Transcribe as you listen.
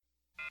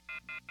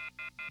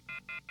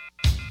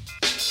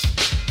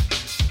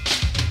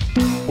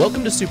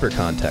Welcome to Super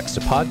Context, a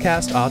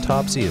podcast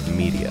autopsy of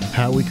media.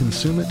 How we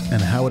consume it and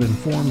how it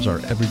informs our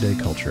everyday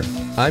culture.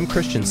 I'm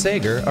Christian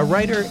Sager, a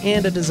writer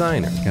and a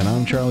designer. And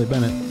I'm Charlie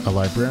Bennett, a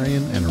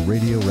librarian and a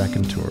radio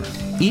raconteur.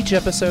 Each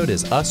episode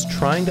is us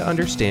trying to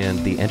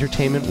understand the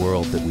entertainment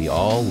world that we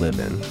all live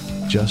in.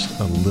 Just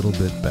a little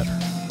bit better.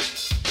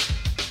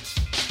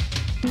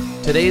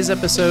 Today's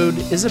episode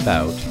is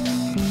about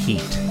Heat.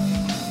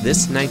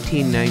 This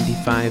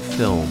 1995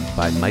 film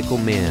by Michael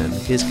Mann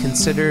is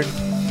considered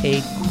a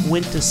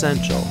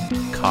quintessential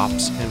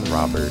cops and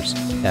robbers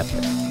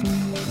epic.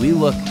 We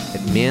look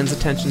at Mann's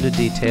attention to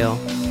detail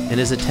and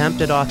his attempt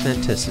at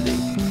authenticity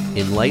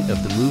in light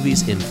of the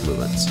movie's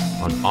influence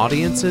on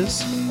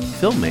audiences,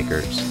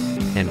 filmmakers,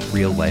 and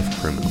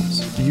real-life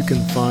criminals. You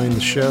can find the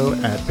show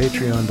at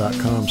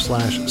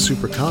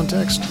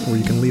patreon.com/supercontext, where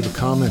you can leave a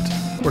comment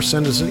or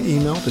send us an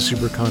email to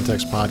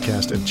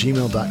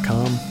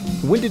supercontextpodcast@gmail.com.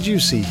 When did you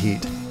see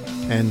Heat?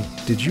 And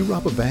did you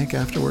rob a bank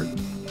afterward?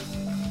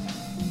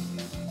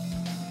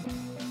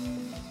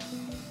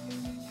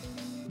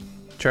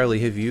 Charlie,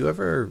 have you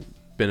ever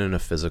been in a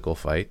physical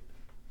fight?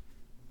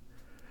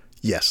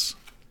 Yes.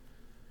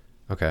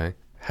 Okay.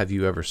 Have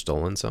you ever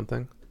stolen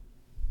something?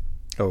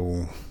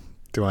 Oh,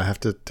 do I have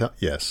to tell?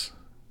 Yes.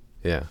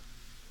 Yeah.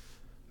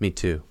 Me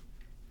too.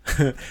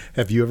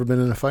 Have you ever been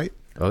in a fight?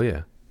 Oh,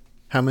 yeah.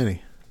 How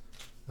many?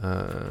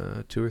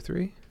 2 or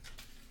 3.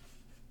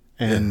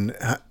 And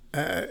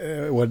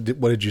what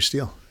did you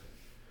steal?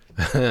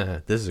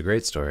 This is a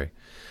great story.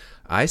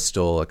 I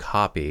stole a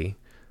copy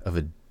of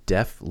a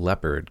Def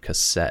Leppard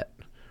cassette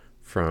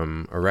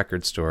from a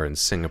record store in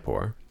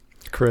Singapore.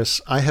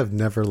 Chris, I have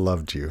never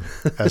loved you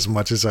as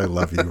much as I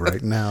love you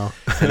right now.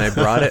 And I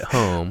brought it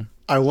home.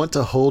 I want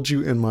to hold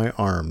you in my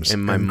arms.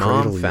 And my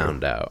mom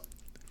found out.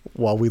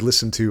 While we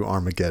listened to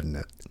Armageddon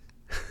It.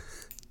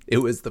 It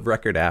was the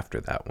record after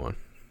that one.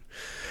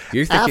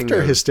 You're thinking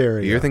after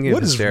Hysteria. You're thinking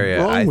what of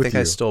Hysteria. I think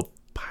I stole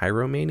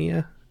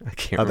Pyromania. I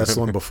can't remember. That's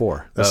the one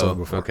before. That's the one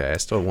before. Okay. I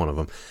stole one of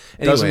them.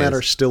 Anyways, doesn't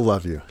matter. Still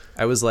love you.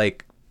 I was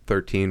like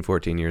 13,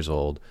 14 years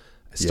old.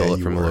 I stole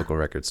it from a local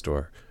record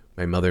store.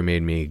 My mother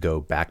made me go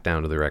back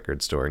down to the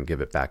record store and give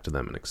it back to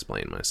them and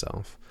explain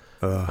myself.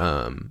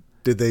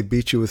 Did they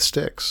beat you with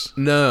sticks?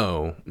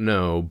 No,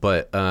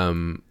 but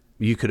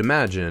you could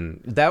imagine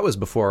that was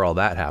before all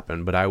that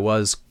happened, but I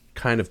was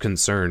kind of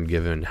concerned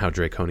given how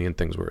draconian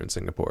things were in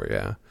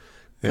Singapore,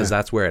 because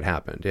that's where it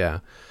happened,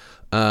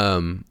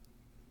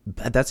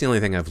 that's the only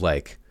thing I've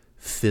like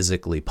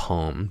physically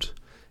palmed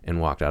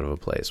and walked out of a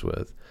place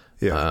with.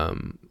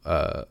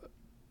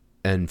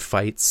 And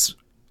fights,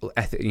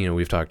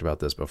 we've talked about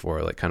this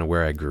before, like kind of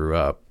where I grew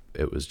up,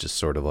 it was just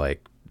sort of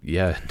like,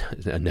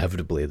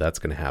 inevitably that's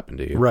going to happen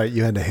to you. Right.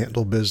 You had to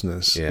handle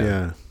business.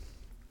 Yeah.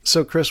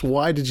 So, Chris,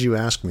 why did you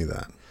ask me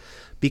that?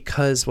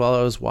 Because while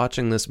I was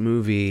watching this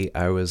movie,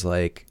 I was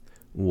like,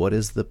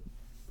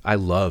 I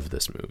love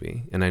this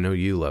movie. And I know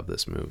you love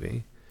this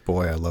movie.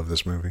 Boy, I love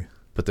this movie.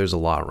 But there's a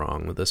lot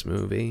wrong with this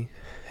movie.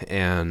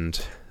 And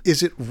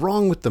is it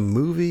wrong with the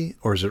movie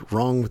or is it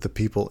wrong with the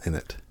people in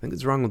it? I think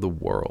it's wrong with the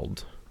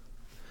world.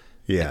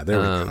 Yeah, there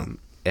we go.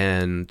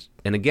 And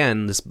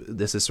again,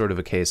 this is sort of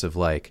a case of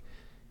like,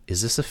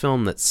 is this a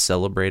film that's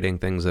celebrating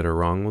things that are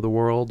wrong with the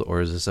world,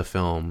 or is this a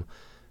film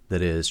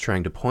that is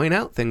trying to point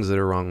out things that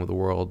are wrong with the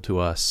world to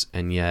us,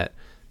 and yet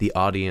the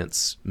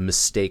audience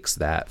mistakes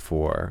that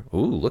for,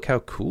 ooh, look how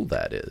cool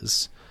that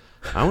is.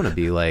 I want to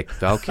be like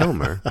Val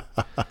Kilmer.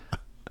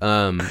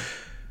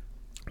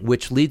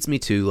 Which leads me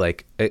to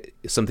like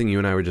something you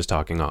and I were just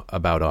talking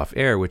about off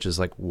air, which is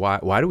like,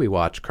 why do we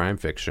watch crime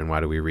fiction? Why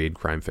do we read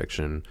crime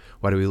fiction?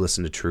 Why do we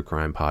listen to true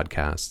crime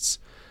podcasts?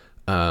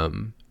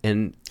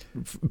 And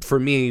for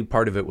me,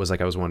 part of it was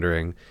like, I was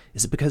wondering,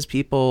 is it because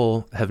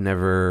people have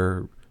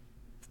never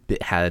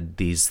had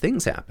these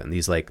things happen?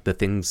 These like the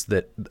things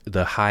that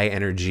the high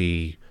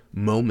energy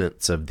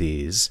moments of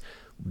these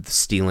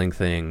stealing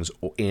things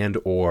and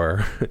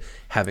or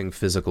having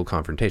physical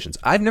confrontations.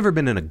 I've never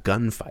been in a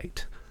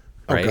gunfight.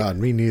 Right? Oh God,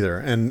 me neither.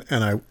 And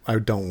I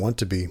don't want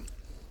to be.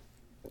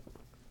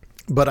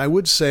 But I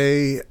would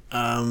say,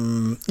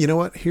 you know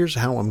what? Here's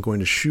how I'm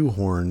going to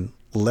shoehorn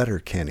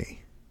Letterkenny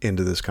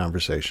into this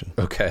conversation.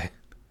 Okay.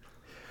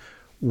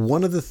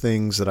 One of the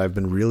things that I've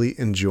been really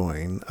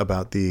enjoying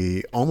about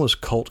the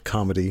almost cult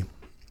comedy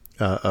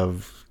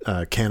of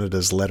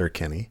Canada's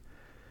Letterkenny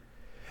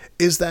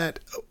is that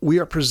we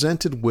are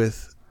presented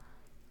with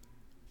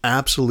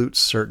absolute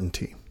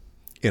certainty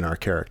in our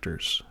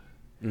characters.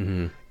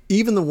 Mm-hmm.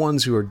 Even the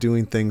ones who are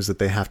doing things that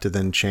they have to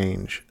then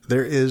change.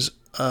 There is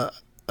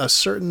a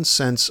certain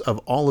sense of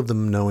all of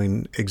them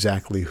knowing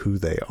exactly who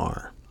they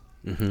are.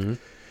 Mm-hmm.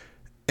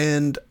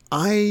 And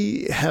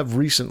I have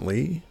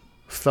recently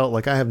felt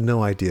like I have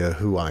no idea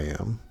who I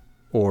am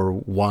or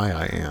why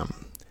I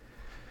am.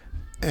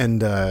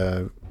 And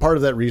part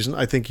of that reason,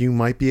 I think you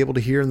might be able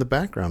to hear in the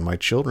background my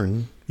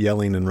children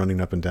yelling and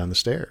running up and down the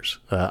stairs.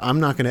 I'm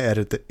not going to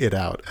edit it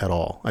out at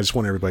all. I just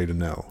want everybody to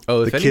know.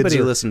 Oh, if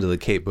anybody listened to the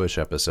Kate Bush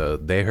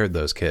episode, they heard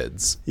those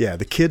kids. Yeah,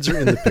 the kids are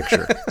in the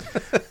picture.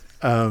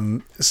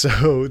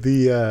 So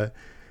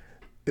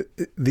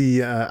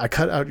I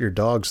cut out your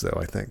dogs, though,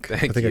 I think.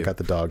 I got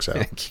the dogs out.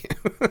 Thank you.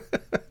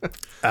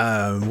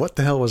 What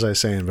the hell was I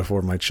saying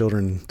before my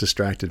children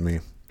distracted me?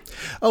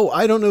 Oh,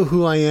 I don't know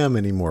who I am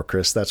anymore,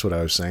 Chris. That's what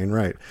I was saying,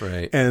 right?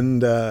 Right.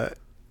 And the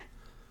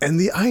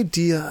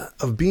idea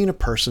of being a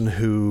person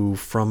who,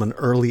 from an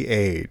early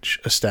age,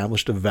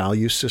 established a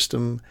value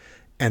system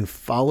and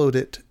followed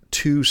it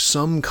to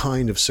some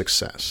kind of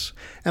success.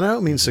 And I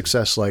don't mean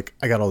success like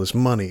I got all this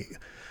money,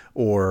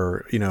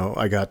 or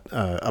I got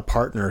a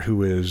partner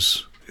who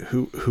is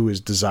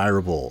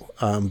desirable,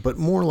 but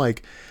more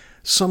like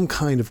some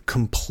kind of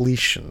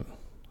completion.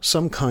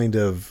 Some kind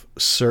of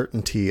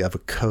certainty of a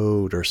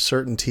code, or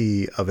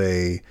certainty of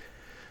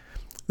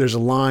there's a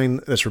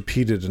line that's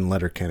repeated in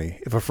Letterkenny.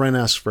 If a friend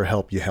asks for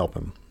help, you help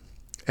him.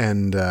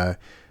 And, the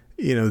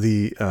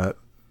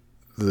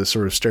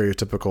sort of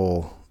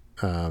stereotypical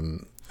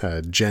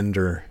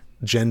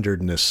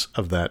genderedness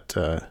of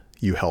that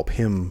you help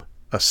him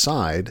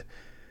aside,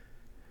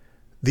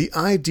 the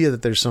idea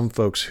that there's some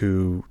folks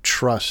who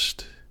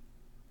trust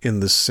in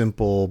the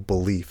simple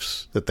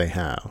beliefs that they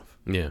have.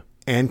 Yeah.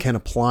 And can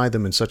apply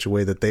them in such a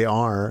way that they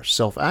are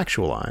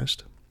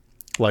self-actualized,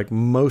 like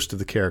most of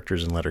the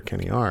characters in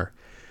Letterkenny are,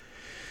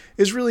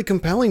 is really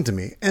compelling to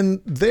me.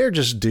 And they're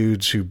just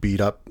dudes who beat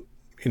up,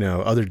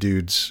 other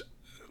dudes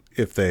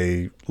if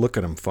they look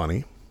at them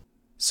funny.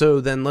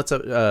 So then let's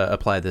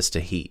apply this to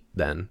Heat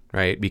then,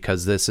 right?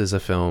 Because this is a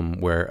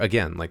film where,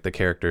 again, like the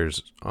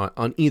characters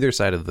on either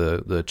side of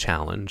the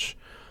challenge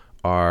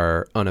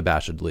are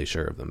unabashedly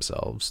sure of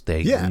themselves.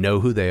 They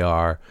know who they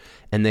are,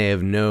 and they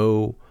have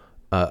no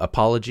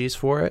apologies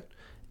for it,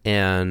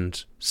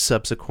 and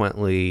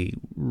subsequently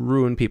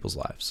ruin people's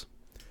lives.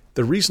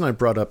 The reason I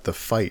brought up the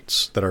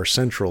fights that are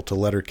central to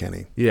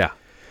Letterkenny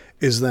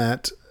is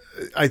that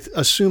I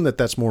assume that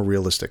that's more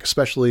realistic,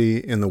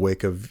 especially in the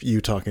wake of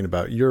you talking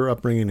about your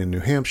upbringing in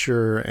New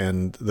Hampshire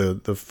and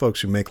the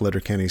folks who make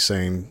Letterkenny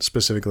saying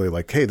specifically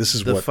like, hey, this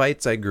is the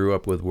fights I grew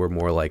up with were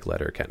more like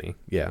Letterkenny.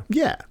 Yeah.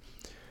 Yeah.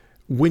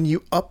 When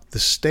you up the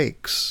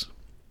stakes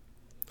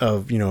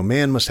of, a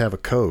man must have a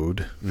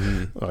code,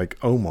 like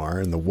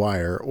Omar in The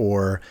Wire,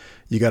 or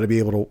you got to be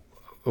able to,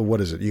 what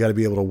is it? You got to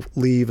be able to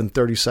leave in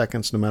 30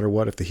 seconds no matter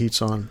what if the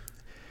heat's on.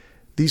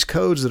 These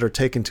codes that are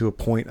taken to a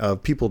point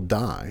of people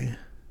die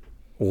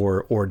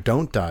or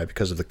don't die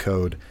because of the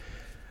code,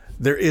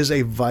 there is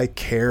a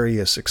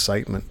vicarious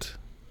excitement,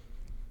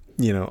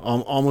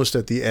 almost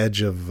at the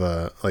edge of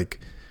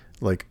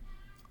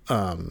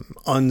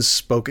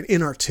unspoken,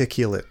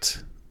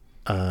 inarticulate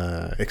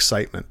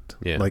excitement,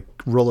 like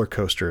roller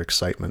coaster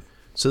excitement.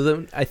 So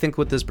then I think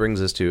what this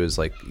brings us to is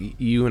like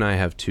you and I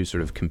have two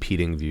sort of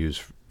competing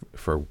views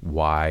for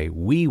why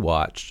we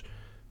watch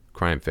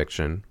crime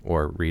fiction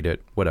or read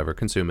it, whatever,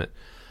 consume it,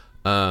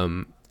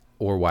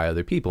 or why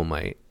other people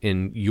might.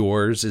 And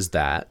yours is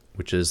that,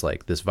 which is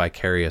like this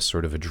vicarious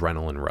sort of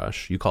adrenaline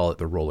rush. You call it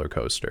the roller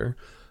coaster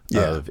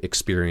of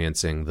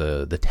experiencing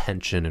the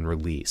tension and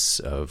release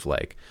of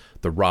like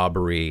the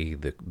robbery,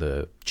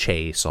 the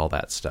chase, all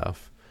that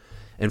stuff.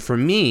 And for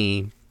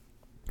me,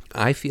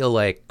 I feel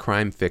like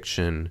crime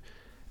fiction,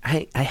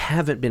 I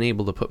haven't been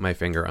able to put my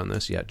finger on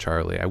this yet,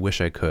 Charlie. I wish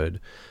I could.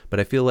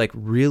 But I feel like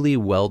really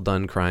well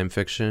done crime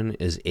fiction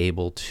is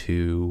able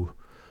to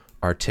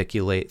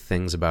articulate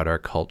things about our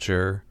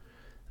culture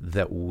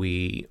that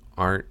we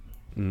aren't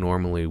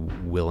normally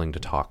willing to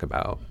talk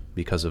about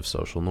because of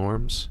social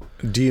norms.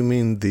 Do you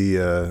mean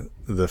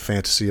the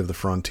fantasy of the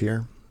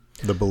frontier?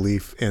 The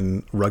belief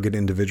in rugged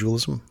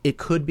individualism? It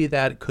could be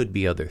that. It could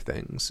be other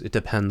things. It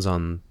depends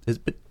on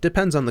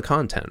the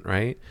content,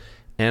 right?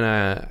 And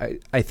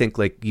I think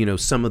like,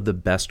 some of the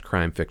best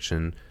crime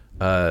fiction,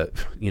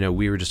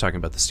 we were just talking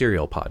about the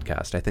Serial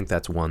podcast. I think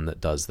that's one that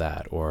does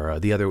that. Or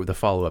the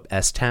follow-up,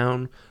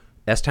 S-Town.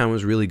 S-Town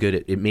was really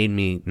good. It made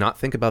me not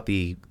think about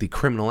the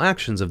criminal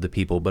actions of the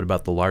people, but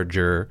about the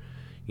larger,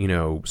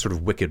 sort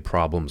of wicked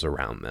problems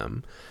around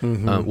them,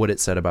 what it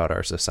said about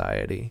our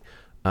society.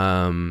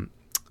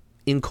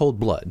 In Cold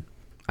Blood,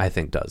 I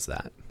think, does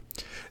that.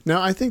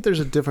 Now, I think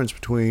there's a difference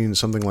between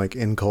something like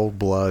In Cold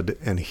Blood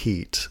and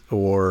Heat,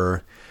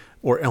 or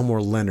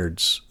Elmore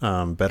Leonard's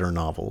better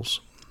novels,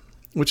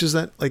 which is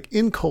that, like,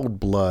 In Cold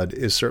Blood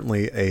is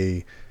certainly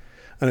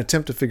an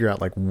attempt to figure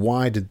out, like,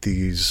 why did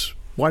these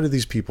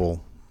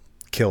people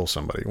kill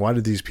somebody? Why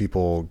did these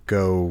people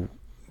go,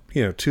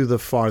 to the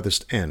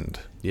farthest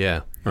end?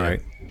 Yeah.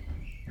 Right.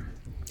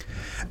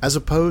 As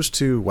opposed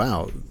to,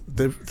 wow,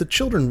 the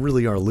children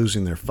really are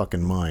losing their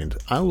fucking mind.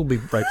 I will be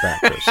right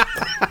back, Chris.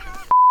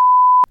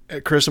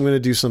 Chris, I'm going to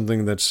do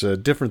something that's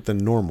different than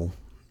normal.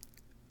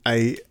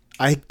 I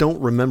don't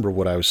remember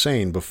what I was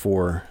saying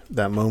before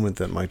that moment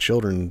that my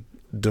children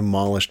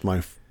demolished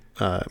my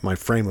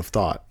frame of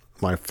thought,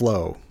 my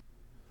flow.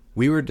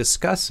 We were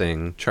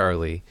discussing,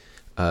 Charlie,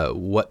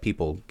 what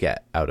people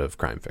get out of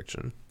crime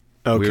fiction.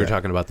 Okay. We were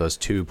talking about those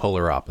two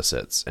polar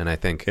opposites, and I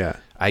think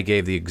I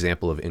gave the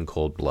example of In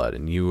Cold Blood,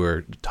 and you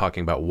were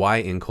talking about why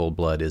In Cold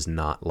Blood is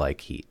not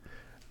like Heat.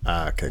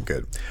 Okay,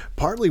 good.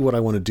 Partly what I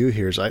want to do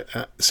here is,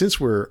 since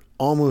we're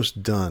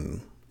almost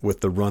done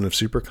with the run of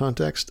Super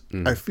Context,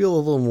 I feel a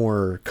little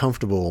more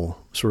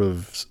comfortable sort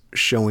of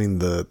showing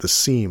the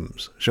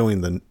seams, showing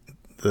the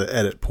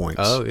edit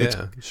points. Oh,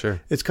 yeah, sure.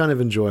 It's kind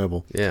of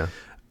enjoyable. Yeah.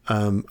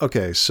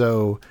 Okay,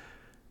 so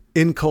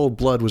In Cold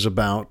Blood was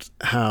about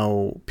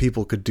how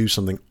people could do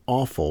something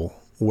awful,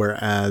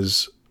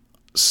 whereas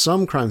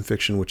some crime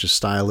fiction, which is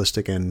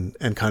stylistic and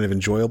kind of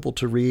enjoyable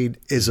to read,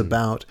 is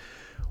about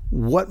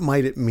what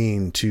might it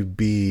mean to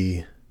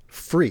be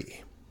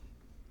free.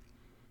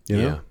 You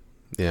know?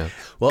 Yeah.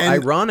 Well, And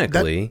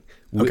ironically,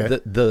 okay.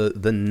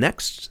 the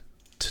next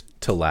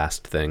to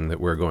last thing that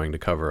we're going to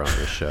cover on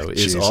this show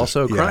is Jesus,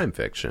 also yeah. crime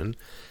fiction,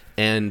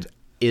 and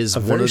is A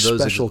one very of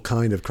those special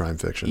kind of crime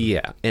fiction.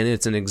 Yeah, and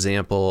it's an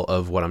example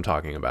of what I'm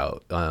talking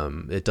about.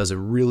 It does a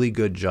really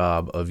good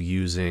job of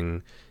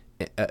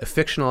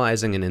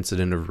fictionalizing an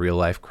incident of real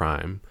life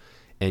crime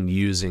and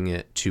using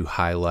it to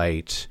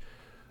highlight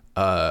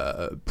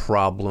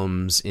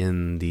problems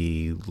in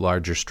the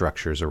larger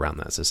structures around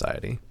that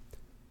society.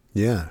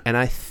 Yeah. And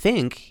I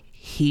think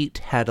Heat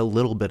had a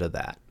little bit of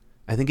that.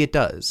 I think it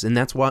does. And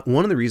that's one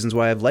of the reasons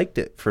why I've liked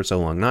it for so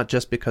long. Not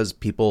just because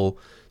people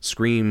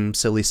scream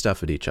silly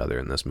stuff at each other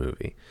in this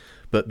movie,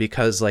 but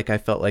because I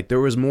felt like there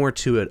was more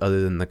to it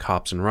other than the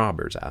cops and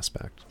robbers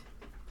aspect.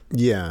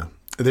 Yeah.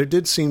 There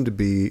did seem to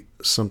be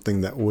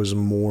something that was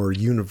more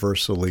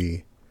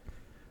universally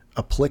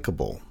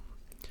applicable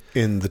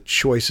in the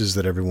choices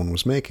that everyone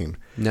was making.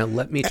 Now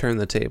let me turn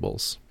the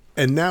tables.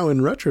 And now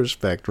in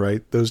retrospect,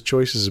 right, those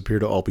choices appear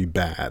to all be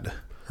bad,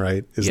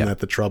 right? Isn't that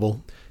the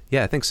trouble?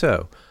 Yeah, I think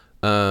so.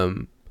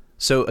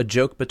 So a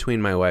joke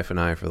between my wife and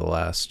I for the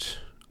last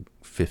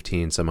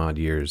 15 some odd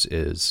years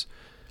is,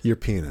 Your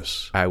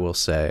penis. I will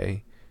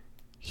say,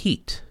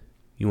 Heat.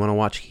 You want to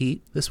watch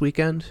Heat this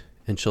weekend?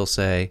 And she'll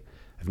say,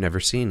 I've never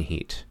seen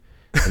Heat.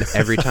 And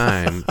every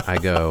time I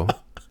go,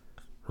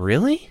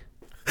 really?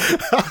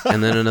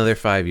 And then another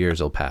 5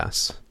 years will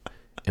pass,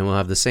 and we'll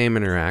have the same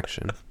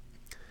interaction.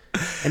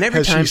 And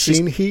every time she's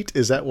seen Heat?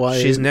 Is that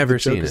why she's never the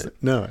joke seen is it?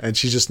 No, and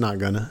she's just not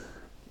gonna.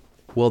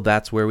 Well,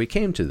 that's where we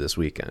came to this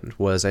weekend.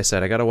 Was I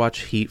said I got to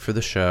watch Heat for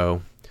the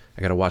show.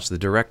 I got to watch the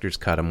director's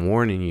cut. I'm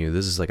warning you,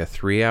 this is like a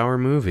 3-hour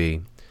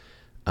movie.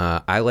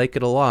 I like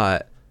it a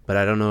lot, but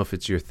I don't know if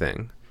it's your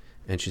thing.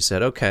 And she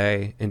said,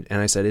 okay. And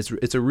I said,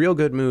 it's a real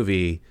good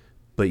movie,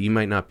 but you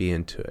might not be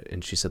into it.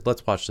 And she said,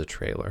 let's watch the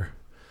trailer.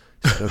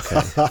 I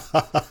said,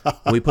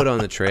 okay. We put on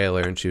the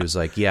trailer, and she was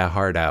like, yeah,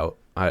 hard out.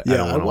 I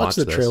don't want to watch watched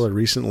the this. trailer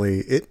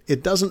recently.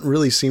 It doesn't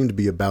really seem to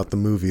be about the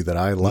movie that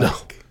I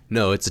like.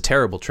 No, it's a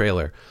terrible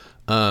trailer.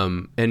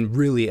 And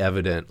really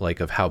evident,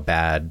 of how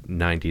bad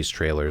 90s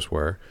trailers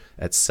were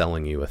at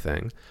selling you a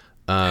thing.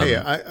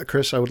 Hey,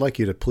 Chris, I would like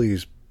you to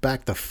please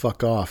back the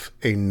fuck off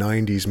a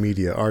 90s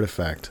media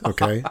artifact,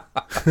 okay?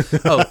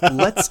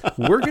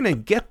 We're going to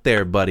get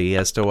there, buddy,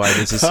 as to why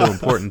this is so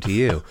important to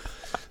you.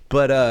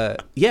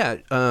 But,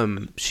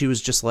 she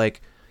was just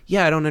like,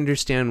 yeah, I don't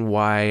understand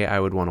why I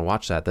would want to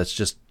watch that. That's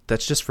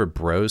just for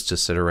bros to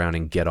sit around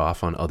and get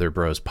off on other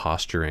bros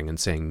posturing and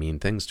saying mean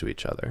things to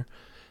each other.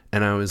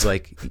 And I was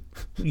like,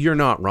 you're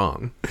not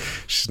wrong.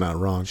 She's not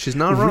wrong. She's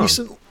not wrong.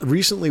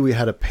 Recently we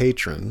had a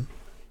patron,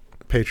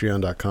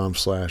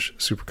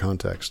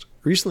 patreon.com/supercontext.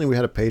 Recently we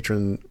had a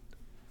patron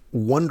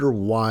wonder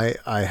why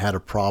I had a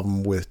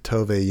problem with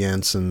Tove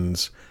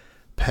Janssen's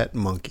pet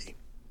monkey.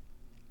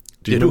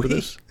 Do you remember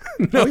this?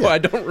 No, I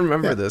don't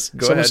remember this.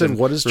 Go Someone ahead. said,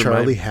 what does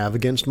Charlie have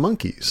against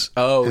monkeys?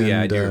 Oh,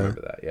 yeah, I And, do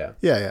remember that, yeah.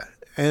 Yeah.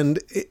 And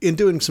in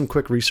doing some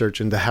quick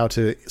research into how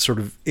to sort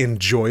of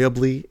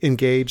enjoyably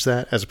engage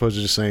that, as opposed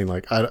to just saying,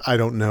 I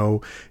don't know,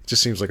 it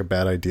just seems like a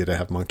bad idea to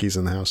have monkeys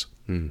in the house.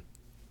 And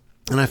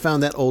I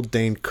found that old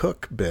Dane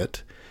Cook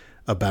bit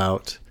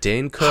about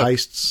Dane Cook,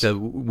 heists. the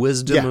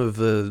wisdom of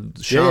the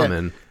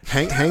shaman.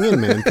 Yeah. Hang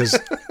in, man, because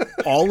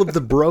all of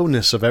the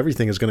bro-ness of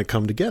everything is going to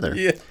come together.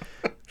 Yeah.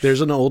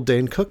 There's an old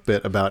Dane Cook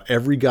bit about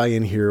every guy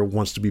in here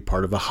wants to be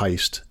part of a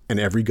heist, and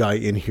every guy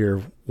in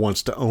here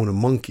wants to own a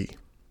monkey.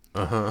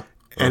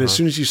 And as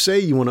soon as you say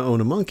you want to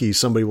own a monkey,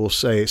 somebody will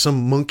say,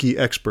 some monkey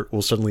expert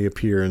will suddenly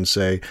appear and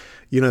say,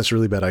 it's a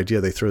really bad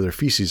idea. They throw their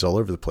feces all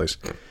over the place.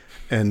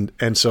 And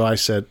so I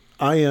said,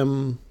 I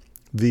am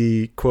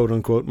the quote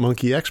unquote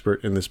monkey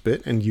expert in this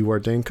bit, and you are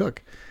Dane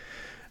Cook.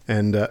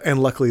 And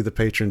luckily the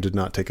patron did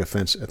not take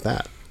offense at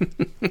that.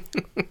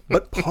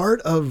 But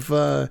part of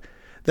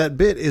that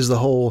bit is the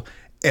whole,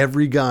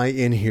 every guy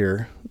in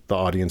here, the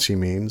audience he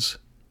means,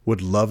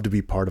 would love to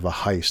be part of a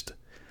heist.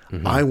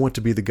 I want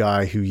to be the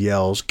guy who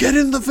yells, get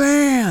in the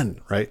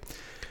van, right?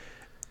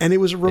 And it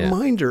was a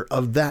reminder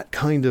of that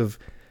kind of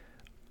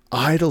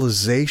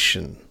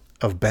idolization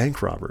of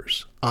bank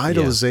robbers,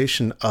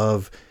 idolization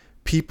of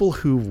people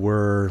who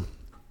were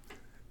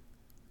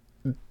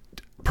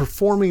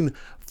performing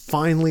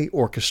finely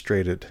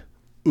orchestrated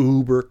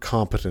uber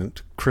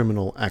competent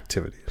criminal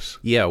activities.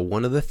 Yeah,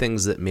 one of the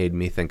things that made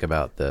me think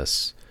about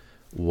this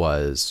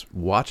was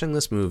watching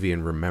this movie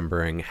and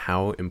remembering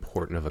how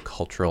important of a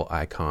cultural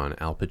icon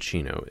Al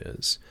Pacino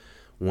is.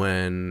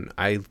 When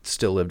I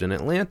still lived in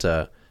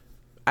Atlanta,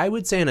 I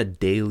would say on a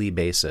daily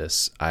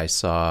basis, I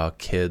saw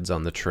kids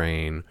on the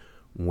train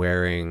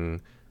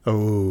wearing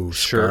shirts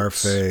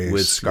Scarface.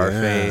 with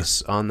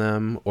Scarface on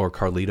them or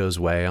Carlito's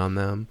Way on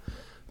them,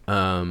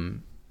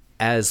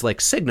 as like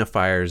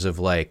signifiers of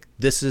like,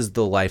 this is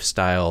the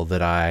lifestyle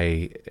that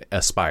I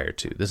aspire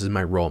to. This is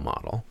my role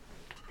model.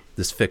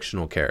 This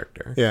fictional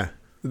character. Yeah.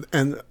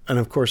 And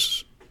of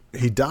course,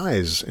 he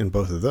dies in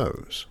both of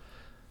those.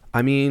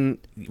 I mean,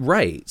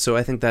 right. So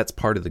I think that's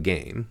part of the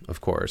game,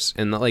 of course.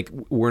 And like,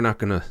 we're not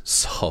going to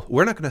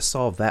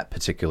solve that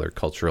particular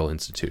cultural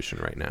institution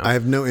right now. I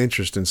have no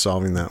interest in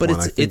solving that but one.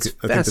 I think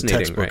the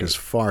textbook right? is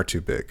far too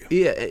big.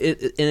 Yeah,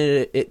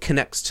 it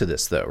connects to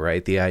this though,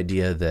 right? The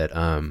idea that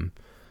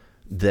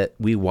that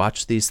we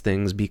watch these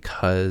things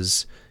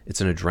because it's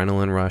an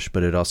adrenaline rush,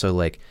 but it also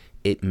like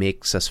it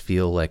makes us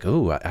feel like,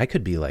 oh, I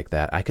could be like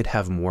that. I could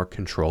have more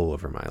control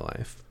over my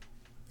life.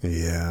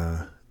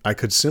 Yeah. I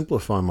could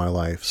simplify my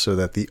life so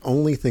that the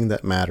only thing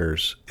that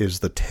matters is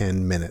the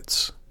 10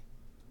 minutes,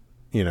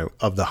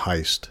 of the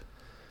heist.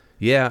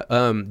 Yeah.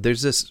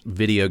 There's this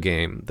video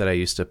game that I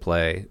used to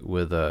play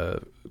with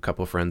a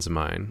couple of friends of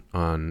mine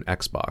on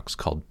Xbox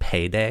called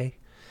Payday.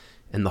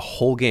 And the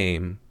whole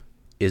game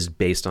is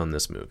based on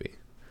this movie.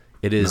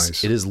 It is,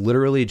 Nice. It is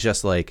literally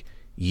just like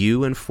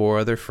you and 4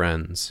 other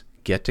friends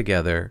get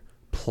together,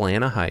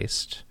 plan a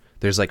heist.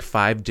 There's like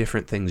 5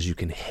 different things you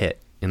can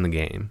hit in the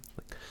game.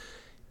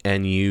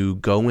 And you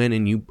go in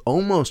and you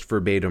almost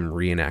verbatim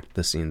reenact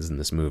the scenes in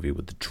this movie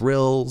with the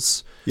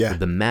drills, with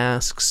the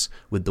masks,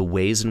 with the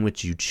ways in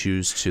which you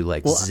choose to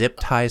like zip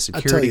tie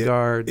security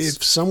guards.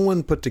 If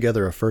someone put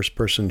together a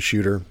first-person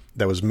shooter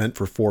that was meant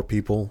for 4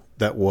 people,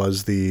 that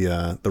was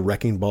the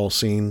wrecking ball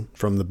scene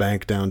from the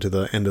bank down to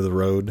the end of the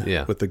road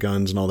with the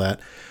guns and all that.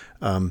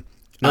 No,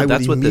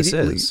 that's what this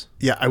is.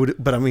 Yeah, I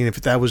would. But I mean, if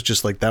that was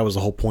just like that was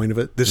the whole point of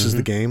it, this is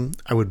the game.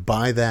 I would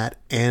buy that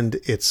and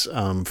its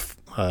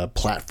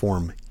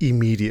platform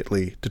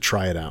immediately to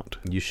try it out.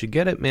 You should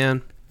get it,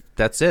 man.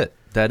 That's it.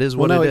 That is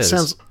what it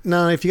is.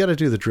 If you got to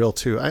do the drill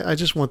too, I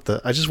just want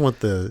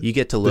the you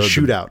get to load the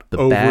shootout the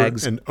over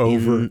bags and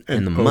over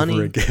and the over money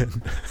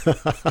again.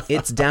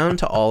 It's down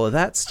to all of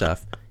that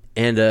stuff,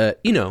 and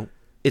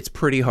it's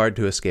pretty hard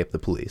to escape the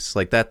police.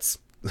 Like that's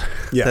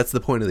that's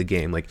the point of the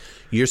game. Like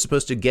you're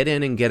supposed to get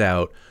in and get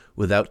out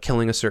without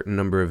killing a certain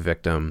number of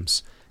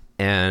victims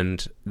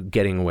and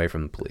getting away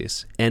from the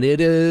police. And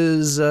it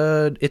is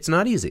it's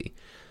not easy,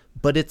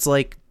 but it's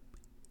like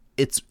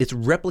it's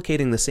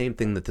replicating the same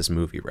thing that this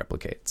movie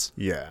replicates.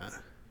 Yeah.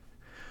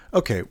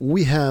 Okay,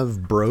 we have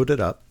broed it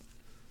up.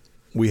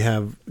 We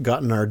have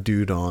gotten our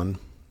dude on.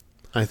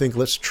 I think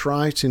let's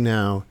try to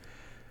now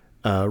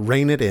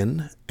rein it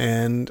in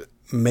and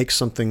make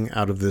something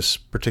out of this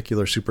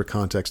particular Super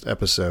Context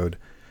episode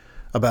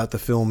about the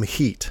film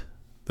Heat,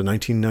 the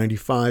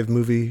 1995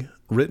 movie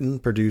written,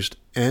 produced,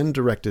 and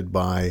directed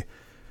by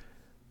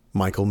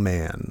Michael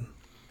Mann.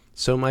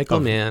 So Michael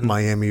Mann,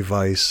 Miami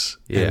Vice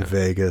and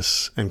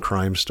Vegas and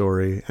Crime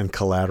Story and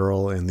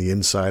Collateral and The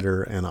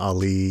Insider and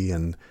Ali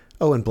and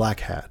Black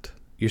Hat.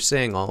 You're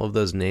saying all of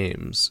those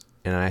names,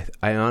 and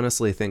I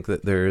honestly think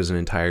that there is an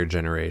entire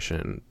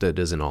generation that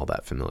isn't all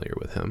that familiar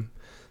with him.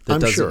 That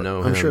doesn't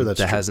know him. I'm sure that's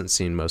that true. hasn't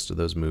seen most of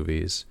those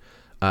movies.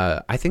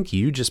 I think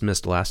you just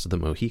missed Last of the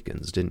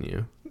Mohicans, didn't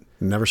you?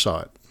 Never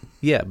saw it.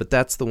 Yeah, but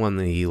that's the one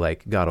that he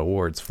like got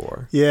awards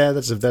for. Yeah,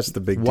 that's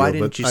the big deal. Why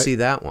didn't you see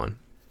that one?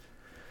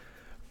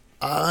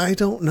 I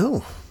don't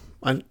know.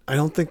 I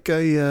don't think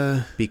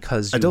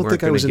because you weren't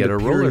going to get a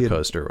roller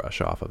coaster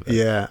rush off of it.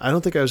 Yeah, I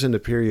don't think I was into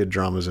period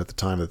dramas at the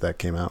time that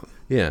came out.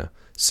 Yeah.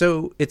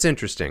 So it's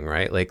interesting,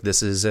 right? Like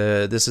this is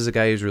a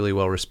guy who's really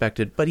well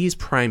respected, but he's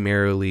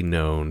primarily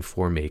known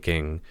for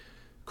making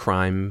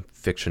crime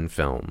fiction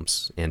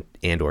films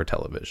and or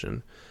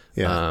television.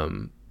 Yeah.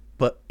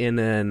 But in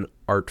an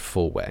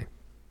artful way.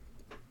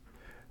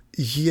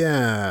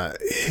 Yeah,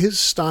 his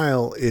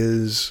style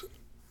is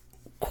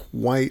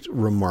quite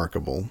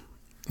remarkable,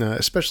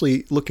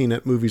 especially looking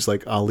at movies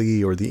like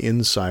Ali or The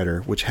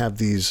Insider, which have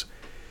these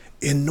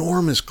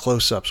enormous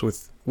close-ups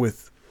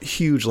with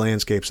huge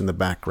landscapes in the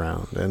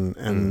background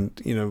and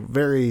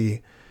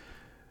very,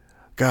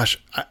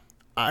 gosh,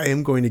 I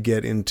am going to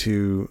get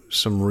into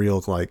some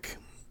real like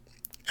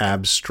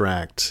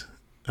abstract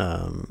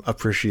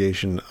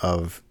appreciation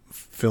of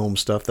film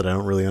stuff that I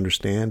don't really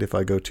understand if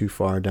I go too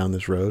far down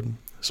this road.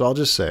 So I'll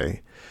just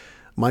say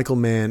Michael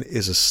Mann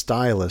is a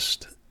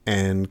stylist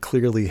and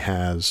clearly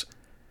has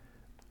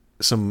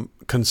some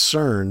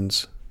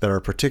concerns that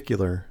are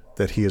particular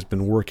that he has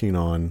been working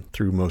on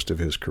through most of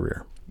his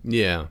career.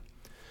 Yeah.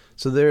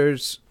 So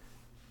there's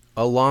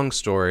a long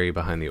story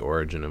behind the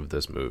origin of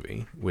this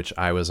movie, which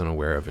I wasn't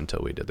aware of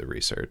until we did the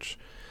research.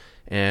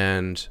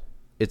 And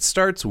it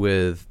starts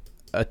with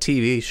a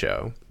TV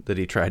show that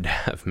he tried to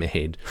have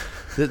made.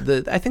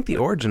 I think the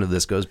origin of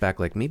this goes back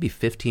like maybe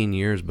 15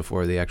 years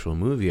before the actual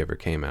movie ever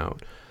came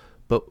out.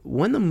 But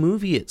when the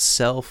movie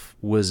itself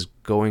was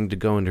going to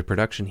go into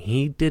production,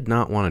 he did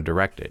not want to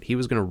direct it. He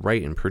was going to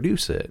write and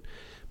produce it,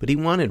 but he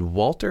wanted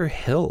Walter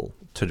Hill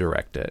to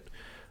direct it.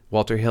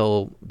 Walter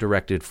Hill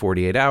directed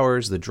 48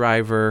 Hours, The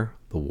Driver,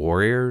 The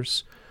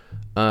Warriors,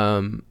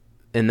 and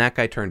that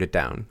guy turned it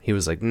down. He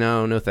was like,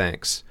 no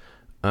thanks.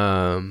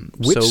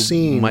 Which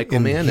scene Michael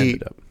Mann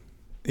ended up.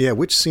 Yeah,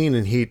 which scene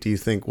in Heat do you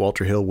think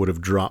Walter Hill would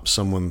have dropped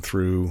someone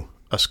through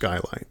a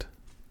skylight?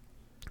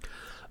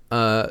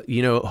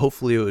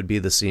 Hopefully it would be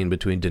the scene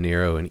between De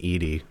Niro and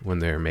Edie when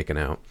they're making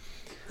out.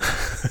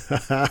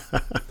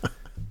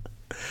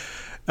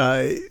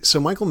 So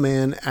Michael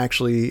Mann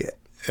actually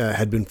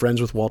had been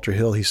friends with Walter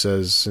Hill, he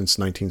says, since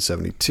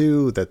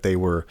 1972, that they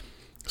were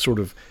sort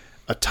of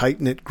a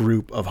tight-knit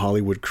group of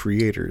Hollywood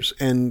creators.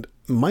 And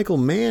Michael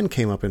Mann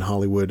came up in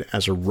Hollywood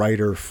as a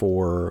writer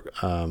for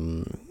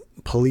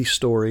Police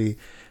Story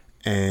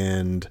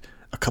and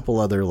a couple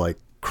other like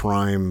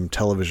crime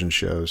television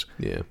shows.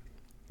 Yeah.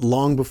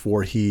 Long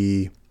before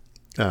he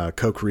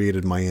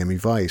co-created Miami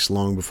Vice,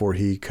 long before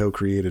he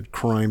co-created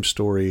Crime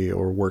Story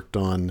or worked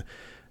on,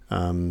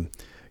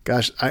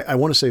 I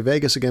want to say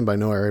Vegas again, but I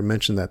know I already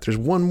mentioned that. There's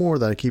one more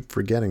that I keep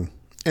forgetting.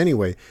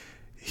 Anyway,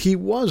 he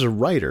was a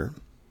writer.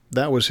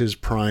 That was his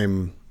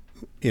prime,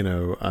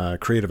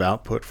 creative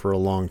output for a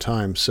long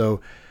time. So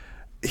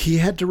he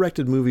had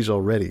directed movies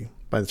already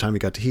by the time he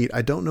got to Heat.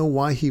 I don't know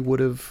why he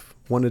would have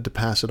wanted to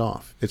pass it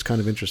off. It's kind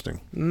of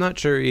interesting. Not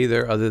sure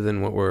either, other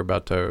than what we're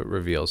about to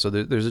reveal. So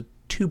there's a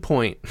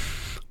 2-point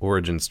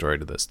origin story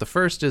to this. The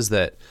first is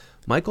that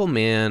Michael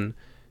Mann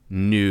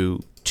knew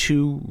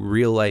 2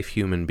 real-life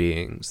human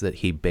beings that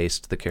he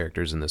based the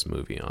characters in this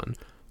movie on.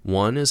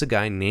 One is a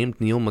guy named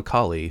Neil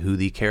McCauley, who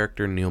the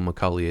character Neil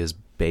McCauley is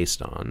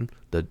based on.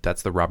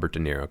 That's the Robert De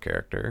Niro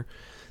character.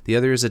 The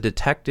other is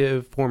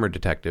a former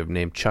detective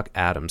named Chuck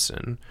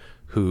Adamson,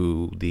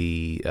 who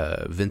the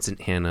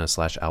Vincent Hanna /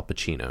 Al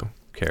Pacino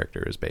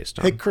character is based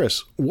on. Hey,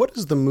 Chris, what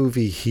is the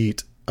movie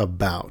Heat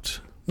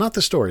about? Not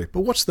the story,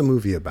 but what's the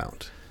movie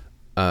about?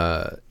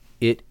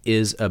 It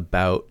is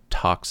about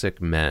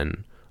toxic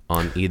men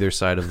on either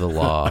side of the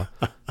law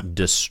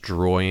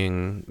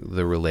destroying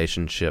the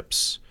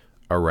relationships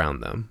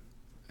around them,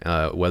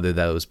 whether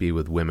those be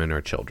with women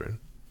or children.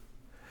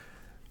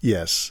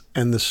 Yes,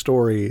 and the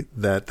story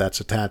that's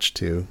attached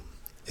to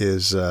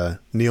is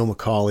Neil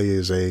McCauley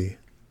is a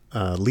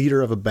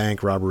leader of a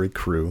bank robbery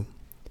crew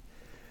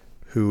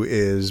who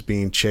is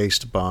being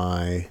chased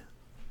by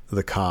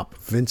the cop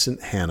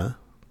Vincent Hanna,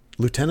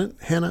 Lieutenant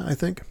Hanna, I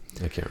think.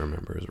 I can't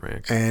remember his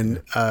rank.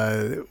 And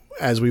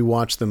as we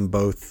watch them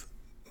both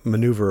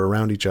maneuver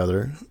around each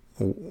other,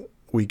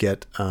 we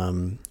get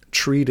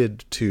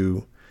treated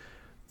to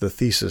the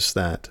thesis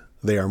that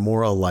they are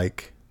more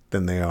alike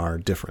than they are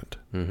different.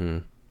 Mm-hmm.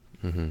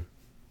 Mm-hmm.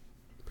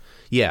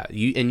 Yeah,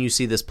 you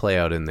see this play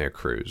out in their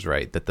crews,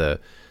 right? That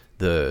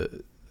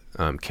the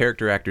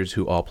character actors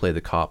who all play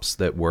the cops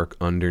that work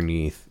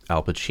underneath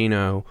Al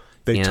Pacino.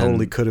 They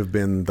totally could have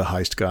been the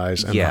heist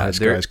guys, and the heist guys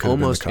could have been the cops.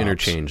 Almost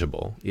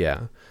interchangeable.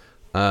 Yeah.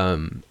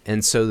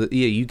 And so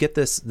you get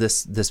this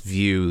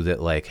view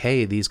that like,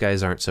 hey, these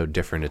guys aren't so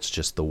different. It's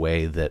just the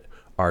way that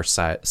our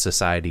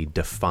society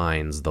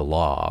defines the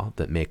law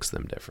that makes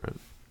them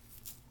different.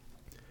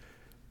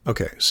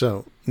 Okay,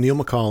 so Neil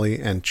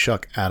McCauley and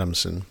Chuck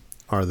Adamson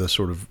are the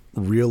sort of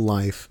real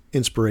life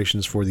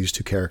inspirations for these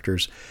 2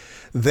 characters.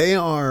 They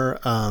are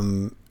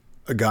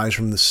guys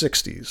from the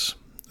 60s,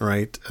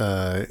 right?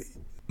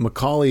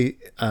 McCauley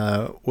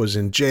was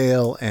in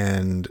jail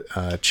and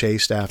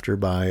chased after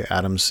by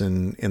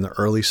Adamson in the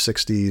early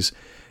 60s,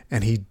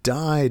 and he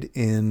died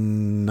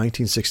in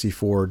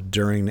 1964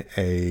 during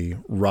a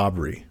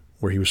robbery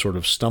where he was sort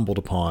of stumbled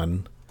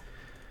upon.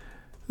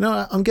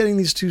 No, I'm getting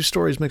these 2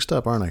 stories mixed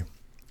up, aren't I?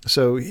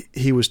 So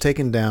he was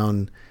taken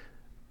down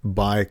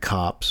by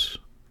cops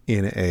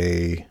in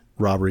a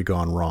robbery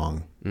gone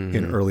wrong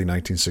in early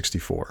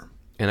 1964.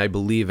 And I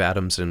believe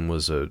Adamson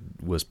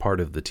was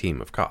part of the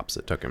team of cops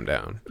that took him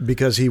down.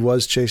 Because he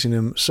was chasing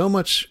him so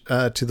much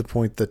to the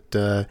point that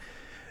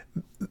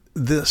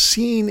the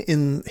scene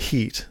in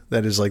Heat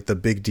that is like the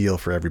big deal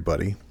for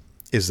everybody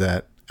is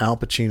that Al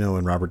Pacino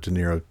and Robert De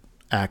Niro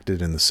acted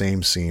in the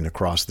same scene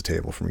across the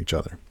table from each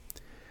other.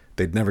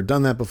 They'd never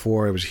done that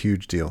before. It was a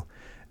huge deal.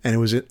 And it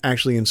was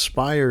actually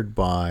inspired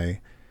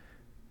by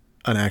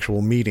an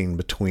actual meeting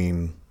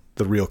between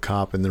the real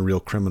cop and the real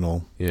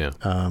criminal. Yeah.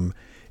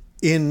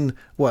 In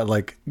what,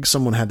 like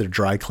someone had their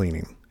dry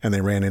cleaning and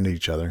they ran into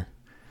each other.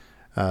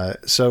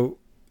 So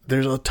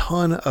there's a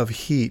ton of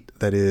Heat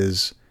that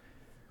is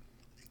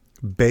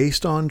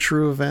based on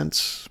true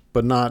events,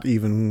 but not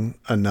even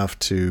enough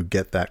to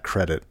get that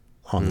credit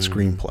on the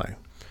screenplay.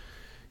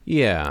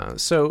 Yeah,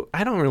 so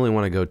I don't really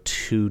want to go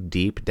too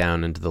deep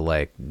down into the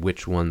like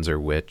which ones are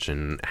which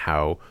and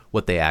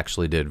what they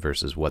actually did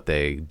versus what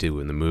they do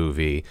in the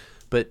movie.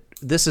 But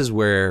this is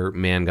where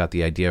Mann got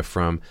the idea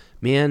from.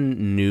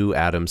 Mann knew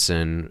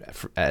Adamson.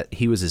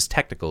 He was his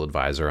technical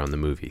advisor on the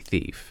movie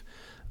Thief.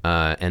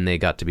 and they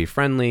got to be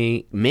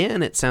friendly.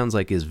 Mann, it sounds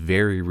like, is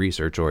very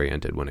research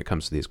oriented when it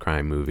comes to these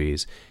crime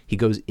movies. He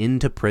goes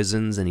into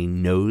prisons and he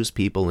knows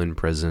people in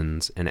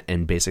prisons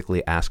and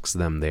basically asks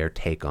them their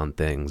take on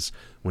things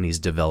when he's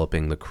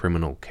developing the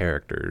criminal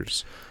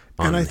characters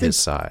on his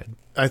side.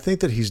 I think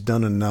that he's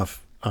done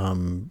enough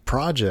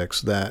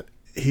projects that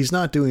he's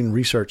not doing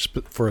research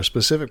for a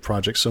specific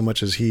project so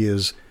much as he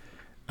is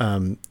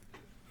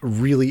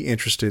really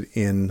interested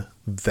in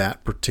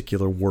that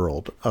particular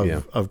world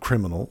of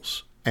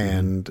criminals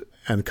and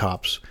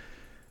cops.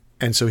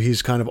 And so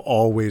he's kind of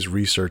always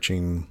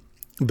researching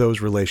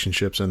those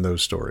relationships and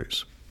those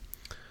stories.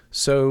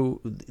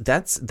 So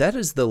that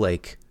is the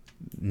like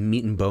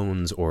meat and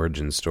bones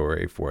origin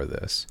story for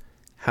this.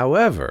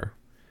 However,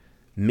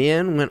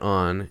 Mann went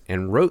on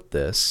and wrote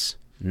this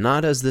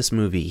not as this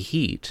movie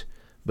Heat,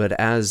 but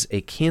as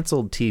a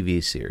canceled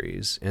TV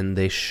series, and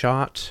they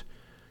shot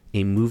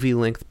a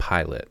movie-length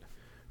pilot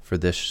for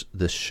this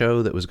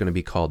show that was going to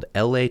be called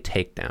L.A.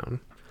 Takedown,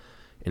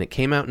 and it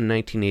came out in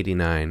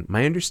 1989.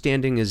 My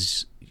understanding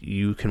is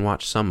you can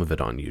watch some of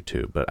it on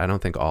YouTube, but I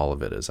don't think all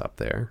of it is up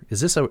there.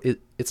 Is this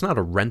it's not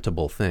a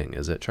rentable thing,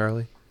 is it,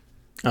 Charlie?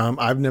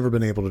 I've never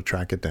been able to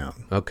track it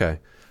down. Okay.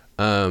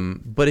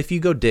 But if you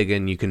go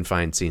digging, you can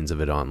find scenes of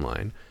it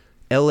online.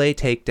 L.A.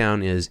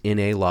 Takedown is, in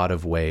a lot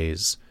of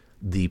ways,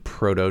 the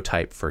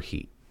prototype for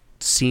Heat.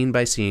 Scene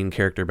by scene,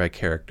 character by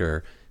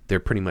character, they're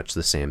pretty much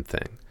the same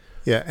thing.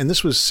 Yeah, and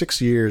this was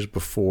 6 years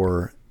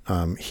before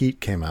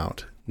Heat came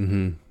out.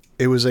 Mm-hmm.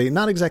 It was a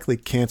not exactly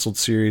canceled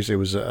series. It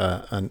was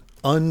an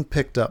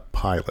unpicked up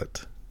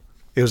pilot.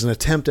 It was an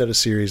attempt at a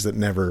series that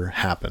never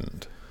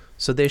happened.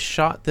 So they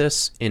shot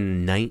this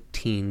in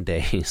 19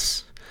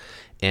 days.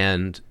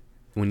 And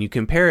when you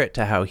compare it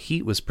to how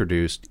Heat was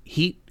produced,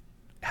 Heat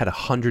had a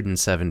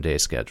 107-day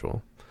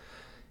schedule.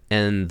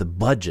 And the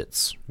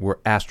budgets were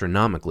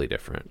astronomically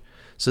different.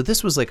 So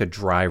this was like a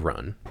dry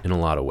run in a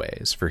lot of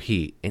ways for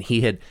Heat. And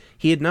he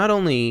had not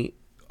only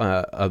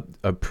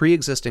a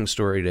pre-existing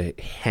story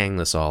to hang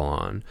this all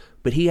on,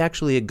 but he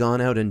actually had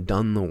gone out and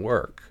done the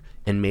work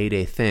and made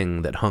a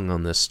thing that hung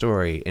on this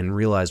story and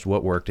realized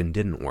what worked and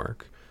didn't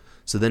work.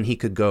 So then he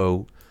could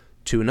go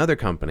to another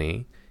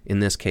company, in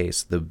this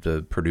case,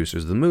 the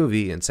producers of the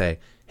movie, and say,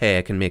 hey,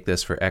 I can make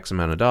this for X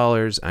amount of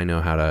dollars. I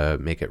know how to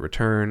make it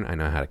return. I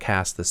know how to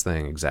cast this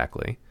thing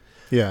exactly.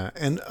 Yeah,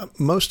 and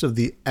most of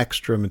the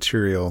extra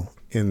material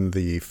in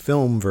the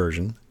film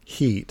version,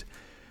 Heat,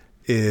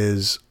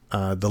 is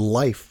the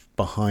life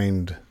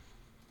behind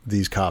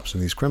these cops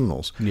and these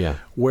criminals. Yeah.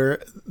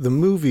 Where the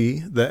movie,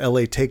 the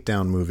LA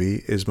Takedown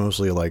movie, is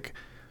mostly like,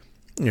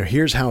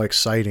 here's how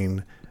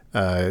exciting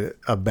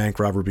a bank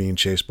robber being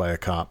chased by a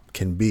cop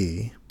can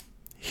be.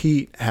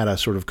 Heat had a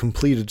sort of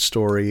completed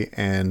story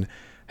and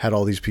had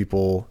all these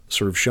people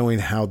sort of showing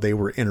how they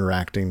were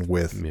interacting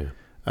with,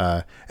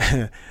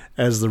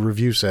 as the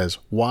review says,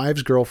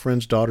 wives,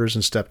 girlfriends, daughters,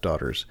 and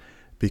stepdaughters,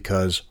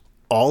 because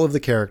all of the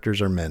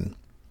characters are men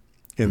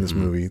in this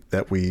movie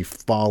that we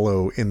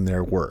follow in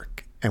their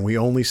work. And we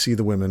only see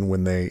the women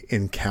when they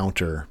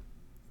encounter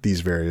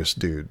these various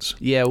dudes.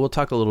 Yeah, we'll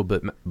talk a little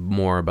bit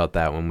more about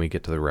that when we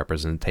get to the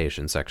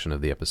representation section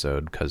of the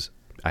episode, because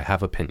I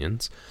have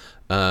opinions.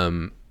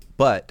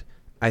 But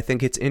I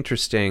think it's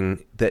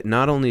interesting that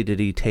not only did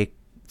he take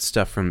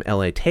stuff from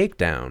LA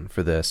Takedown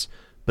for this,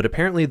 but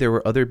apparently there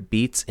were other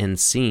beats and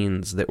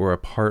scenes that were a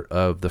part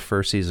of the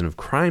first season of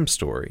Crime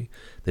Story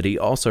that he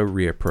also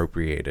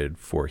reappropriated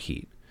for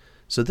Heat.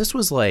 So this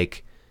was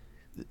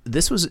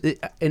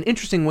an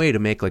interesting way to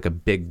make like a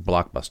big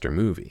blockbuster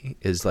movie,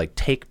 is like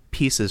take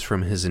pieces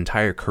from his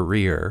entire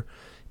career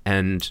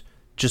and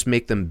just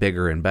make them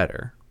bigger and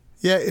better.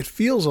 Yeah, it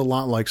feels a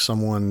lot like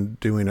someone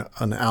doing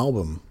an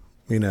album,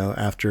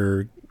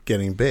 after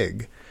getting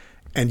big,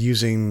 and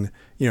using,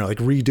 like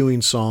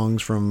redoing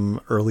songs from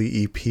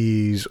early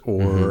EPs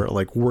or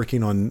like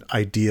working on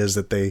ideas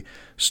that they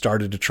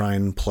started to try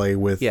and play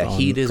with. Yeah,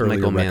 Heat is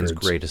Michael Mann's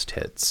records. greatest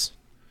hits.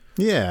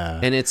 Yeah.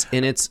 And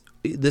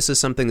this is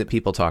something that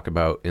people talk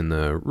about in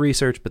the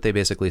research, but they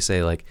basically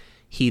say like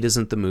Heat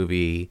isn't the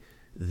movie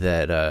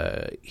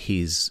that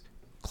he's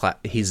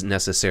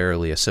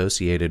necessarily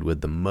associated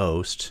with the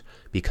most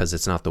because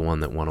it's not the one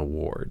that won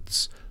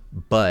awards.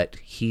 But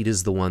Heat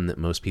is the one that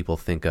most people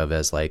think of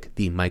as like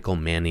the Michael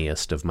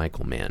Manniest of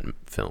Michael Mann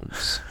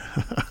films.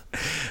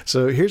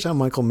 So here's how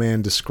Michael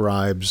Mann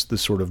describes the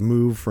sort of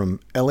move from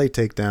LA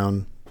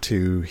Takedown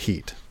to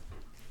Heat.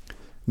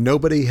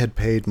 Nobody had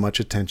paid much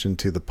attention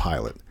to the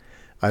pilot.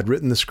 I'd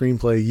written the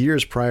screenplay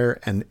years prior,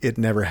 and it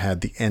never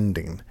had the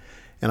ending.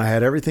 And I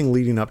had everything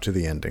leading up to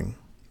the ending.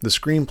 The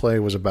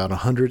screenplay was about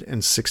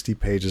 160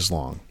 pages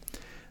long.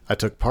 I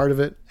took part of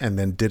it and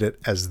then did it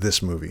as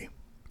this movie.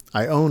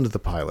 I owned the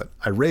pilot.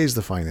 I raised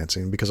the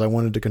financing because I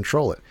wanted to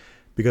control it.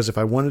 Because if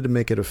I wanted to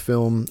make it a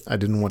film, I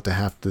didn't want to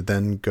have to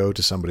then go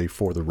to somebody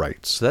for the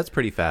rights. So that's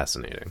pretty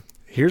fascinating.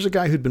 Here's a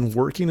guy who'd been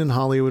working in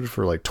Hollywood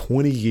for like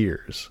 20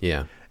 years.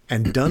 Yeah.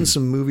 And done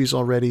some movies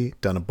already,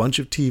 done a bunch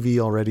of TV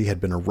already,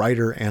 had been a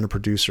writer and a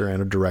producer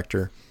and a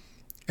director.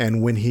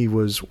 And when he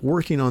was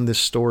working on this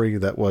story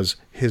that was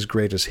his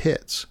greatest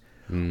hits,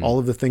 all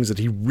of the things that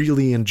he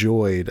really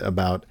enjoyed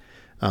about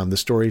the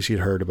stories he'd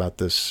heard about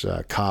this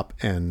cop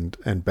and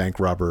bank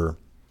robber,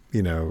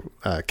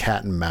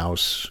 cat and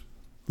mouse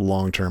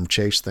long-term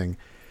chase thing,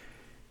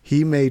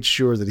 he made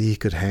sure that he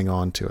could hang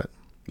on to it.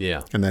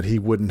 Yeah. And that he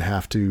wouldn't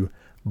have to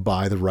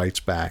buy the rights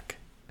back.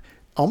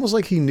 Almost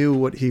like he knew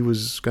what he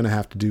was going to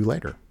have to do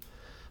later.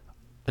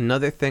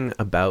 Another thing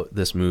about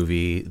this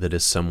movie that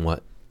is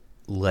somewhat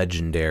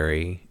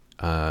legendary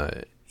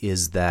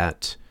is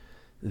that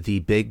the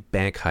big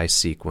bank heist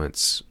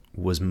sequence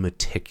was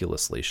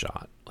meticulously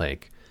shot.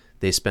 Like,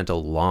 they spent a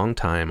long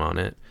time on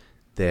it.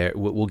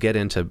 We'll get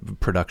into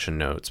production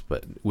notes,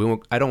 but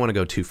I don't want to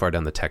go too far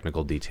down the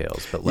technical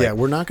details. But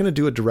we're not going to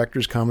do a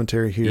director's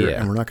commentary here,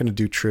 and we're not going to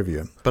do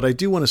trivia. But I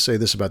do want to say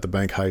this about the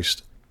bank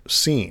heist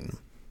scene.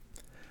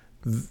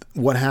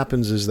 What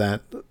happens is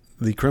that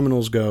the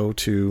criminals go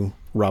to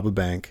rob a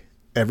bank.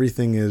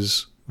 Everything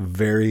is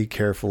very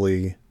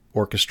carefully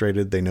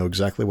orchestrated. They know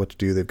exactly what to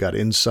do. They've got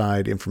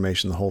inside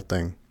information, the whole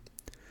thing.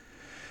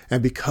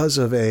 And because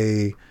of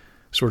a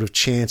sort of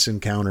chance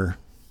encounter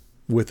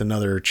with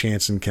another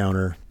chance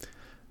encounter,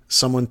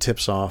 someone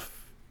tips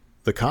off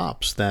the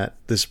cops that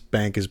this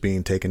bank is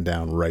being taken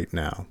down right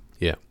now.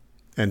 Yeah.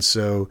 And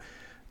so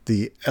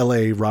the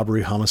LA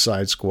robbery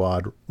homicide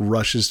squad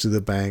rushes to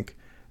the bank,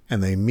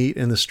 and they meet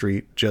in the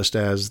street just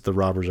as the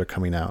robbers are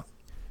coming out.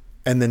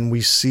 And then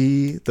we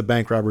see the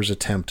bank robbers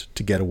attempt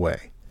to get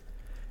away.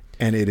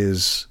 And it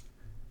is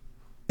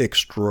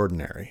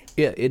extraordinary.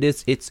 Yeah, it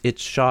is.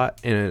 It's shot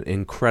in an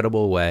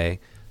incredible way.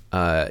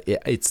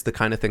 It's the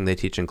kind of thing they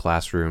teach in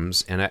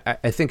classrooms, and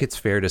I think it's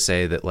fair to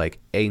say that like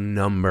a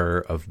number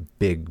of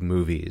big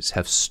movies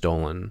have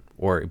stolen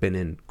or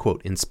been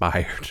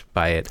inspired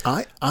by it.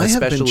 I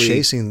have been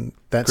chasing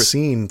that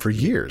scene for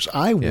years.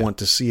 I want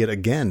to see it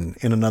again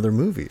in another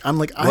movie. I'm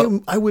like,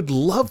 I would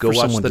love for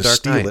someone to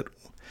steal it.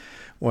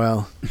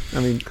 Well, I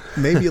mean,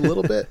 maybe a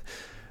little bit,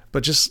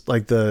 but just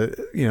like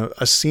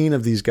a scene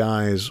of these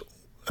guys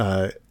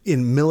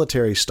in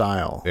military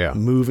style,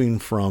 moving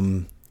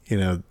from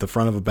the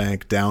front of a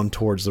bank down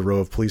towards the row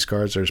of police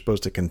cars that are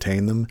supposed to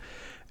contain them,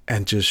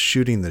 and just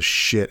shooting the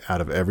shit out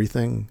of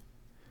everything.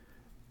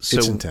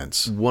 It's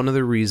intense. One of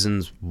the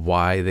reasons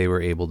why they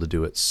were able to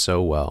do it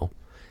so well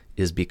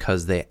is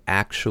because they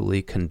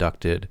actually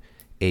conducted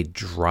a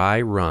dry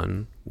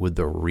run with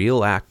the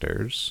real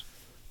actors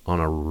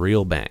on a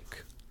real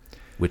bank,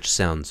 which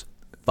sounds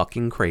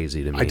fucking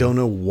crazy to me. I don't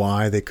know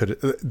why they could.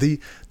 The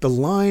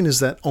line is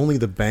that only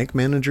the bank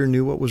manager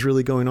knew what was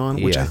really going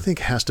on, which I think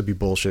has to be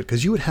bullshit,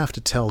 because you would have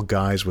to tell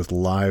guys with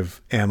live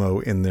ammo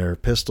in their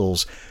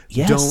pistols,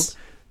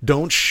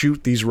 don't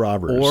shoot these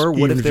robbers. Or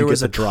what if there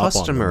was a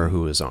customer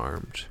who was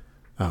armed?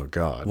 Oh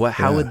God!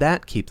 How would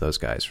that keep those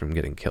guys from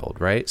getting killed?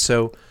 Right.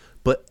 So,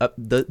 but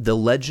the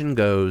legend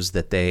goes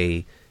that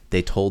they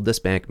told this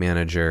bank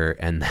manager,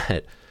 and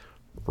that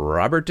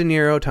Robert De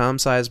Niro, Tom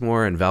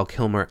Sizemore, and Val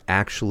Kilmer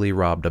actually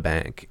robbed a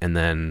bank, and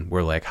then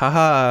we're like,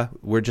 haha,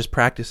 we're just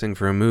practicing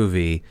for a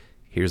movie.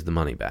 Here's the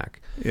money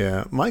back.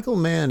 Yeah, Michael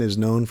Mann is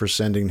known for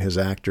sending his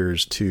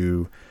actors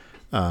to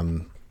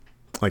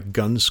like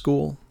gun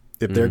school.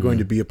 If they're going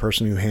to be a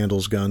person who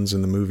handles guns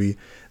in the movie,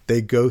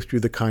 they go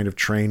through the kind of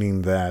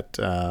training that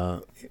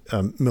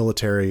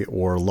military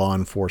or law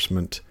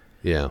enforcement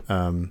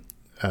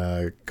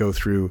go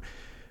through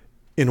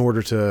in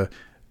order to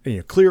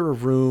clear a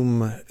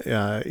room,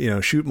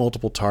 shoot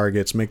multiple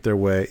targets, make their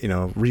way,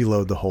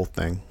 reload the whole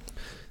thing.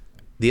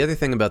 The other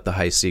thing about the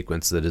heist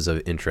sequence that is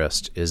of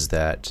interest is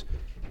that,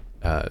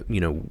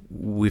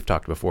 we've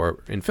talked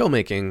before, in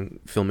filmmaking,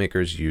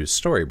 filmmakers use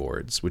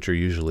storyboards, which are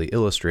usually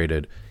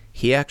illustrated.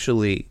 He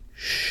actually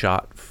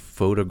shot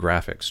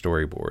photographic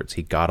storyboards.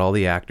 He got all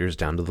the actors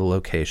down to the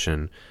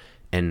location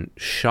and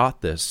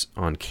shot this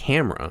on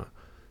camera,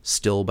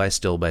 still by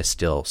still by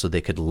still, so they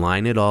could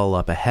line it all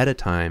up ahead of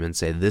time and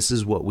say, this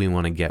is what we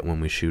want to get when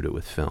we shoot it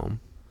with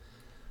film.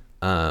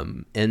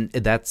 And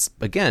that's,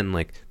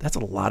 again, that's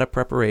a lot of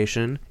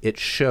preparation. It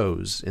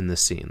shows in the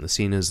scene. The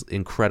scene is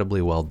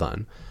incredibly well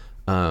done.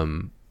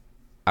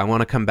 I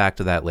want to come back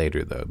to that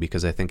later, though,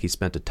 because I think he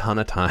spent a ton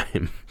of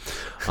time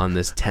on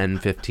this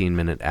 10-15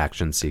 minute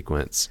action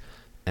sequence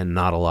and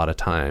not a lot of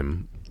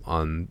time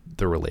on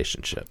the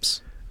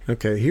relationships.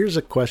 Okay, here's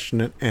a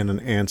question and an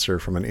answer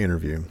from an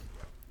interview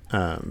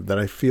that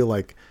I feel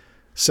like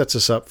sets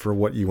us up for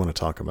what you want to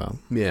talk about.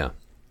 Yeah.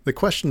 The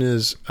question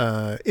is,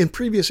 in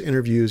previous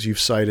interviews, you've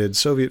cited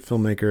Soviet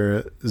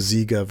filmmaker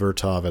Dziga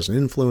Vertov as an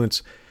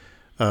influence.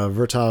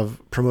 Vertov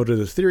promoted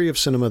a theory of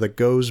cinema that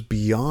goes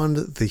beyond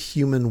the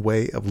human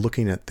way of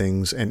looking at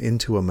things and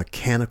into a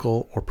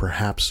mechanical or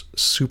perhaps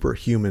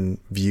superhuman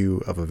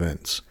view of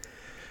events.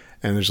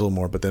 And there's a little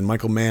more, but then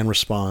Michael Mann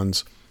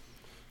responds,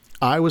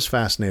 I was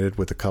fascinated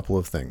with a couple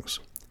of things.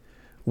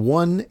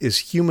 One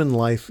is human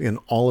life in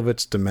all of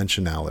its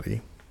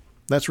dimensionality.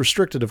 That's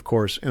restricted, of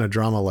course, in a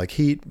drama like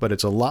Heat, but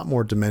it's a lot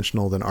more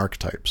dimensional than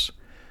archetypes.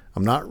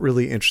 I'm not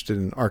really interested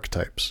in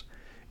archetypes.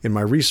 In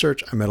my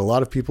research, I met a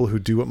lot of people who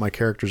do what my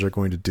characters are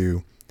going to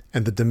do,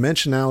 and the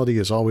dimensionality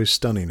is always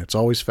stunning. It's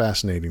always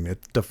fascinating.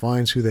 It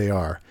defines who they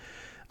are.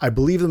 I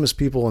believe them as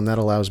people, and that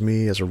allows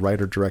me as a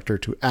writer-director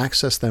to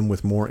access them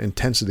with more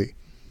intensity.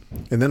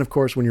 And then, of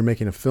course, when you're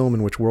making a film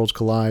in which worlds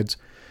collide,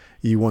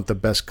 you want the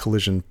best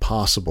collision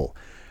possible.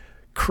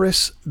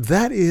 Chris,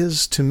 that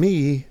is, to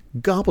me,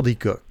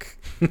 gobbledygook.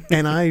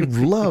 And I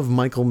love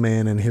Michael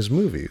Mann and his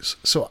movies.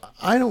 So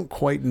I don't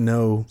quite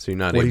know So you're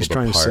not what able he's to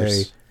trying parse. to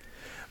say.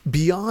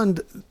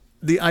 Beyond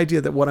the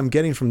idea that what I'm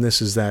getting from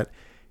this is that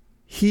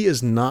he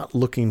is not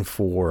looking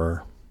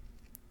for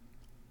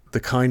the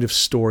kind of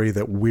story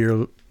that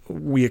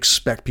we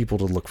expect people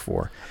to look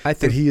for. I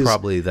think that he is,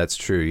 probably that's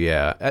true,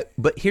 yeah.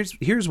 But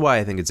here's why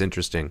I think it's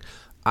interesting.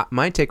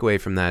 My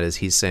takeaway from that is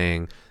he's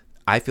saying,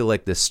 I feel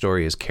like this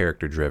story is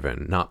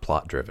character-driven, not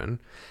plot-driven.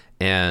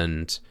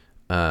 And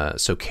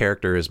so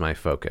character is my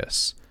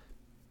focus.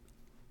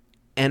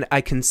 And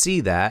I can see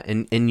that,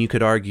 and you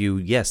could argue,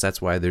 yes,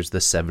 that's why there's the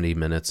 70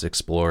 minutes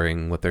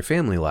exploring what their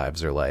family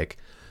lives are like.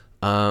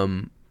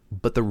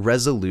 But the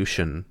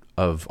resolution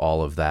of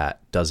all of that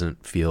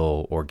doesn't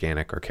feel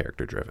organic or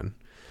character-driven.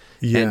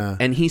 yeah.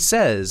 And he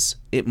says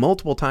it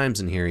multiple times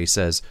in here. He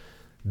says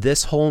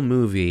this whole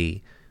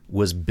movie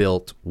was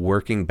built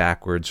working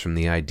backwards from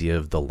the idea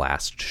of the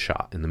last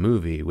shot in the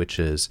movie, which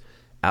is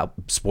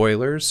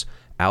spoilers.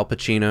 Al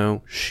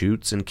Pacino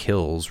shoots and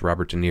kills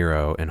Robert De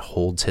Niro and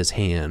holds his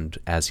hand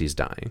as he's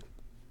dying.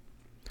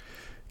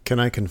 Can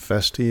I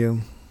confess to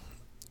you?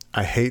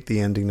 I hate the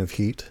ending of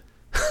Heat.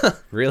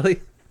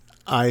 Really?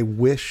 I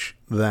wish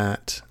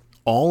that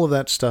all of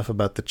that stuff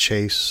about the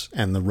chase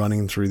and the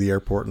running through the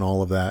airport and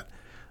all of that,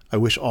 I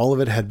wish all of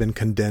it had been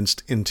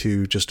condensed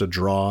into just a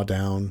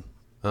drawdown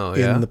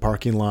in the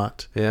parking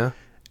lot. Yeah.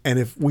 And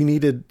if we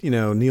needed,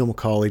 Neil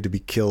McCauley to be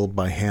killed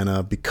by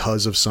Hannah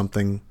because of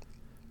something,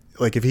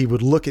 like if he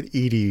would look at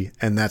Edie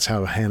and that's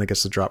how Hannah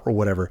gets the drop or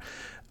whatever,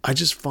 I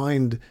just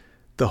find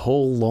the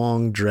whole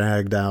long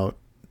dragged out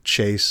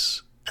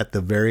chase at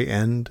the very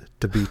end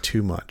to be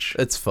too much.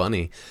 It's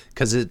funny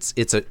because it's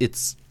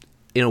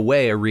in a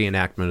way a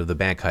reenactment of the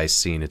bank heist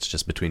scene. It's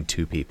just between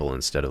two people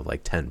instead of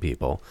like 10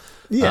 people.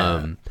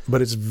 Yeah,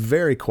 but it's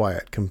very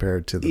quiet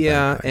compared to the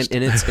bank heist.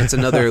 and it's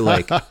another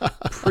like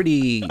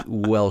pretty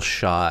well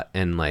shot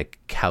and like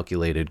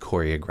calculated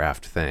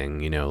choreographed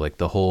thing, like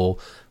the whole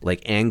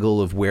like angle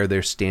of where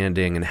they're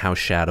standing and how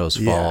shadows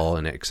fall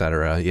and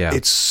etc. Yeah,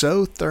 it's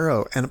so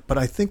thorough. But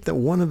I think that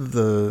one of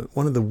the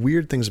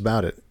weird things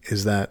about it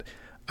is that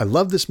I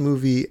love this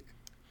movie,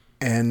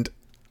 and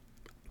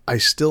I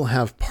still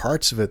have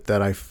parts of it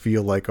that I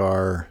feel like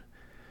are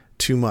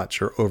too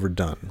much or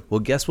overdone.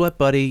 Well, guess what,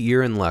 buddy?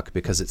 You're in luck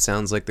because it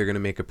sounds like they're going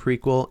to make a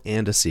prequel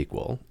and a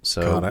sequel.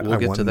 So God, we'll I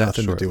get want to that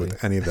nothing shortly. to do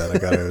with any of that, I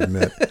got to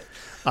admit.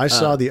 I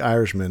saw The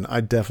Irishman.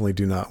 I definitely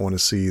do not want to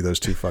see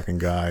those two fucking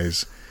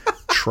guys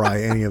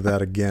try any of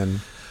that again.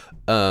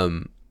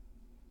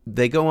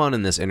 They go on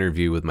in this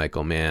interview with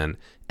Michael Mann,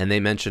 and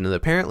they mention that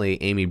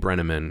apparently Amy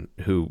Brenneman,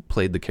 who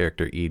played the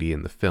character Edie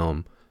in the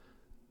film,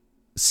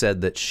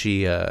 said that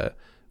she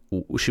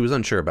was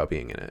unsure about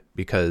being in it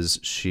because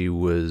she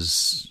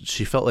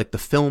felt like the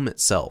film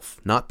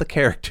itself, not the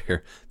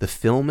character, the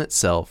film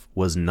itself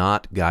was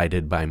not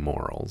guided by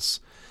morals.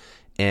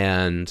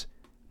 And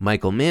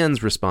Michael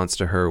Mann's response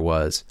to her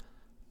was,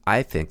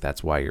 I think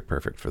that's why you're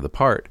perfect for the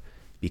part,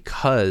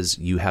 because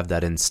you have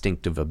that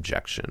instinctive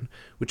objection,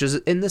 which is,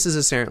 and this is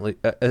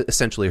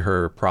essentially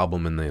her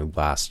problem in the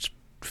last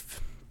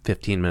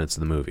 15 minutes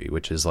of the movie,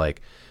 which is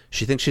like,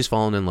 she thinks she's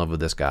fallen in love with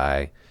this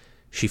guy.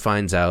 She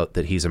finds out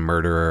that he's a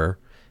murderer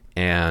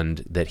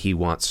and that he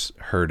wants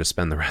her to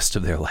spend the rest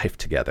of their life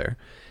together.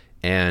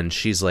 And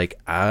she's like,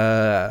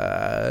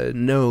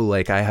 no,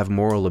 like I have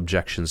moral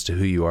objections to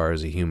who you are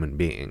as a human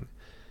being.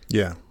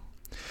 Yeah.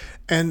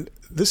 And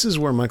this is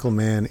where Michael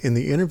Mann in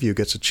the interview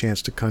gets a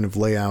chance to kind of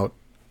lay out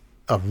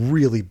a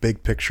really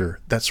big picture,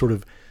 that sort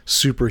of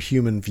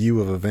superhuman view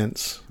of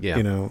events,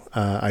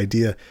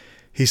 idea.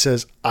 He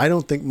says, I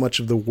don't think much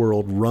of the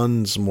world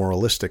runs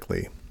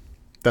moralistically.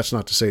 That's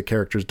not to say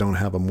characters don't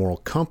have a moral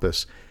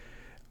compass.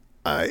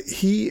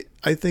 He,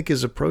 I think,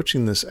 is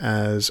approaching this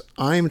as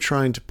I'm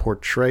trying to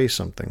portray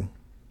something.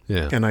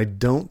 Yeah. And I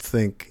don't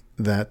think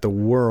that the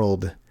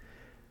world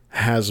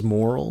has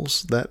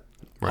morals that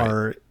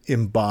are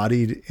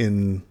embodied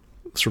in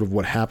sort of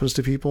what happens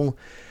to people.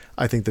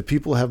 I think that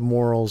people have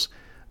morals,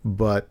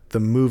 but the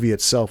movie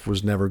itself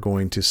was never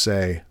going to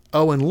say,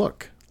 oh, and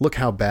look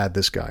how bad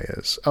this guy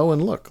is. Oh,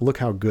 and look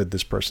how good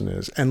this person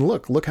is. And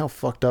look how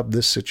fucked up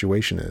this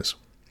situation is.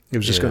 It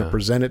was just going to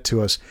present it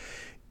to us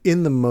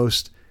in the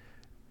most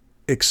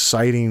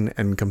exciting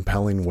and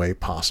compelling way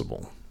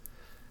possible.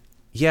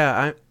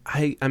 Yeah,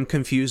 I'm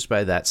confused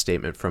by that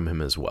statement from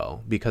him as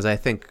well, because I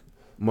think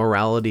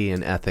morality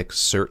and ethics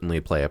certainly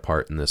play a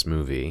part in this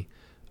movie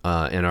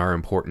and are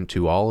important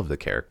to all of the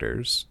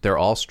characters. They're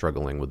all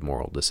struggling with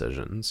moral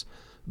decisions.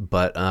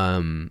 But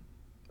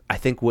I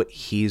think what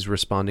he's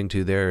responding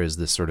to there is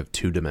this sort of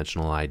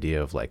two-dimensional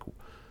idea of like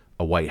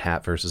a white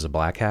hat versus a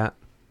black hat.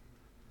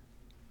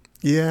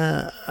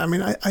 Yeah, I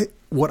mean, I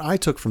what I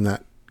took from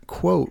that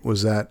quote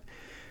was that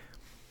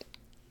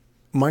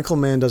Michael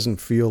Mann doesn't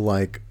feel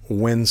like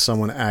when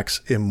someone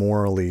acts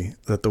immorally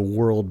that the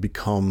world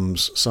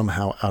becomes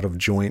somehow out of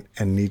joint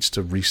and needs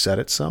to reset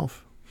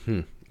itself.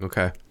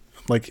 Okay.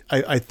 Like,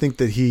 I think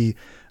that he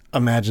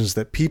imagines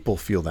that people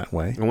feel that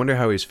way. I wonder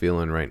how he's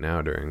feeling right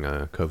now during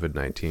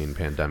COVID-19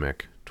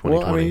 pandemic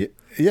 2020.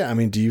 Well, I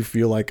mean, do you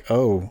feel like,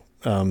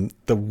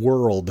 the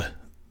world,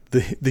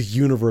 the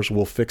universe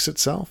will fix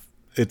itself?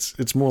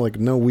 It's more like,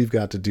 no, we've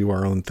got to do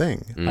our own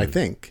thing. I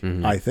think.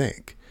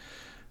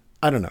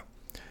 I don't know.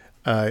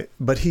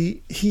 But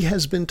he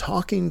has been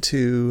talking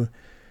to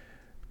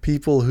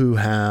people who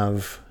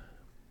have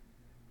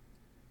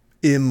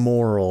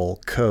immoral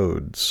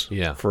codes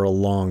for a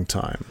long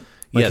time.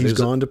 Like, he's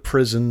gone to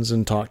prisons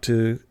and talked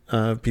to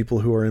people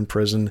who are in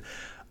prison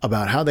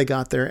about how they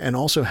got there and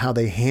also how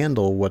they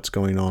handle what's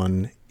going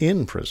on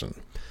in prison.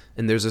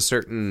 And there's a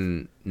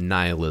certain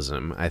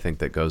nihilism, I think,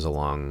 that goes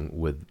along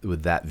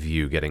with that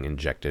view getting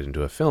injected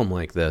into a film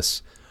like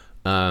this.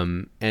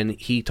 And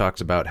he talks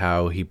about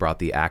how he brought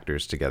the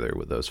actors together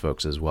with those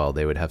folks as well.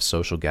 They would have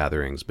social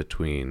gatherings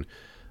between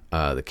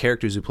the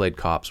characters who played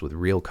cops with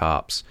real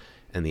cops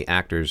and the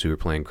actors who were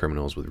playing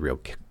criminals with real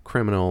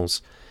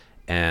criminals.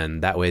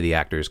 And that way the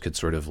actors could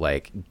sort of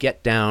like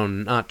get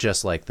down, not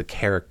just like the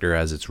character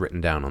as it's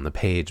written down on the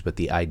page, but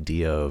the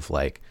idea of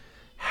like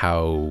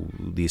how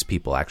these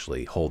people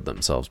actually hold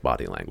themselves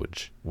body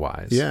language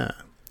wise. Yeah.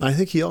 I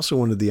think he also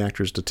wanted the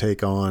actors to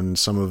take on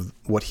some of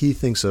what he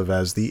thinks of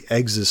as the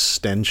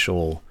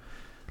existential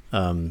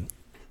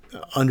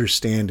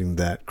understanding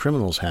that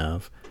criminals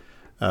have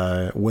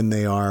when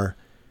they are,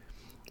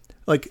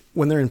 like,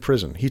 when they're in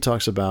prison. He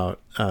talks about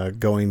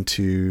going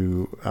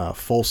to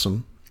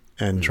Folsom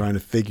and trying to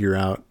figure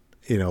out,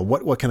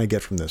 what can I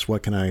get from this?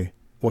 What can I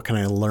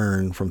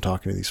learn from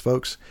talking to these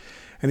folks?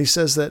 And he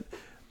says that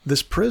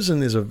this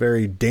prison is a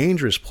very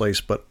dangerous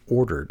place, but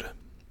ordered.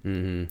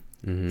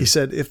 He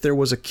said if there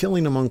was a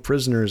killing among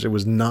prisoners, it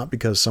was not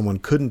because someone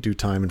couldn't do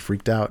time and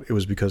freaked out. It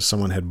was because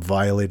someone had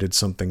violated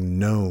something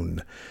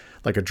known,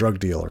 like a drug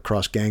deal or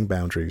crossed gang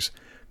boundaries.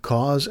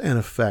 Cause and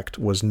effect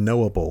was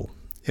knowable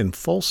in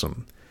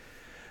Folsom.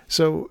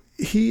 So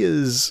he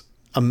is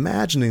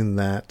imagining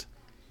that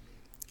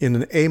in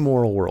an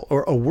amoral world,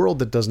 or a world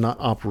that does not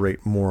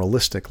operate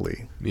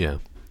moralistically. Yeah.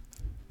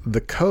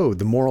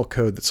 The moral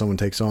code that someone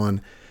takes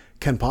on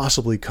can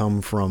possibly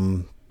come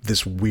from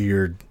this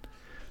weird,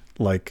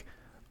 like,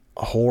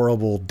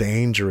 horrible,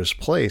 dangerous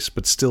place,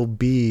 but still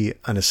be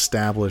an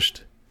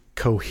established,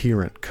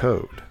 coherent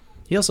code.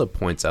 He also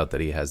points out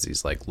that he has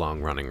these like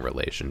long-running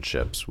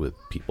relationships with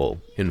people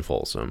in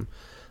Folsom.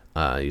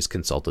 He's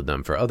consulted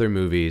them for other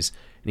movies,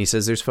 and he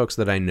says there's folks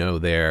that I know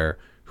there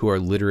who are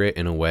literate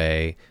in a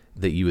way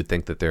that you would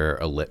think that they're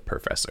a lit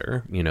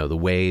professor. The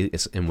way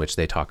in which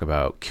they talk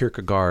about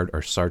Kierkegaard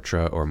or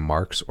Sartre or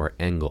Marx or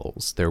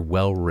Engels. They're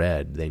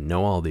well-read. They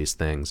know all these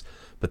things,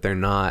 but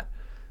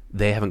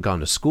they haven't gone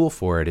to school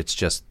for it. It's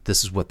just,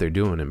 this is what they're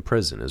doing in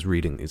prison, is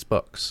reading these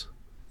books.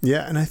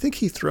 Yeah, and I think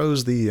he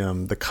throws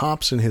the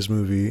cops in his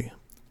movie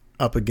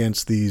up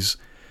against these,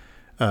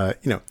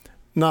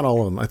 not all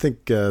of them. I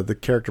think the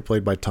character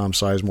played by Tom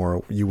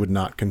Sizemore, you would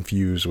not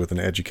confuse with an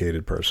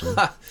educated person.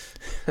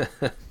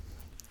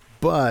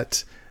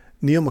 But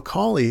Neil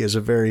McCauley is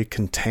a very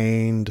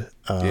contained,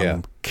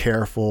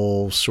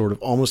 careful, sort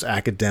of almost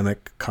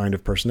academic kind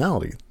of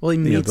personality. Well, he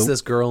meets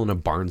this girl in a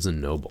Barnes &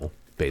 Noble,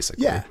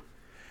 basically. Yeah.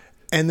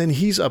 And then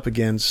he's up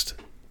against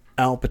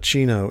Al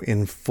Pacino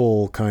in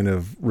full kind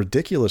of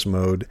ridiculous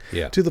mode,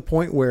 to the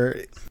point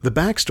where the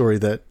backstory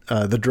that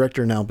the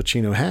director and Al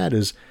Pacino had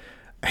is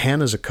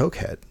Hannah's a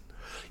cokehead.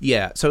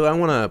 Yeah, so I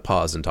want to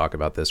pause and talk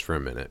about this for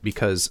a minute,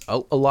 because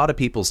a lot of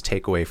people's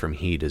takeaway from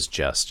Heat is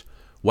just,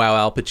 wow,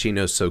 Al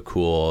Pacino's so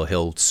cool.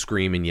 He'll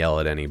scream and yell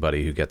at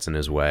anybody who gets in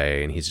his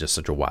way, and he's just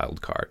such a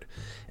wild card.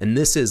 And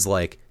this is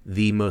like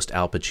the most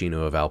Al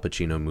Pacino of Al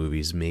Pacino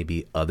movies,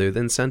 maybe other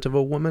than Scent of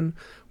a Woman,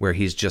 where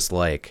he's just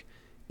like,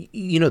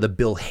 the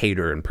Bill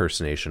Hader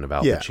impersonation of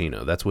Al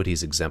Pacino. That's what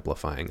he's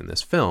exemplifying in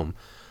this film.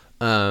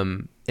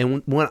 And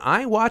when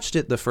I watched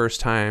it the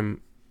first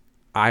time,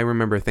 I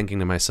remember thinking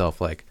to myself,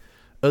 like,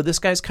 oh, this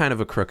guy's kind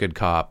of a crooked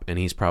cop, and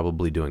he's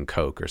probably doing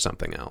coke or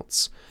something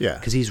else. Yeah.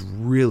 Because he's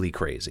really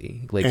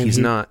crazy. Like,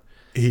 and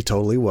he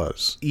totally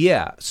was.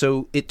 Yeah.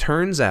 So it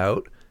turns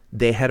out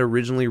they had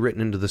originally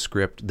written into the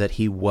script that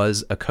he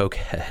was a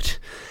cokehead.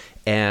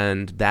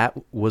 And that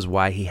was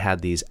why he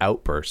had these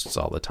outbursts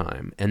all the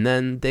time. And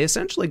then they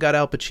essentially got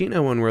Al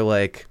Pacino and were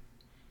like,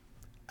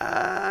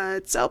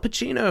 it's Al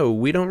Pacino.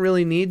 We don't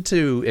really need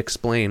to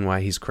explain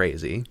why he's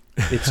crazy.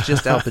 It's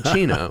just Al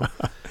Pacino.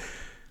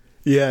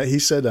 Yeah, he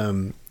said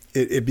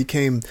it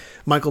became...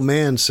 Michael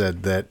Mann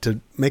said that to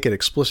make it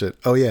explicit,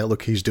 oh yeah,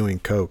 look, he's doing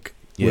coke,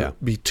 would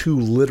be too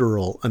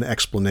literal an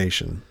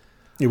explanation.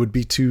 It would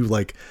be too,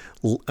 like,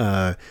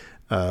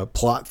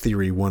 plot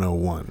theory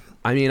 101.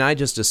 I mean, I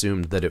just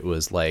assumed that it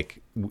was,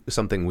 like,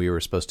 something we were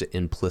supposed to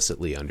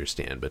implicitly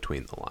understand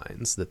between the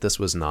lines, that this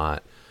was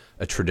not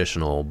a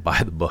traditional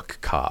by-the-book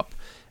cop,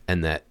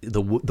 and that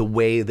the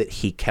way that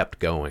he kept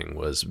going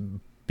was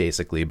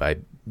basically by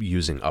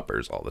using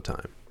uppers all the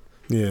time.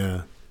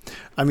 Yeah.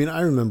 I mean,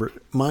 I remember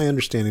my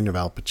understanding of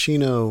Al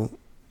Pacino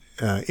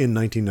in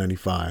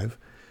 1995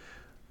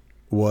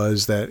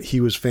 was that he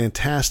was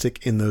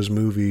fantastic in those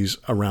movies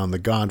around The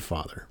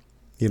Godfather,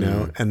 you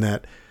know, and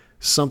that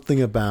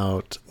something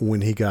about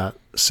when he got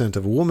Scent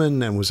of a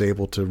Woman and was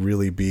able to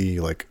really be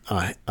like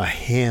a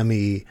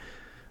hammy,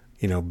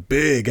 you know,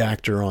 big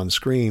actor on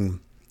screen,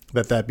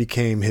 that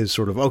became his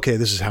sort of, okay,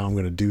 this is how I'm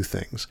going to do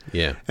things.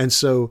 Yeah. And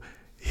so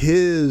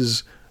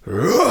his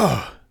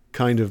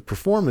kind of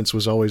performance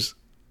was always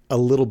a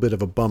little bit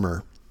of a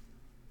bummer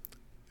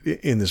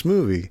in this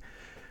movie.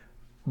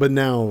 But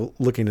now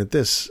looking at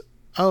this,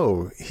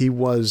 he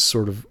was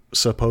sort of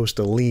supposed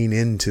to lean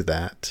into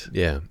that.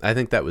 Yeah, I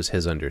think that was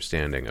his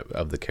understanding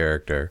of the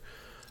character.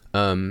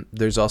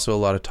 There's also a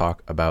lot of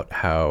talk about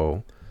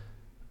how,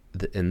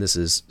 and this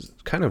is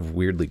kind of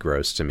weirdly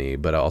gross to me,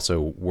 but also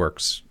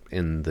works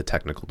in the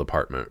technical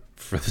department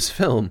for this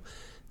film,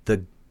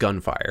 the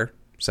gunfire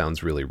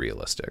sounds really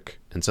realistic.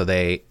 And so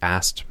they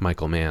asked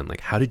Michael Mann,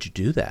 like, how did you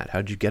do that?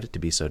 How did you get it to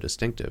be so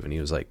distinctive? And he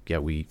was like, yeah,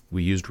 we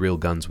used real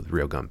guns with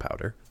real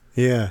gunpowder.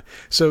 Yeah.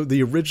 So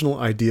the original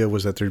idea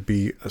was that there'd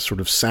be a sort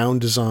of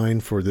sound design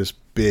for this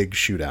big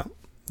shootout,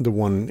 the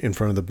one in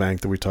front of the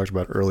bank that we talked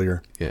about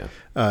earlier. Yeah.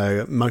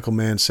 Michael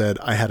Mann said,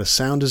 I had a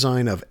sound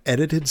design of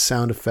edited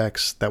sound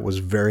effects that was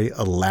very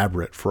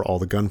elaborate for all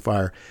the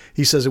gunfire.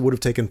 He says it would have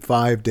taken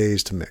 5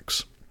 days to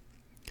mix.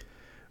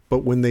 But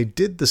when they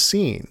did the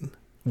scene,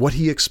 what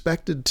he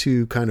expected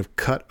to kind of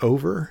cut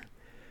over,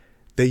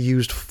 they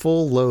used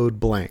full load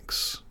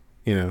blanks,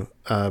 you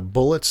know,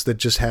 bullets that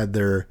just had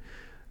their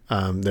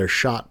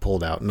shot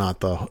pulled out,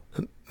 not the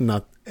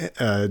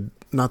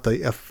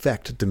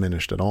effect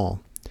diminished at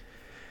all.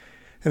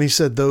 And he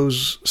said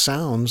those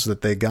sounds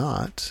that they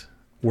got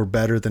were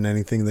better than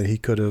anything that he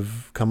could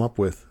have come up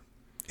with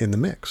in the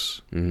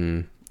mix.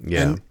 Mm-hmm.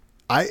 Yeah. And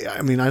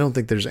I mean, I don't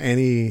think there's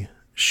any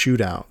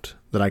shootout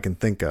that I can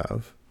think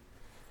of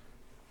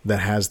that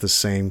has the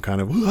same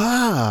kind of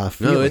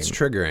feeling. No, it's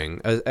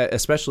triggering.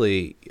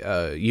 Especially,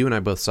 you and I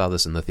both saw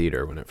this in the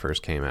theater when it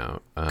first came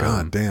out.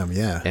 God damn,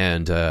 yeah.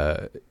 And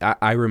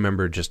I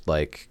remember just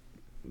like,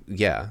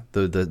 yeah,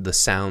 the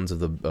sounds of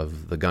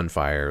the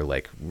gunfire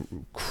like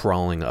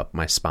crawling up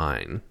my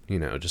spine. You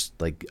know, just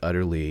like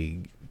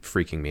utterly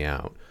freaking me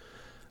out.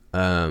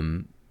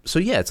 So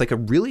yeah, it's like a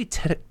really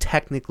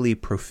technically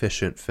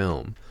proficient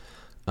film.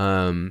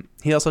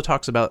 He also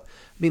talks about,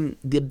 I mean,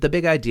 the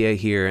big idea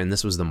here, and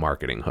this was the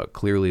marketing hook.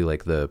 Clearly,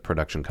 like the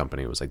production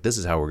company was like, this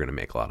is how we're going to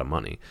make a lot of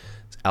money.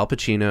 Al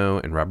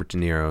Pacino and Robert De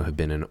Niro have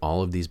been in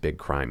all of these big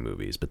crime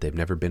movies, but they've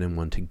never been in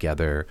one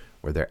together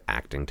where they're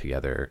acting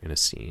together in a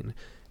scene.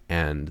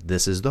 And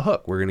this is the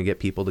hook. We're going to get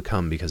people to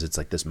come because it's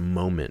like this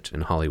moment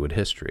in Hollywood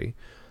history.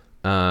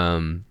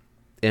 And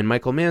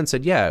Michael Mann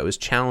said, yeah, it was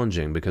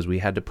challenging because we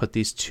had to put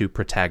these two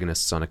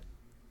protagonists on a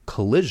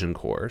collision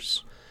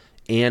course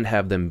and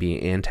have them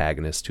be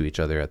antagonists to each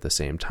other at the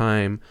same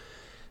time.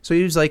 So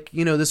he was like,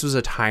 you know, this was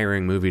a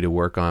tiring movie to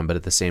work on, but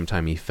at the same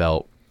time he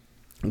felt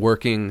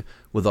working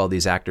with all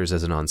these actors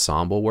as an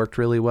ensemble worked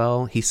really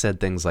well. He said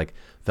things like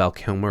Val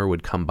Kilmer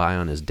would come by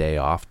on his day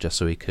off just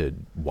so he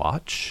could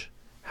watch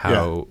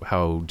how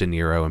De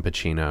Niro and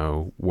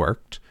Pacino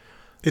worked.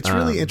 It's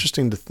really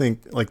interesting to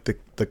think like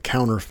the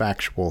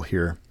counterfactual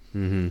here.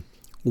 Mm-hmm.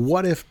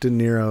 What if De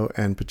Niro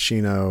and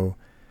Pacino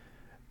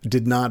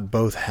did not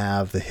both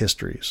have the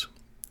histories?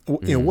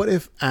 You know, what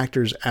if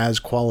actors as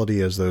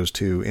quality as those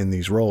two in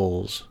these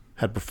roles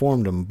had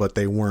performed them, but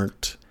they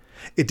weren't,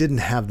 it didn't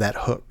have that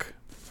hook?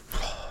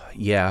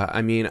 Yeah,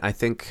 I mean, I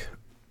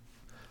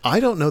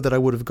don't know that I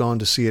would have gone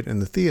to see it in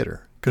the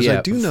theater, because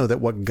I do know that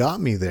what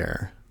got me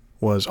there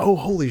was, oh,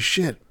 holy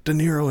shit, De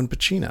Niro and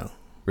Pacino.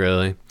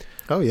 Really?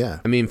 Oh, yeah.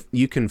 I mean,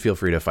 you can feel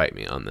free to fight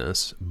me on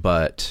this,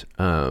 but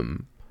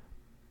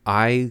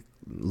I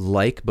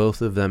like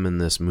both of them in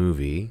this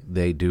movie.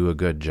 They do a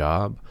good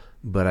job,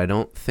 but I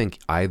don't think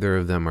either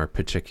of them are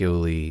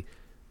particularly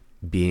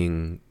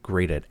being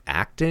great at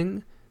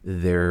acting.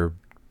 They're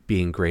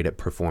being great at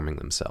performing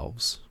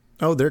themselves.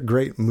 Oh, they're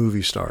great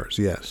movie stars,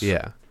 yes.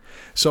 Yeah.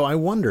 So I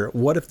wonder,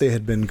 what if they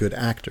had been good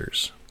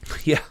actors?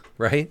 Yeah,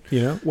 right?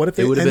 You know, what if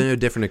they would have been a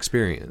different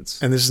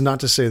experience. And this is not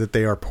to say that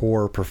they are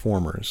poor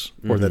performers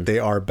or that they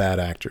are bad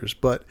actors,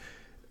 but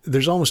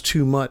there's almost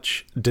too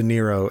much De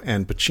Niro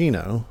and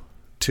Pacino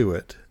to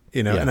it,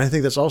 you know. Yeah. And I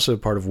think that's also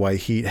part of why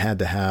he had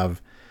to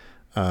have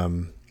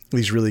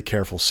these really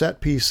careful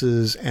set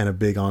pieces and a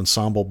big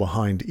ensemble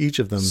behind each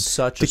of them.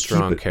 Such a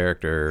strong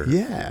character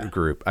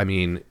group. I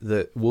mean,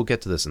 we'll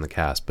get to this in the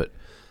cast, but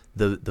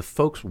the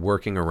folks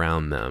working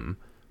around them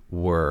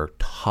were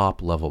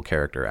top level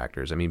character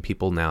actors. I mean,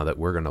 people now that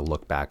we're going to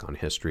look back on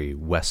history,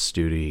 Wes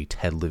Studi,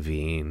 Ted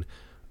Levine,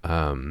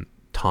 Tom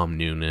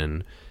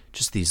Noonan,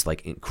 just these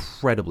like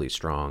incredibly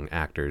strong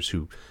actors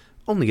who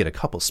only get a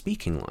couple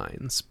speaking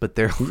lines, but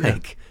they're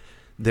like,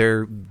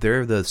 they're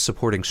the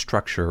supporting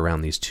structure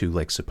around these two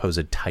like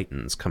supposed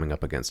titans coming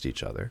up against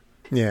each other.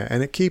 Yeah.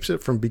 And it keeps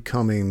it from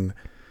becoming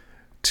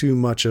too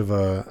much of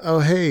a,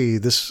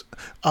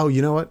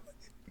 you know what?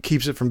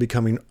 keeps it from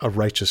becoming a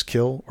righteous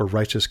kill or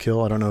righteous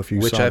kill. I don't know if you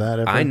Which saw that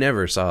ever. I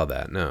never saw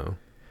that. No,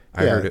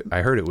 I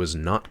heard it was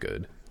not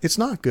good. It's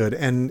not good,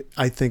 and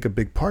I think a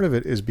big part of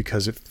it is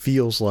because it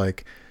feels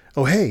like,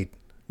 oh hey,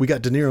 we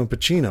got De Niro and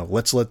Pacino.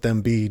 Let's let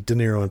them be De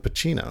Niro and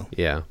Pacino.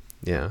 Yeah,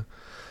 yeah.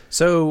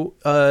 So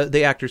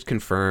the actors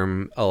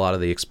confirm a lot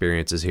of the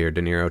experiences here.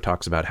 De Niro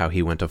talks about how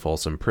he went to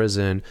Folsom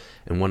Prison,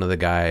 and one of the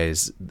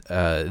guys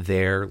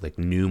there like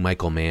knew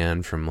Michael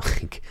Mann from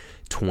like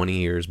 20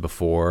 years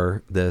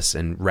before this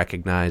and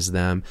recognized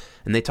them.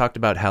 And they talked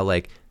about how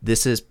like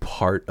this is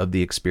part of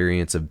the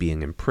experience of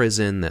being in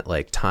prison, that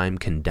like time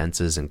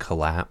condenses and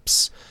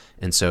collapse.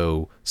 And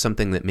so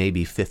something that may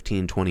be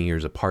 15, 20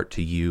 years apart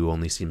to you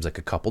only seems like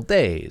a couple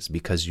days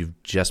because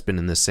you've just been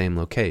in the same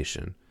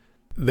location.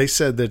 They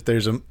said that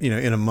there's in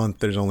a month,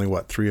 there's only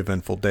 3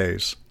 eventful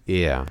days.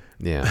 Yeah.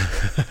 Yeah.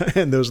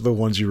 And those are the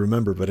ones you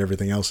remember, but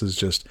everything else is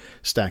just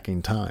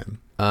stacking time.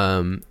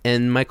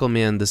 And Michael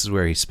Mann, this is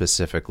where he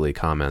specifically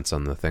comments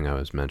on the thing I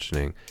was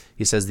mentioning.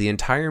 He says the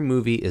entire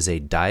movie is a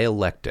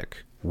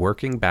dialectic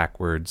working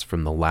backwards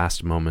from the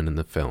last moment in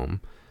the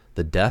film,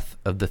 the death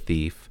of the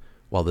thief,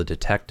 while the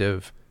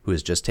detective who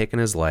has just taken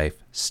his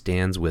life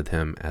stands with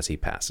him as he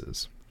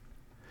passes.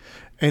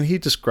 And he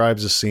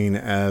describes the scene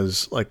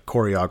as like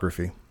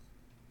choreography.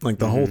 Like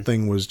the whole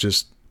thing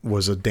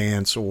was a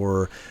dance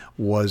or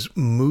was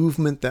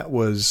movement that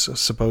was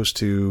supposed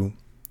to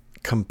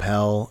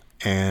compel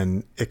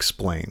and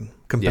explain.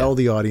 Compel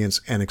the audience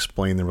and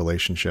explain the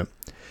relationship.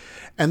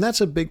 And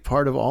that's a big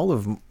part of all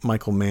of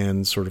Michael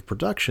Mann's sort of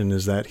production,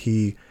 is that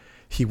he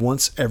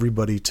wants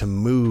everybody to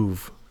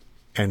move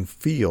and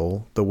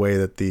feel the way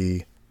that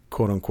the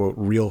quote-unquote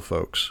real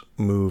folks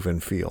move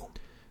and feel.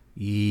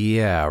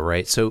 Yeah,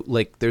 right. So,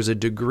 like, there's a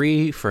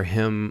degree for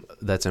him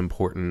that's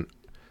important,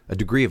 a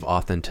degree of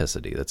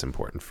authenticity that's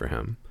important for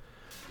him.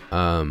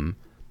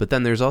 But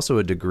then there's also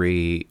a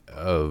degree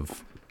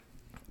of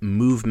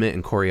movement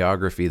and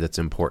choreography that's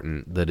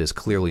important that is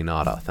clearly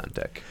not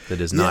authentic, that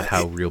is not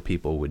how real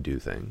people would do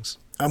things.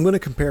 I'm going to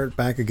compare it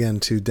back again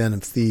to Den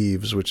of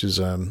Thieves, which is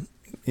a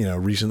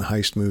recent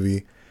heist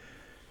movie,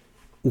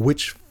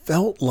 which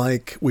felt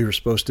like we were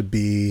supposed to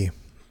be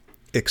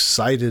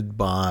excited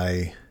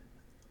by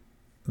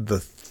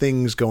the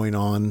things going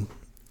on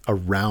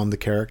around the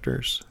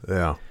characters.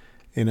 Yeah.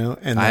 And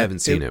I haven't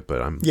seen it, but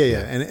I'm... Yeah.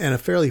 And a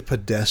fairly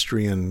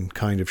pedestrian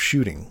kind of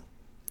shooting,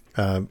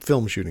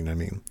 film shooting, I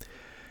mean.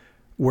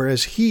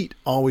 Whereas Heat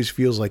always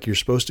feels like you're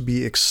supposed to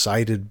be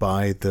excited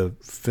by the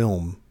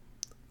film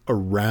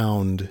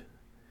around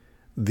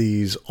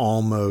these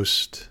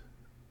almost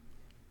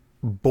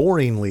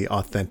boringly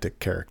authentic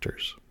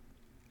characters.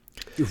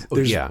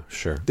 Yeah,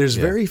 sure. There's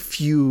very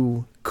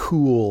few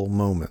cool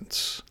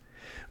moments.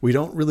 We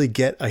don't really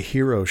get a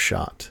hero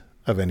shot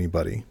of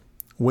anybody.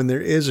 When there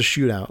is a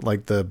shootout,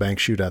 like the bank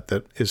shootout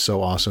that is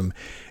so awesome,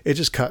 it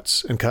just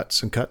cuts and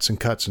cuts and cuts and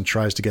cuts and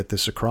tries to get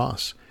this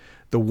across.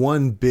 The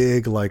one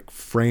big like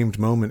framed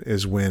moment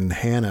is when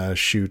Hannah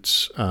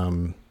shoots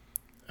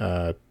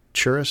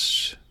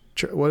Churus.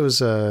 What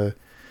was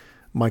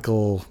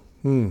Michael?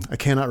 I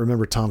cannot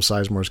remember Tom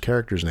Sizemore's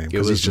character's name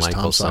because he's just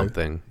Michael Tom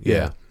something.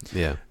 Yeah.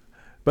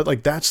 But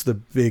like that's the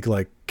big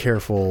like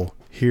careful.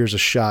 Here's a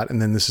shot,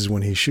 and then this is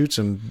when he shoots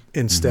him.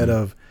 Instead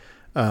of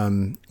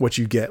what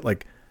you get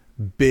like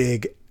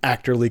big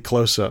actorly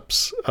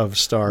close-ups of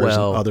stars and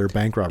other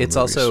bank robbery it's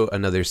movies. Also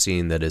another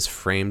scene that is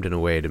framed in a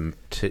way to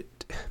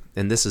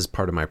and this is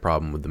part of my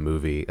problem with the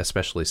movie,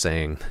 especially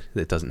saying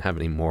it doesn't have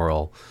any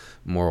moral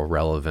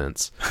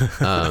relevance.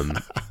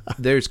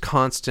 There's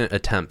constant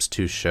attempts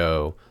to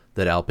show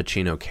that Al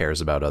Pacino cares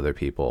about other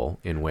people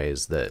in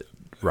ways that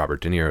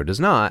Robert De Niro does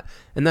not,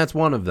 and that's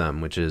one of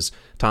them, which is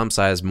Tom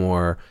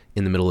Sizemore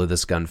in the middle of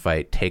this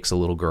gunfight takes a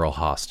little girl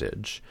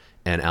hostage,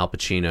 and Al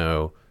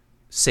Pacino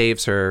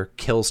saves her,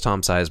 kills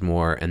Tom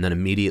Sizemore, and then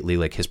immediately,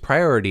 like, his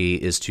priority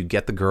is to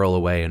get the girl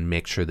away and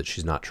make sure that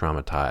she's not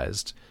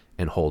traumatized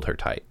and hold her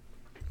tight.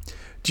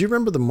 Do you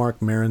remember the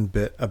Marc Maron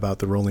bit about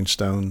the Rolling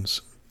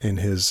Stones in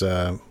his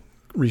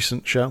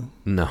recent show?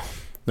 No.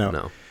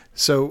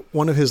 So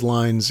one of his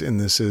lines in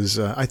this is,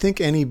 I think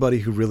anybody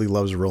who really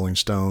loves Rolling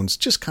Stones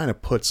just kind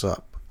of puts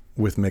up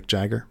with Mick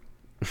Jagger.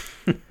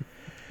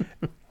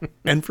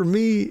 And for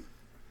me,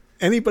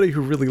 anybody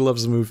who really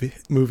loves the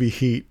movie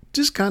Heat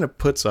just kind of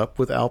puts up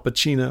with Al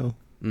Pacino.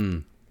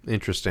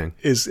 Interesting.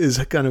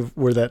 Is kind of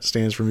where that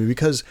stands for me,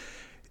 because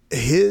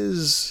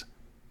his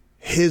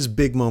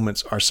big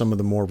moments are some of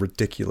the more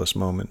ridiculous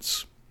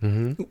moments.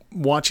 Mm-hmm.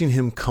 Watching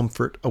him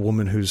comfort a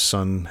woman whose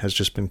son has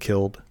just been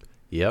killed.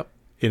 Yep.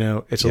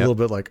 It's a little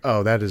bit like,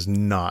 oh, that is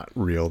not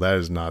real. That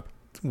is not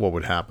what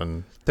would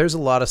happen. There's a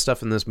lot of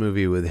stuff in this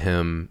movie with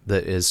him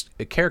that is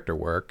a character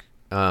work,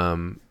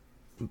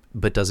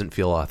 but doesn't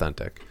feel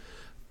authentic.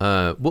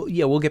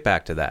 We'll get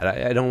back to that.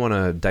 I don't want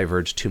to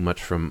diverge too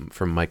much from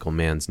Michael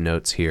Mann's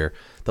notes here.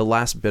 The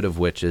last bit of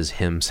which is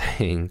him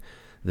saying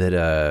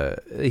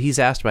that he's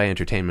asked by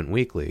Entertainment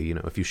Weekly,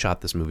 if you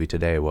shot this movie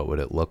today, what would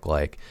it look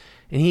like?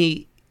 And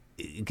he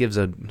gives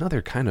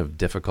another kind of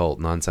difficult,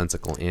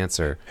 nonsensical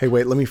answer. Hey,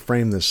 wait, let me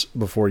frame this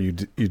before you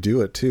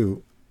do it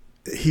too.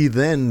 He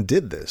then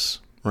did this,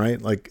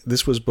 right? Like,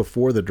 this was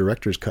before the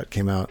director's cut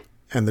came out,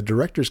 and the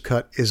director's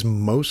cut is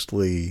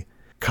mostly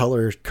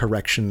color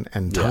correction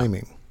and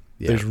timing.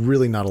 Yeah. There's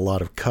really not a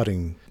lot of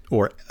cutting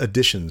or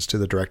additions to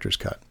the director's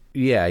cut.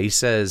 Yeah, he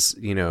says,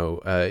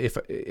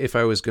 if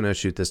I was going to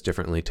shoot this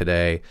differently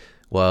today,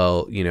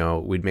 well,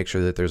 we'd make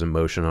sure that there's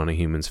emotion on a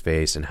human's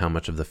face, and how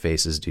much of the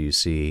faces do you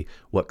see?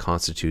 What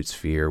constitutes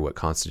fear? What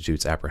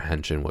constitutes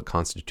apprehension? What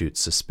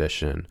constitutes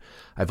suspicion?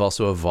 I've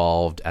also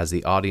evolved as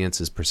the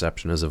audience's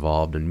perception has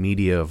evolved, and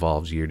media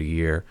evolves year to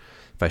year.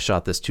 If I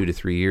shot this 2 to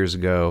 3 years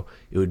ago,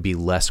 it would be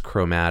less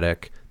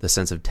chromatic. The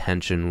sense of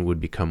tension would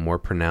become more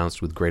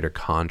pronounced with greater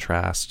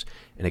contrast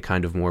and a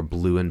kind of more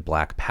blue and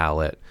black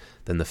palette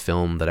than the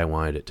film that I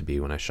wanted it to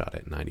be when I shot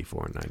it in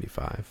 94 and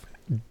 95.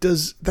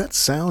 Does that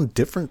sound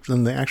different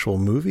than the actual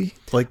movie?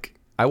 Like,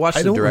 I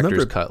watched the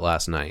director's cut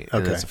last night,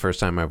 and Okay. it's the first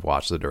time I've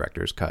watched the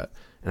director's cut,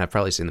 and I've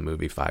probably seen the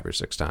movie 5 or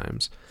 6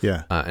 times.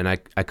 Yeah. And I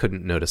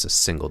couldn't notice a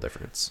single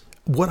difference.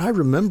 What I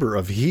remember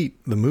of Heat,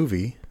 the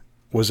movie,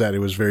 was that it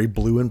was very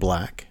blue and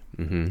black,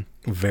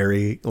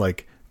 very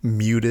like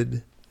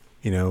muted,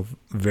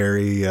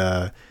 very,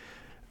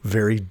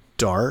 very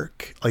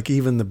dark. Like,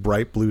 even the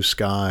bright blue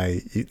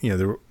sky,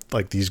 there were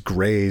like these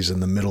grays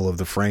in the middle of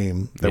the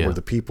frame that were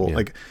the people. Yeah.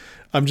 Like,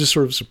 I'm just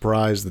sort of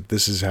surprised that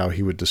this is how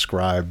he would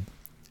describe.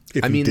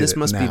 If he did this it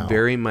must now. be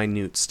very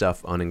minute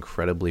stuff on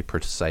incredibly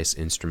precise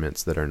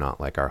instruments that are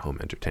not like our home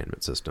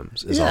entertainment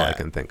systems, is all I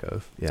can think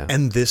of. Yeah.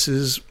 And this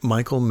is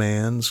Michael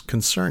Mann's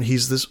concern.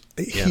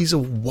 He's a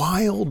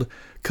wild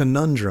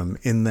conundrum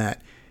in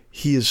that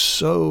he is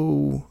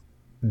so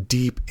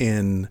deep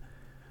in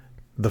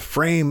the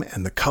frame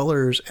and the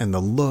colors and the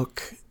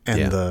look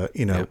and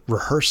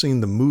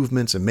rehearsing the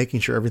movements and making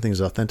sure everything is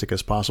authentic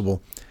as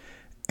possible.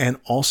 And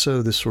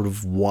also this sort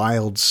of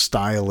wild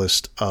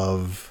stylist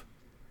of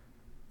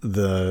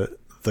the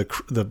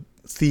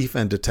thief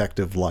and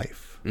detective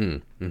life.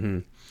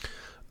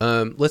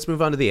 Let's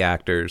move on to the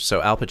actors.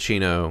 So Al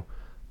Pacino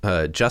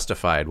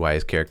justified why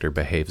his character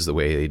behaves the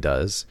way he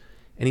does.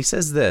 And he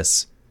says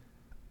this: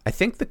 I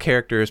think the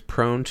character is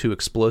prone to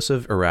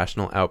explosive,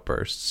 irrational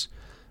outbursts.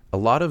 A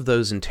lot of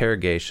those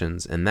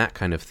interrogations and that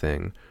kind of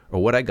thing are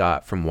what I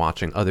got from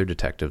watching other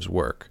detectives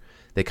work.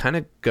 They kind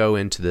of go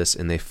into this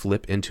and they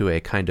flip into a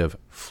kind of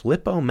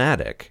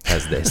flip-o-matic,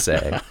 as they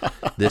say,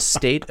 this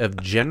state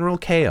of general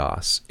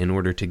chaos in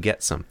order to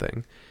get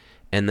something.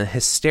 And the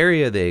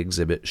hysteria they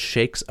exhibit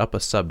shakes up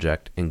a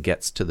subject and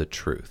gets to the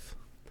truth.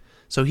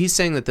 So he's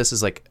saying that this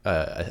is like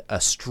a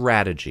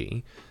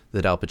strategy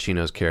that Al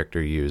Pacino's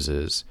character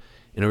uses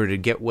in order to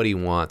get what he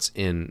wants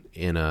in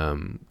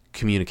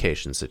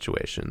communication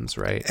situations,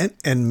 right?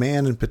 And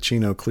Mann and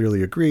Pacino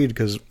clearly agreed,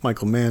 because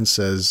Michael Mann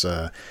says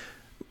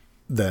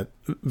that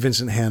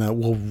Vincent Hanna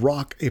will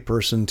rock a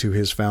person to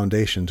his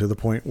foundation, to the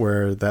point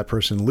where that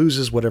person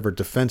loses whatever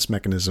defense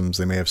mechanisms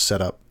they may have set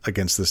up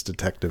against this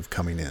detective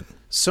coming in.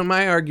 So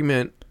my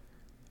argument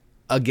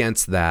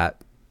against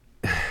that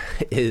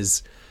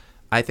is,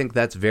 I think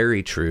that's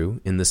very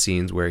true in the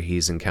scenes where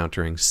he's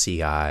encountering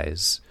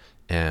CIs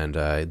and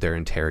they're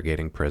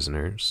interrogating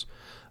prisoners.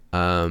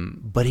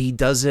 But he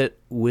does it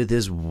with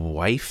his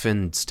wife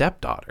and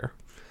stepdaughter.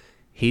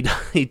 He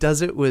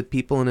does it with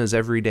people in his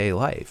everyday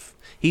life.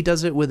 He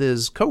does it with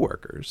his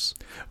coworkers.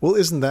 Well,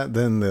 isn't that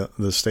then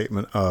the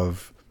statement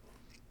of,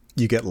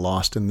 you get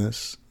lost in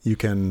this? You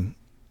can,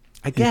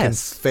 I guess, you can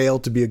fail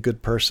to be a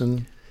good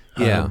person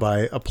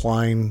by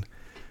applying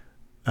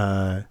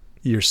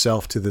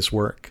yourself to this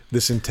work,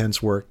 this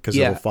intense work, because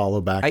it'll follow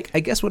back. I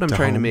guess what I'm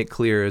trying to make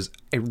clear is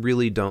I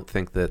really don't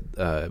think that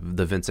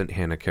the Vincent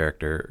Hanna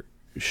character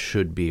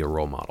should be a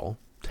role model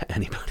to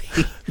anybody.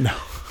 No.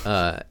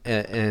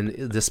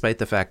 And despite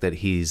the fact that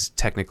he's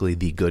technically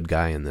the good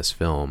guy in this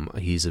film,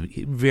 he's a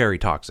very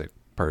toxic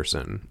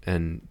person.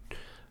 And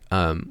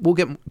we'll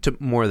get to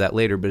more of that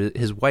later, but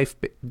his wife,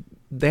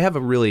 they have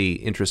a really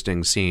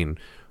interesting scene.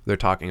 They're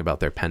talking about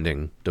their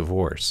pending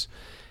divorce.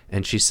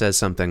 And she says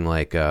something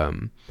like,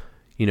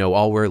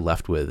 all we're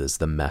left with is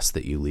the mess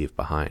that you leave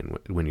behind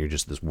when you're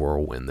just this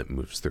whirlwind that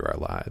moves through our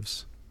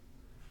lives.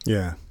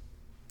 Yeah.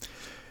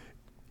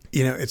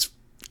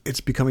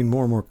 It's becoming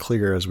more and more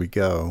clear as we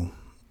go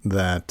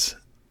that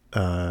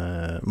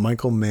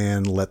Michael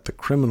Mann let the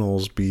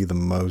criminals be the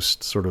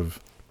most sort of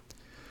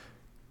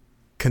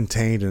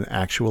contained and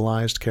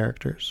actualized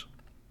characters.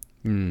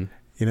 They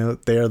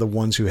are the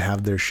ones who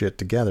have their shit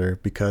together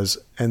because,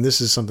 and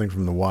this is something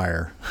from The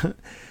Wire,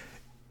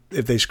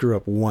 if they screw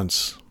up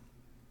once,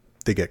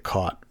 they get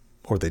caught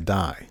or they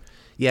die.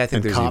 Yeah, I think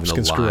and there's cops even a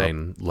can screw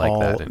line up like all,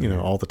 that.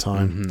 All the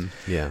time.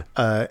 Mm-hmm.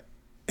 Yeah.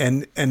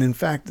 And in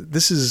fact,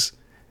 this is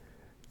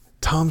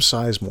Tom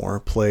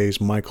Sizemore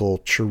plays Michael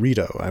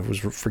Chirito. I was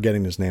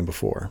forgetting his name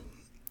before,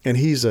 and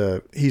he's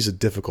a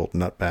difficult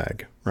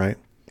nutbag, right?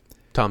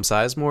 Tom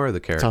Sizemore or the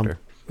character?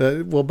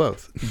 Well,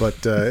 both,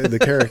 but the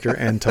character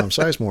and Tom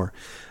Sizemore.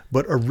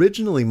 But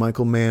originally,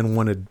 Michael Mann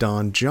wanted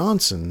Don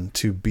Johnson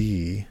to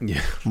be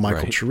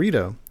Michael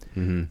Chirito,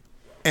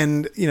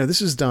 And, you know,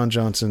 this is Don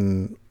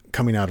Johnson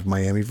coming out of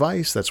Miami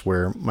Vice. That's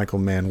where Michael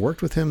Mann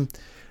worked with him.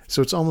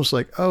 So it's almost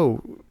like,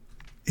 oh,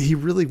 he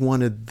really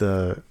wanted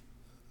the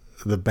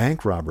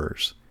bank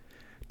robbers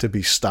to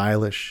be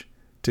stylish,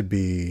 to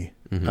be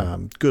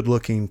good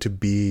looking, to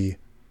be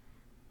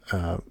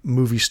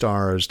movie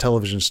stars,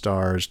 television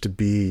stars, to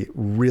be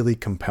really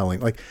compelling.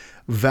 Like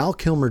Val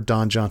Kilmer,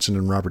 Don Johnson,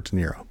 and Robert De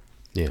Niro.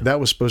 Yeah. That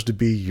was supposed to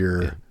be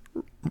your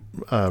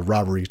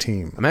robbery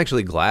team. I'm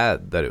actually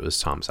glad that it was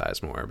Tom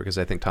Sizemore, because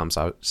I think Tom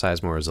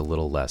Sizemore is a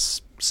little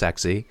less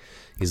sexy.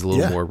 He's a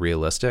little more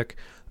realistic.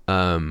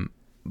 And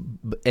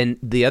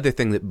the other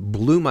thing that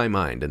blew my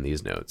mind in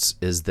these notes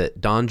is that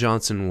Don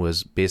Johnson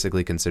was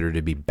basically considered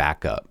to be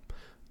backup.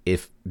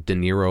 If De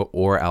Niro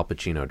or Al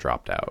Pacino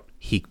dropped out,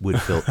 he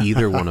would fill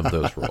either one of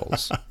those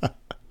roles.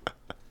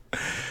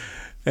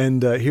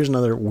 And here's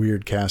another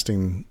weird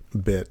casting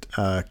bit.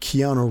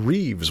 Keanu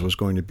Reeves was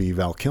going to be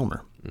Val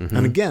Kilmer.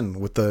 And again,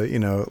 with the, you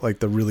know, like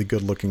the really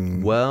good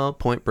looking. Well,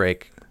 Point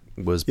Break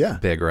was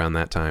big around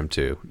that time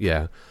too.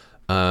 Yeah.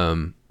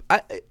 I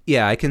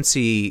can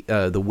see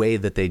the way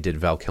that they did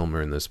Val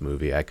Kilmer in this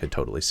movie. I could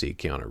totally see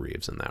Keanu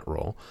Reeves in that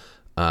role.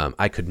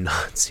 I could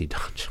not see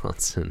Don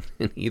Johnson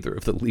in either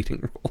of the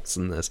leading roles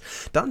in this.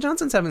 Don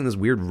Johnson's having this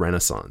weird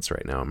renaissance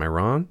right now. Am I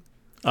wrong?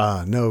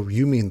 No,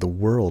 you mean the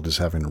world is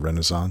having a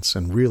renaissance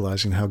and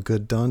realizing how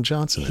good Don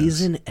Johnson is.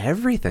 He's in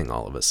everything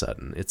all of a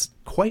sudden. It's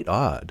quite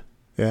odd.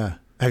 Yeah.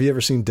 Have you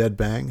ever seen Dead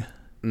Bang?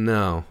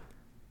 No.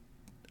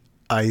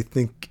 I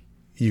think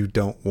you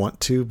don't want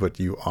to, but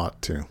you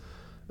ought to.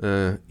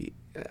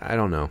 I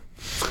don't know.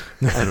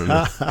 I don't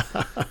know.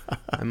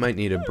 I might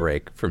need a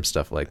break from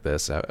stuff like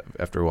this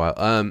after a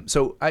while.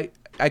 So I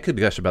could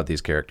gush about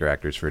these character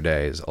actors for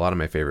days. A lot of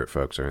my favorite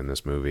folks are in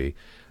this movie.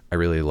 I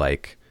really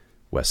like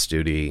Wes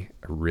Studi.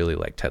 I really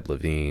like Ted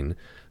Levine,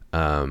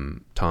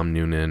 Tom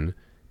Noonan,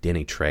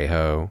 Danny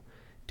Trejo.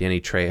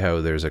 Danny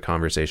Trejo, there's a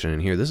conversation in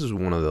here. This is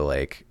one of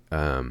the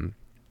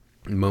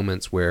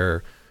moments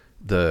where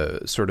the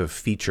sort of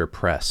feature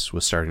press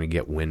was starting to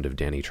get wind of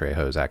Danny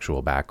Trejo's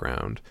actual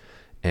background.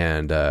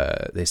 And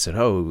they said,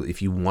 oh, if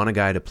you want a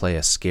guy to play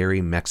a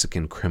scary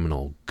Mexican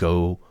criminal,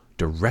 go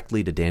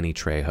directly to Danny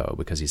Trejo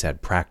because he's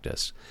had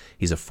practice.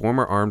 He's a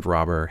former armed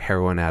robber,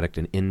 heroin addict,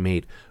 and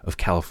inmate of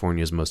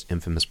California's most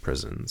infamous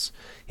prisons.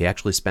 He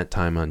actually spent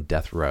time on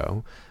death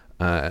row.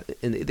 And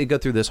they go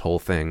through this whole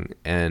thing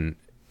and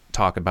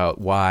talk about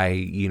why,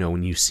 you know,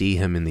 when you see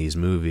him in these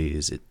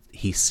movies,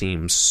 he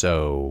seems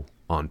so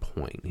on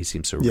point. He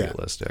seems so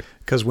realistic.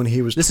 Because when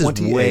he was 28... This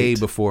is way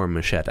before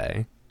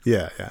Machete.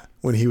 Yeah.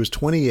 When he was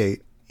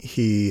 28,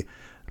 he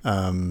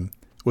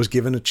was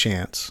given a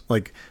chance.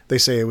 Like they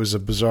say, it was a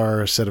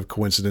bizarre set of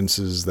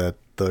coincidences that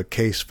the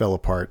case fell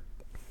apart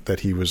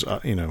that he was,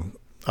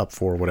 up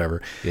for,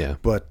 whatever. Yeah.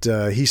 But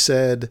he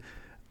said,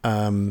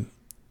 I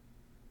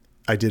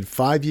did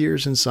 5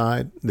 years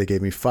inside. They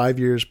gave me 5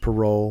 years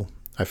parole.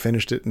 I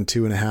finished it in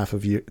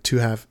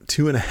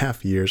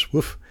 2.5 years.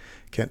 Woof,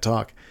 can't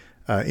talk.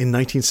 In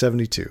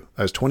 1972,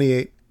 I was 28.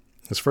 It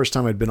was the first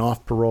time I'd been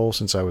off parole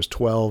since I was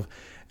 12,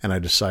 and I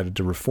decided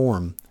to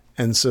reform.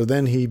 And so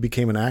then he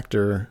became an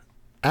actor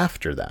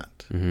after that.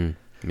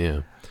 Mm-hmm.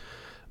 Yeah.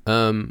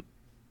 Do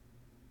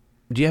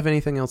you have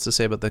anything else to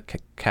say about the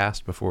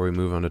cast before we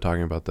move on to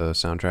talking about the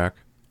soundtrack?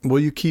 Well,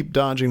 you keep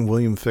dodging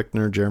William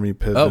Fichtner, Jeremy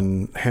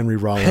Piven, Henry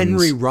Rollins.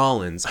 Henry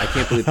Rollins. I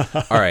can't believe...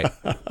 All right.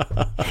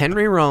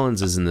 Henry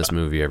Rollins is in this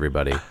movie,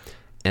 everybody.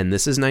 And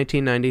this is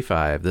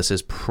 1995. This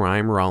is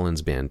prime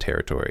Rollins band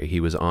territory. He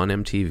was on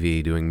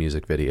MTV doing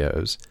music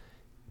videos.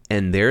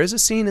 And there is a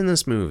scene in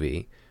this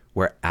movie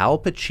where Al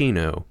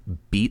Pacino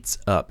beats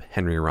up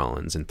Henry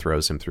Rollins and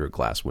throws him through a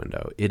glass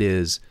window. It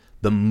is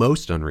the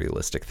most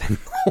unrealistic thing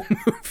in the whole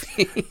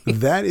movie.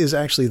 That is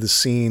actually the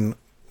scene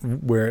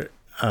where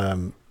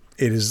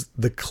it is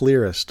the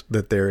clearest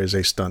that there is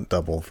a stunt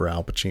double for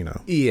Al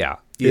Pacino. Yeah.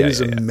 It is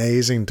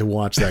amazing to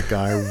watch that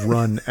guy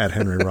run at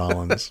Henry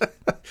Rollins.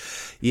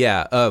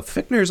 Yeah,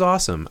 Fichtner's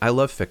awesome. I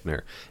love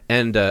Fichtner.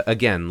 And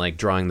again, like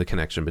drawing the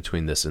connection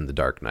between this and The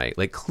Dark Knight.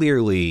 Like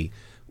clearly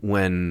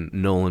when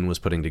Nolan was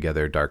putting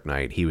together Dark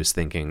Knight, he was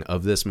thinking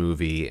of this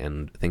movie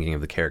and thinking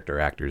of the character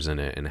actors in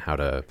it and how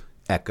to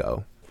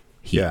echo.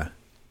 Yeah.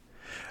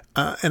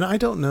 And I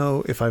don't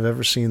know if I've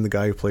ever seen the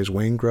guy who plays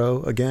Wayne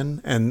Grow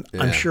again. And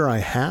I'm sure I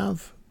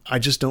have. I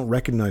just don't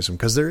recognize him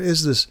because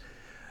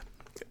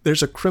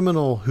there's a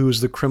criminal who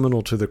is the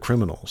criminal to the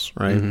criminals,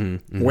 right? Mm-hmm,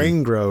 mm-hmm.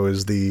 Wayne Grow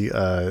is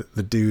the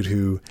dude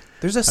who...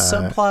 There's a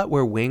subplot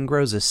where Wayne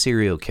Grow's a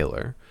serial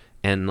killer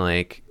and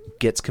like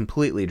gets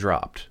completely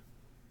dropped.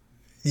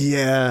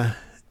 Yeah.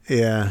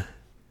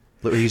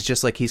 He's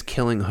just like, he's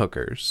killing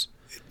hookers.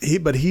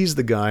 But he's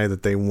the guy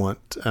that they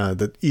want,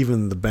 that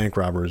even the bank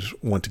robbers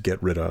want to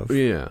get rid of.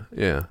 Yeah.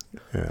 Yeah,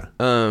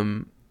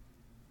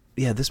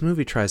 this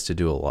movie tries to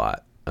do a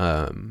lot.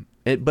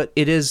 But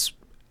it is...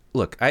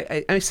 Look,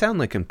 I sound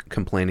like I'm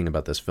complaining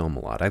about this film a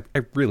lot. I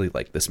really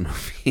like this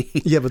movie.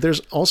 Yeah, but there's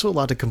also a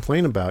lot to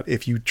complain about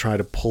if you try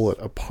to pull it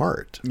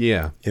apart.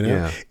 Yeah. You know?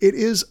 Yeah. It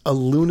is a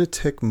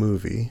lunatic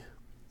movie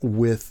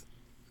with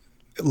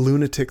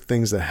lunatic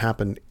things that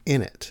happen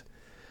in it.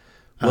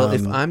 Well,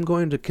 if I'm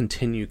going to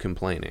continue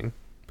complaining,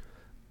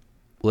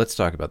 let's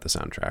talk about the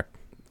soundtrack,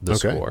 the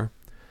score.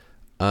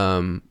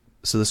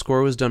 So the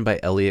score was done by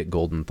Elliot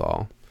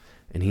Goldenthal,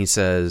 and he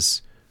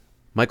says,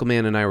 Michael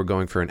Mann and I were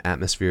going for an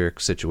atmospheric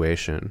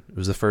situation. It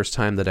was the first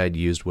time that I'd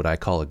used what I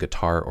call a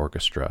guitar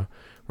orchestra,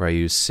 where I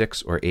use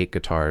 6 or 8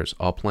 guitars,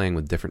 all playing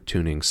with different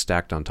tunings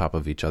stacked on top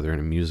of each other in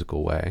a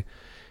musical way,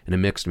 and a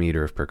mixed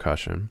meter of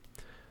percussion.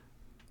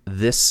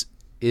 This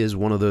is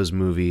one of those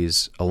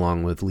movies,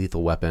 along with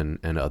Lethal Weapon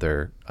and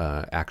other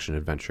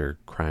action-adventure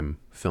crime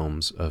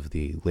films of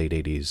the late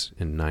 80s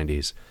and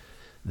 90s,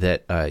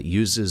 that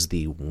uses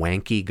the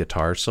wanky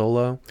guitar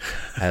solo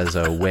as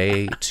a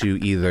way to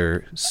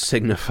either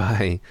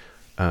signify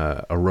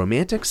a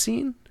romantic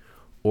scene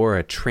or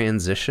a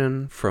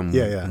transition from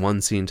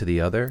one scene to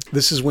the other.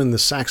 This is when the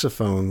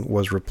saxophone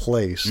was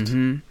replaced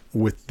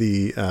with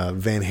the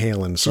Van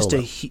Halen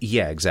solo.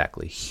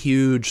 Exactly.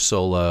 Huge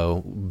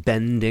solo,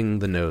 bending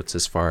the notes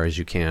as far as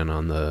you can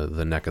on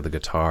the neck of the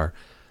guitar.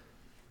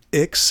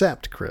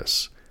 Except,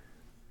 Chris,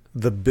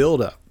 the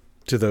build-up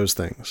to those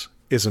things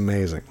is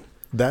amazing.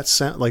 That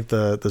sound, like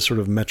the sort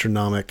of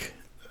metronomic,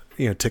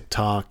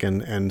 tick-tock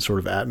and sort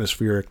of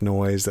atmospheric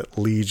noise that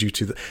leads you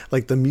to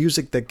the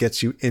music that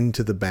gets you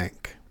into the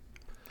bank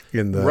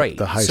in the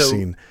heist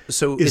scene.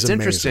 So it's amazing.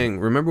 Interesting.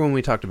 Remember when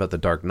we talked about the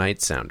Dark Knight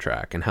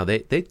soundtrack and how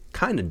they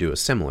kind of do a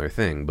similar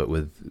thing, but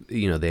with,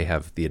 they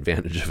have the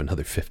advantage of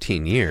another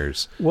 15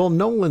 years. Well,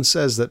 Nolan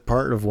says that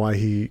part of why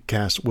he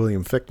cast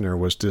William Fichtner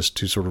was just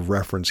to sort of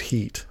reference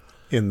Heat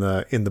in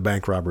the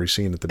bank robbery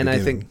scene at the beginning.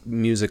 And I think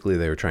musically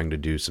they were trying to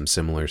do some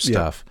similar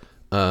stuff.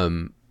 Yeah.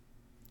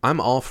 I'm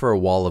all for a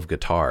wall of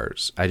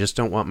guitars. I just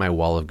don't want my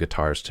wall of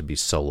guitars to be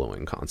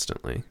soloing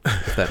constantly,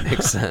 if that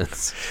makes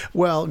sense.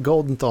 Well,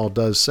 Goldenthal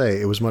does say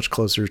it was much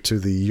closer to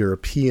the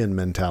European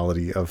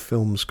mentality of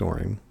film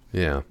scoring.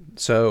 Yeah.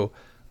 So,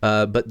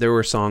 but there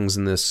were songs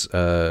in this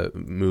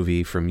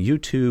movie from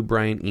U2,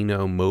 Brian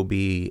Eno,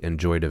 Moby,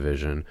 and Joy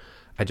Division.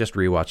 I just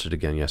rewatched it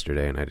again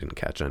yesterday, and I didn't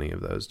catch any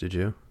of those. Did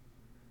you?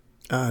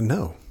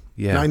 No.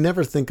 Yeah. And I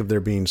never think of there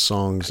being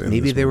songs in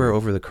Maybe this they movie. were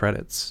over the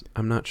credits.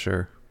 I'm not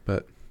sure,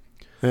 but...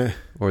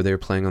 Or they were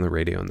playing on the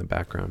radio in the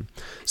background.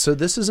 So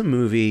this is a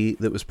movie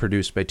that was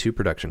produced by 2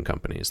 production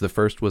companies. The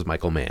first was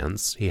Michael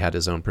Mann's. He had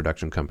his own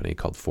production company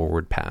called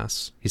Forward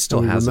Pass. He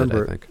still has it,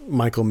 I think.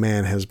 Michael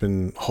Mann has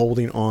been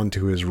holding on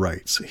to his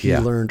rights. He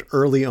learned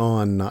early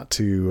on not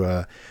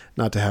to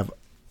have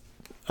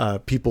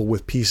people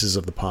with pieces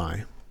of the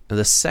pie. And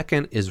the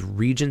second is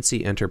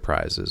Regency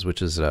Enterprises,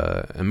 which is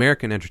an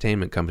American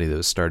entertainment company that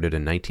was started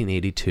in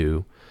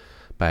 1982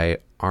 by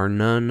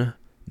Arnon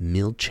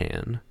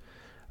Milchan.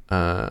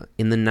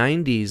 In the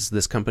 90s,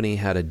 this company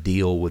had a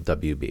deal with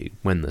WB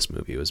when this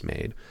movie was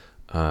made,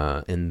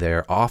 and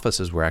their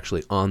offices were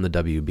actually on the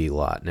WB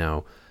lot.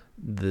 Now,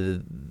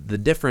 the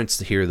difference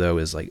here, though,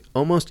 is like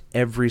almost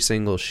every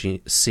single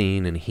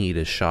scene in Heat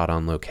is shot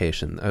on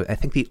location. I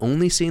think the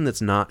only scene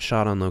that's not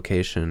shot on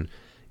location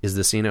is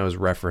the scene I was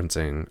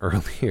referencing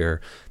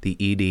earlier, the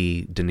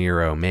Edie De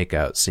Niro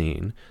makeout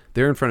scene.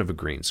 They're in front of a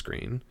green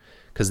screen.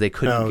 Because they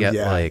couldn't get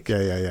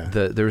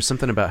there was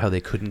something about how they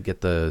couldn't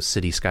get the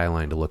city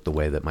skyline to look the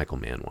way that Michael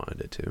Mann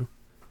wanted it to.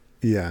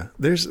 Yeah,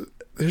 there's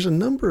a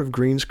number of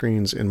green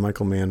screens in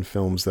Michael Mann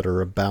films that are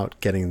about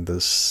getting the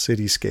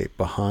cityscape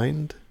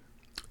behind.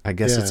 I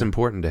guess it's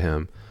important to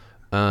him.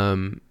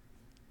 In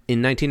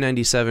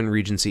 1997,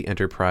 Regency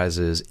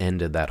Enterprises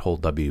ended that whole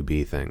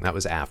WB thing. That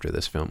was after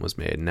this film was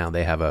made. Now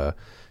they have a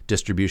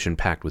distribution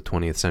pact with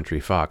 20th Century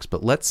Fox.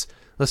 But let's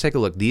take a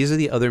look. These are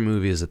the other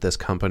movies that this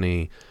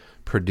company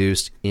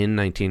produced in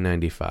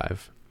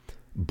 1995.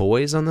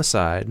 Boys on the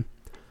Side,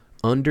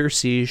 Under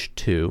Siege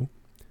 2,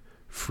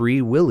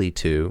 Free Willy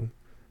 2,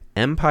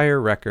 Empire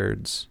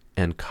Records,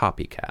 and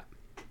Copycat.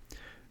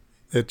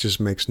 It just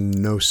makes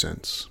no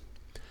sense.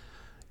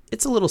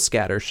 It's a little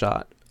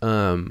scattershot,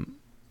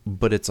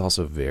 but it's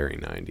also very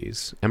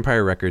 90s.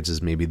 Empire Records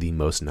is maybe the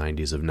most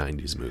 90s of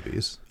 90s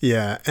movies.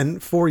 Yeah,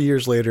 and 4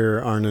 years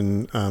later,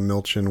 Arnon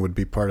Milchan would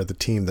be part of the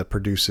team that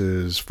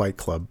produces Fight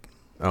Club.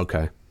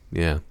 Okay,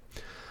 yeah.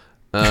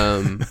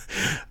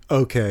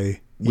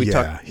 Okay.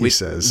 He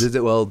says.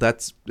 Well,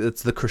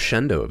 it's the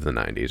crescendo of the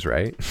 90s,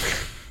 right?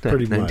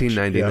 Pretty much.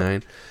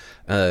 1999.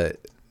 Yeah.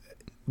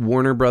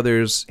 Warner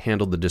Brothers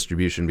handled the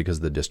distribution because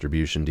of the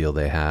distribution deal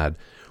they had.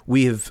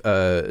 We have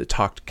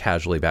talked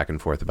casually back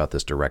and forth about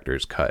this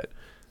director's cut.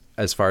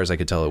 As far as I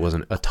could tell, it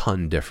wasn't a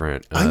ton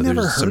different. I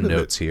never there's heard some of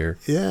notes it. here.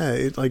 Yeah,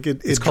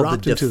 it's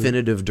called the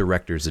definitive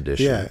director's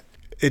edition. Yeah,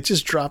 it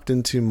just dropped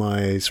into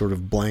my sort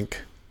of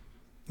blank.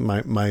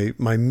 My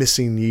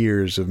missing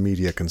years of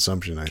media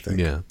consumption, I think.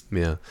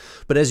 Yeah.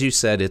 But as you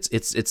said,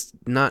 it's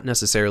not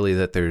necessarily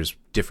that there's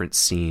different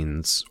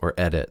scenes or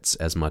edits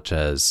as much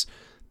as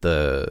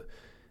the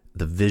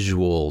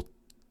visual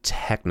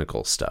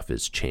technical stuff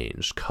is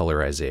changed.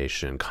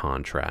 Colorization,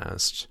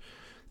 contrast,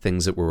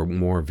 things that were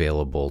more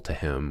available to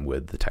him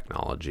with the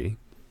technology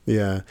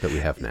that we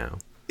have now.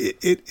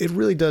 It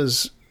really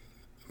does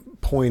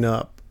point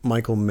up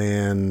Michael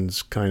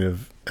Mann's kind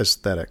of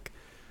aesthetic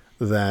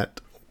that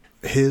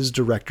his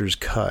director's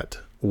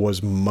cut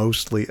was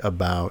mostly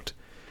about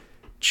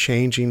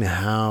changing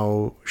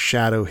how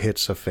shadow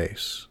hits a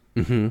face.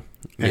 Mm-hmm.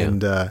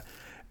 Yeah.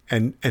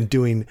 And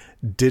doing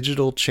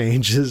digital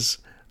changes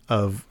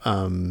of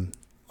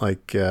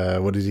what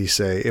did he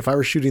say? If I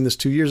were shooting this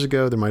 2 years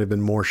ago, there might have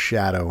been more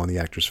shadow on the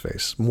actor's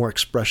face, more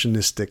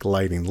expressionistic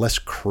lighting, less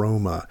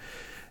chroma.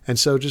 And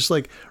so just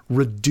like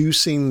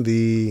reducing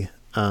the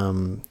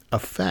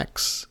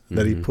effects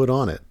that he put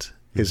on it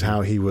is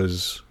how he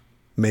was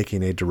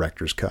making a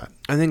director's cut.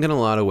 I think in a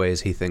lot of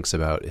ways he thinks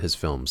about his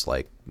films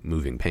like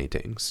moving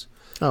paintings.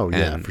 Oh,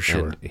 yeah, for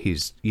sure. And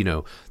he's,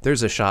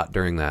 there's a shot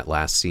during that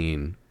last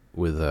scene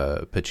with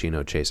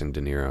Pacino chasing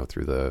De Niro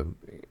through the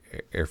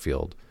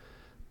airfield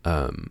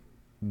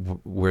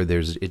where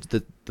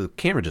the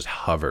camera just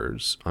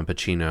hovers on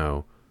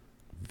Pacino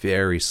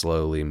very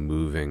slowly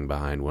moving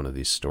behind one of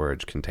these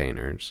storage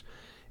containers.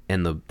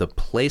 And the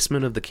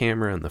placement of the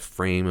camera and the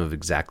frame of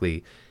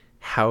exactly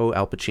how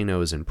Al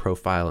Pacino is in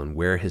profile and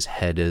where his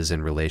head is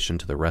in relation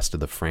to the rest of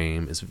the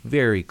frame is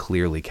very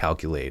clearly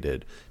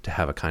calculated to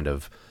have a kind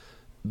of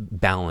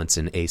balance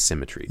and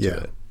asymmetry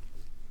to it.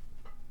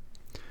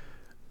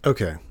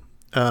 Okay.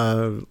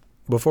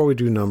 Before we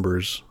do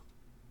numbers,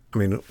 I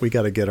mean, we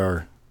got to get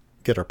our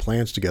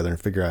plans together and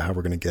figure out how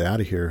we're going to get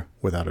out of here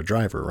without a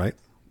driver, right?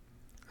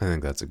 I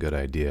think that's a good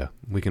idea.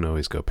 We can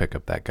always go pick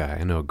up that guy.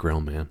 I know a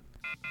grill man.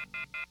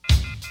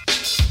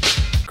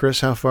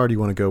 Chris, how far do you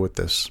want to go with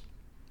this?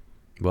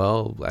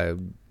 Well,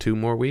 2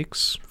 more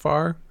weeks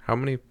far? How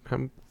many?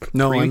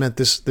 No, 3? I meant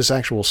this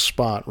actual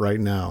spot right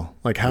now.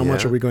 Like, how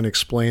much are we going to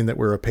explain that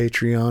we're a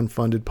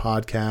Patreon-funded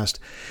podcast?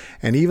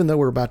 And even though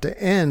we're about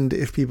to end,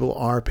 if people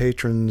are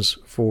patrons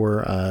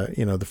for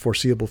the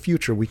foreseeable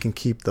future, we can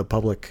keep the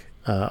public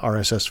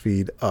RSS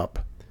feed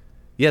up.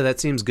 Yeah, that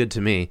seems good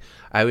to me.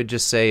 I would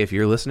just say if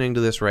you're listening to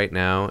this right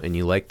now and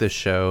you like this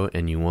show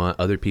and you want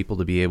other people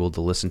to be able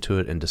to listen to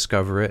it and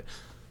discover it,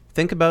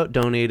 think about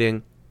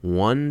donating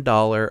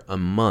 $1 a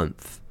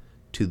month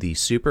to the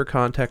Super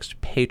Context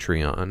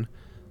Patreon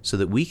so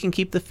that we can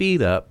keep the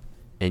feed up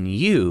and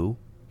you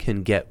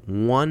can get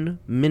 1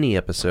 mini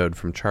episode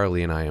from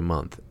Charlie and I a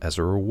month as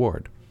a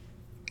reward.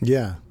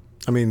 Yeah.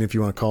 I mean, if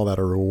you want to call that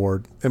a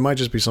reward, it might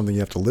just be something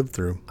you have to live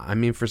through. I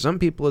mean, for some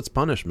people, it's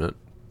punishment.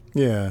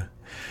 Yeah.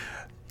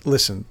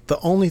 Listen, the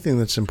only thing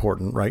that's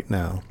important right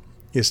now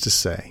is to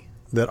say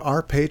that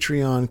our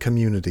Patreon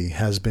community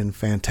has been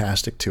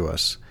fantastic to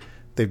us.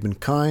 They've been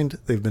kind.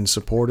 They've been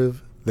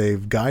supportive.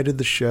 They've guided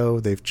the show.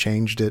 They've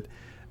changed it.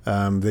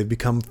 They've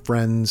become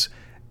friends.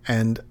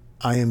 And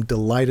I am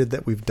delighted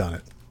that we've done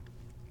it.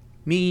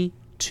 Me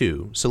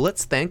too. So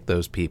let's thank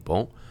those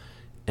people.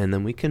 And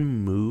then we can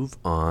move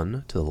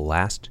on to the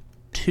last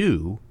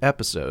 2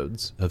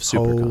 episodes of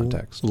Super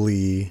Context.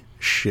 Holy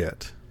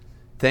shit.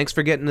 Thanks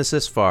for getting us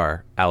this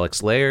far.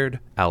 Alex Laird,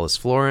 Alice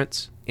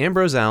Florence,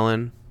 Ambrose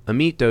Allen,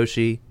 Amit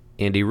Doshi,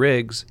 Andy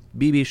Riggs,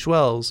 B.B.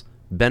 Schwells,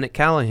 Bennett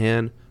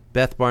Callahan,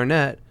 Beth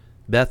Barnett,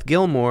 Beth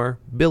Gilmore,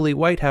 Billy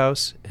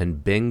Whitehouse,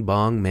 and Bing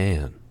Bong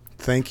Man.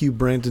 Thank you,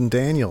 Brandon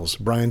Daniels,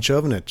 Brian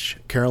Chovanich,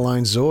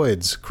 Caroline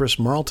Zoids, Chris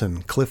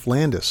Marlton, Cliff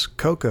Landis,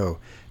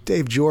 Coco,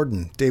 Dave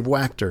Jordan, Dave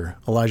Wachter,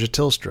 Elijah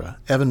Tilstra,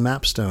 Evan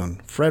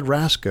Mapstone, Fred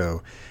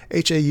Rasco,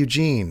 H.A.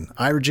 Eugene,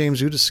 Ira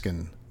James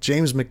Udiskin,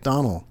 James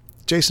McDonnell,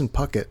 Jason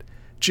Puckett,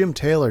 Jim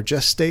Taylor,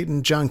 Jess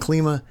Staten, John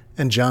Klima,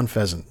 and John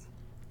Pheasant.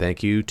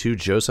 Thank you to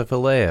Joseph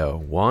Aleo,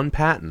 Juan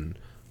Patton,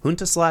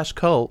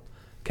 Junta/Cult,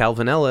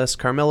 Calvin Ellis,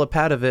 Carmela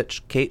Padovich,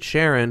 Kate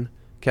Sharon,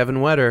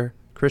 Kevin Wetter,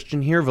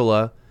 Christian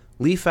Hirvela,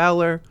 Lee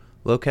Fowler,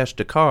 Lokesh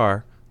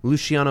Dakar,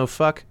 Luciano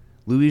Fuck,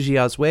 Luigi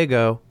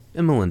Oswego,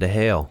 and Melinda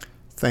Hale.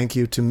 Thank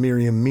you to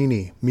Miriam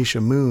Meany, Misha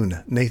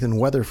Moon, Nathan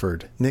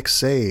Weatherford, Nick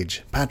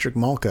Sage, Patrick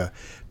Malka,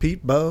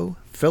 Pete Bowe,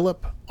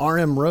 Philip,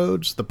 R.M.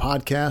 Rhodes, the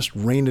podcast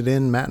Rein It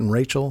In, Matt and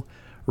Rachel,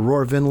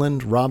 Aurora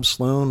Vinland, Rob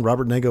Sloan,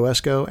 Robert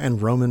Negoesco,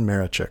 and Roman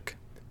Marichuk.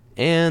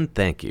 And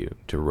thank you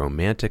to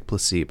Romantic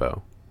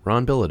Placebo,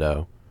 Ron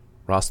Bilodeau,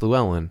 Ross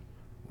Llewellyn,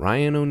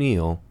 Ryan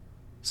O'Neill,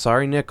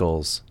 Sari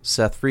Nichols,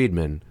 Seth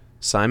Friedman,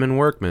 Simon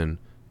Workman,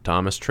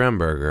 Thomas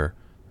Tremberger,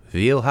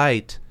 Veal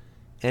Height,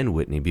 and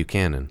Whitney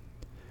Buchanan.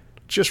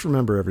 Just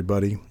remember,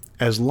 everybody,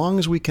 as long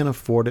as we can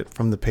afford it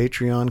from the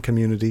Patreon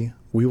community,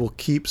 we will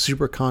keep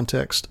Super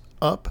Context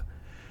up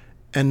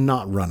and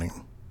not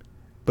running.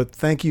 But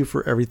thank you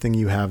for everything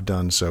you have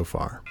done so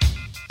far.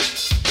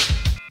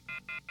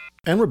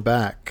 And we're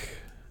back.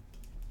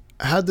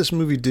 How'd this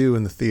movie do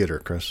in the theater,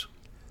 Chris?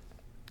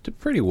 Did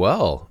pretty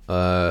well.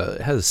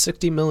 It has a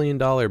 $60 million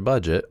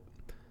budget.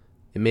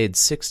 It made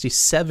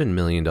 $67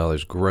 million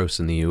gross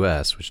in the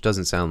U.S., which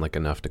doesn't sound like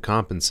enough to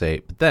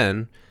compensate. But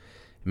then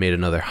it made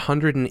another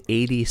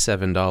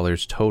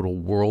 $187 total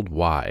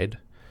worldwide.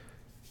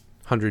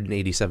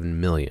 $187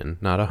 million,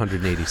 not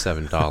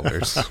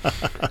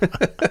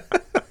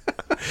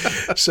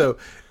 $187. So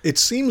it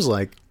seems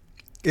like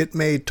it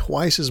made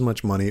twice as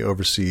much money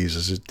overseas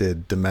as it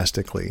did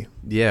domestically.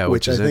 Yeah,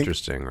 which is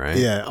interesting, right?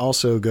 Yeah,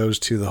 also goes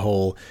to the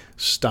whole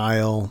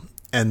style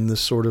and the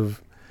sort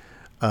of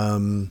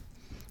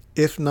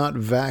if not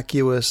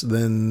vacuous,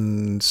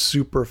 then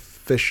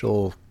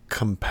superficial,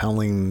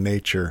 compelling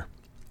nature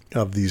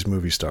of these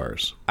movie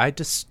stars. I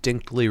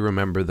distinctly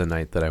remember the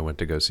night that I went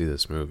to go see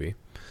this movie.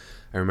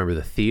 I remember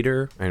the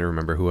theater. I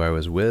remember who I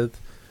was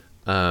with.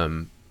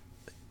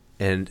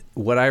 And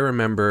what I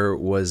remember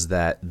was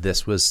that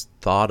this was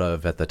thought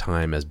of at the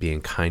time as being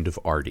kind of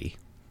arty,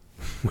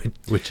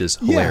 which is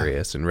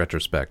hilarious in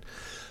retrospect.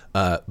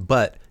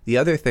 But the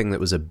other thing that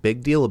was a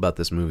big deal about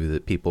this movie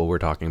that people were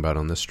talking about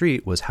on the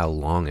street was how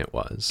long it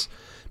was,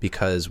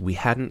 because we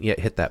hadn't yet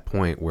hit that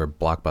point where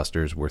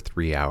blockbusters were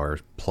 3-hour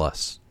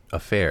plus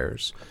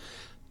affairs.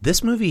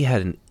 This movie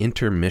had an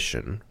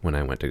intermission when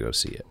I went to go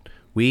see it.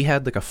 We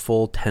had like a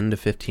full 10 to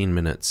 15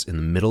 minutes in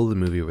the middle of the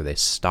movie where they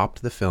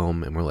stopped the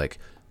film and were like,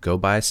 go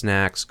buy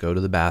snacks, go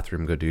to the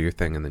bathroom, go do your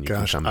thing, and then you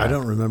can come back. I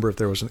don't remember if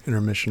there was an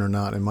intermission or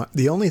not. And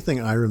the only thing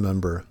I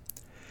remember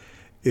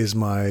is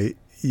my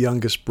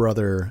youngest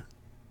brother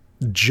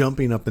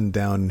jumping up and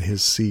down in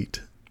his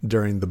seat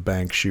during the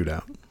bank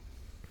shootout.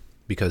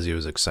 Because he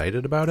was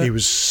excited about it? He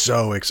was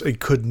so excited. He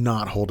could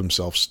not hold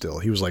himself still.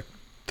 He was like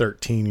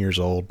 13 years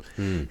old.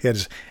 He had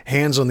his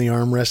hands on the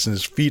armrest and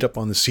his feet up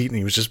on the seat, and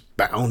he was just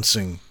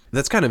bouncing.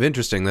 That's kind of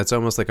interesting. That's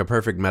almost like a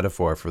perfect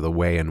metaphor for the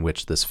way in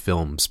which this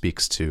film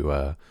speaks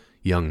to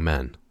young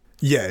men.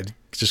 Yeah, it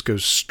just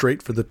goes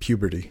straight for the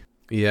puberty.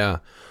 Yeah.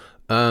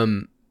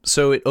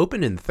 So it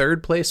opened in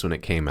third place when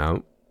it came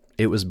out.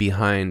 It was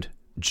behind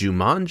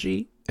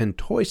Jumanji and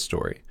Toy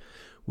Story,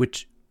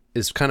 which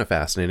is kind of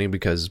fascinating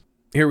because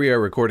here we are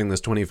recording this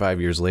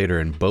 25 years later,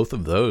 and both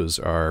of those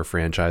are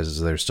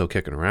franchises that are still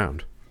kicking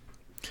around.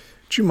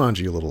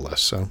 Jumanji a little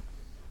less so.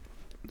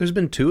 There's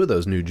been 2 of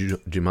those new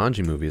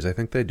Jumanji movies. I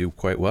think they do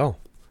quite well.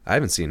 I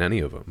haven't seen any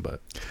of them,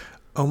 but...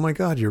 Oh my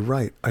God, you're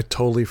right. I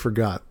totally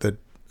forgot that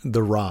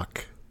The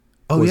Rock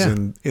was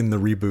in the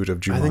reboot of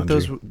Jumanji. I think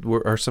those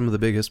are some of the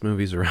biggest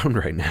movies around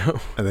right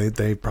now.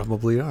 They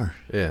probably are.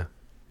 Yeah.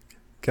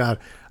 God,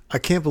 I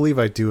can't believe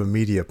I do a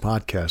media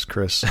podcast,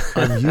 Chris.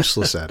 I'm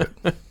useless at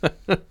it.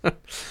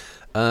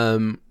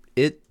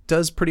 It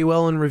does pretty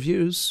well in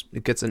reviews.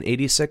 It gets an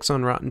 86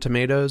 on Rotten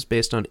Tomatoes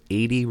based on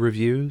 80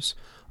 reviews.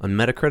 On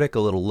Metacritic, a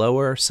little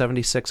lower,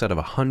 76 out of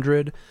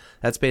 100.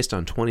 That's based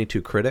on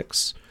 22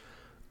 critics.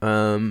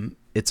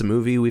 It's a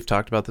movie, we've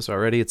talked about this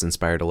already. It's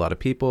inspired a lot of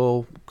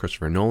people.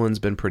 Christopher Nolan's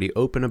been pretty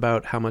open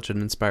about how much it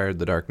inspired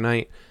The Dark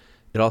Knight.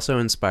 It also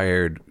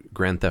inspired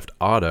Grand Theft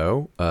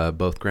Auto,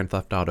 both Grand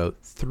Theft Auto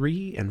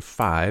 3 and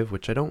 5,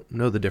 which I don't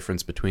know the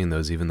difference between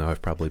those, even though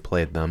I've probably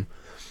played them.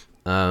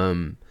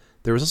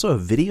 There was also a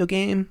video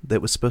game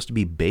that was supposed to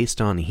be based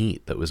on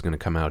Heat that was going to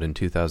come out in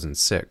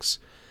 2006.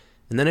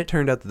 And then it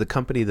turned out that the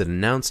company that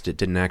announced it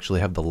didn't actually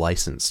have the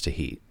license to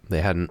Heat.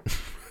 They hadn't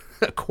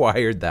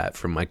acquired that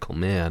from Michael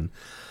Mann.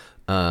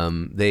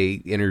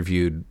 They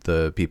interviewed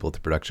the people at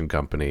the production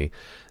company,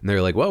 and they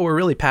were like, well, we're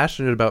really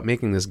passionate about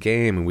making this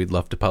game, and we'd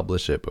love to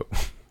publish it,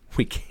 but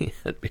we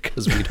can't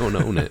because we don't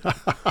own it.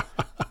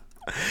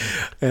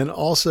 And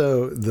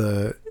also,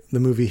 the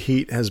movie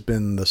Heat has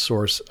been the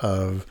source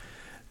of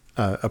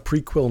a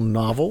prequel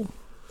novel,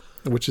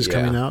 which is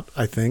coming out,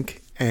 I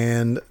think,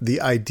 and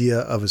the idea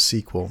of a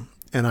sequel.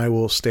 And I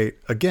will state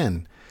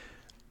again,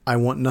 I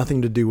want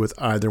nothing to do with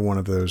either one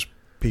of those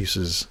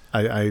pieces.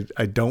 I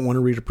don't want to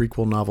read a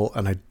prequel novel,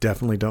 and I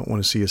definitely don't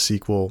want to see a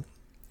sequel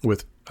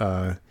with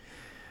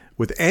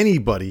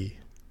anybody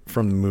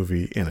from the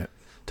movie in it.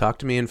 Talk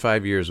to me in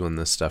 5 years when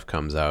this stuff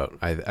comes out.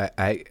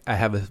 I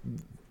have a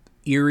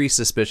eerie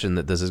suspicion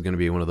that this is going to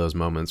be one of those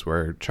moments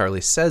where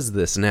Charlie says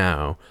this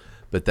now,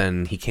 but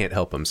then he can't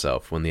help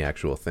himself when the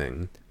actual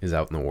thing is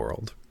out in the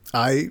world.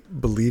 I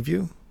believe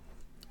you,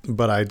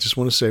 but I just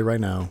want to say right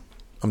now,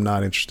 I'm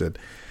not interested.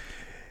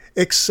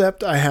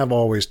 Except I have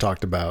always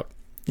talked about,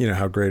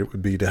 how great it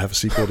would be to have a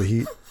sequel to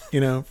Heat.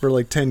 For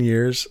like 10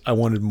 years, I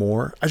wanted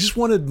more. I just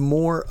wanted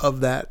more of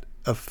that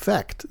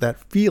effect, that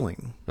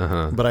feeling.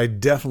 But I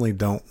definitely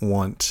don't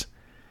want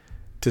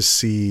to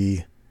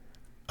see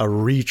a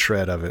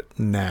retread of it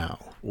now.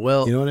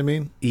 Well, you know what I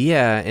mean?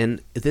 Yeah, and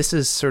this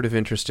is sort of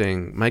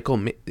interesting. Michael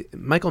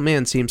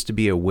Mann seems to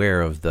be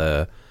aware of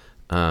the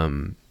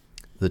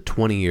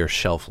 20-year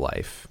shelf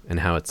life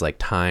and how it's like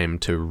time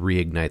to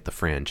reignite the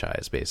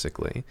franchise,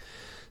 basically.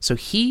 So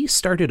he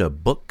started a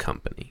book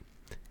company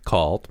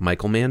called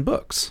Michael Mann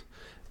Books.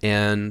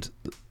 And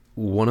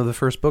one of the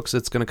first books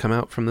that's going to come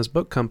out from this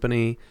book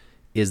company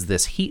is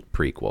this Heat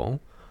prequel.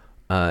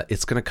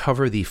 It's going to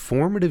cover the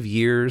formative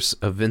years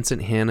of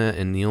Vincent Hanna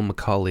and Neil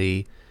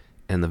McCauley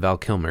and the Val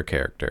Kilmer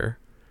character.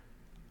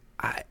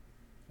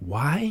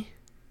 Why?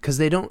 Because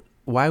they don't...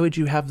 Why would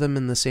you have them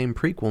in the same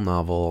prequel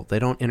novel? They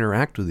don't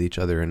interact with each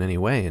other in any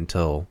way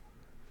until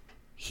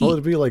Heat. Well,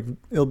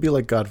 it'll be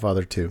like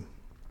Godfather 2.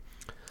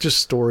 Just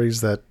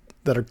stories that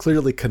are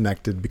clearly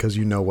connected because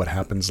you know what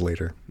happens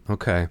later.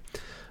 Okay.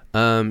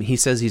 He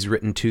says he's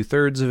written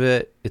 2/3 of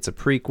it. It's a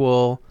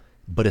prequel,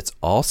 but it's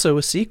also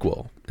a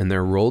sequel, and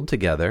they're rolled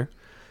together.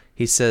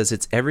 He says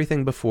it's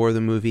everything before the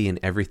movie and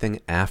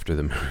everything after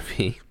the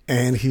movie.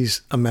 And he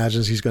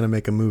imagines he's going to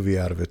make a movie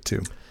out of it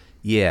too.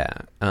 Yeah.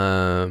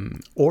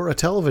 Or a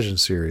television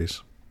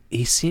series.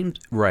 He seemed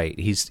right.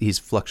 He's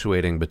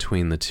fluctuating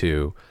between the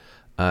two.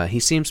 He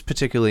seems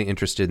particularly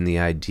interested in the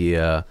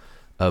idea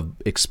of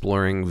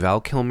exploring Val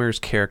Kilmer's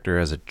character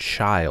as a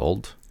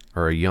child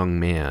or a young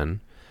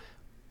man,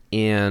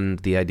 and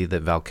the idea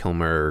that Val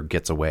Kilmer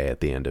gets away at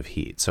the end of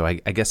Heat. So I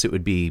guess it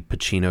would be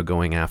Pacino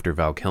going after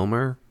Val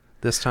Kilmer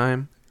this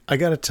time. I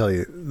got to tell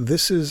you,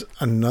 this is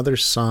another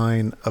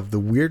sign of the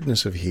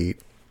weirdness of Heat,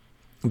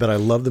 that I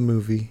love the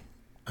movie.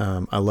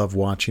 I love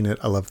watching it.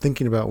 I love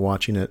thinking about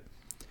watching it.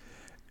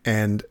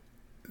 And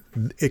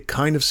it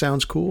kind of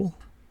sounds cool,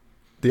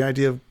 the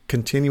idea of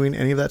continuing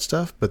any of that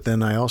stuff. But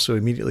then I also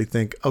immediately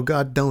think, oh,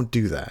 God, don't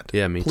do that.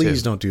 Yeah, me too.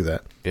 Please don't do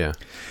that. Yeah.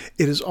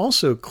 It is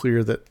also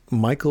clear that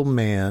Michael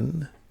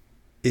Mann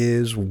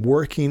is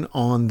working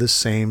on the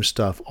same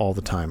stuff all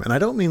the time. And I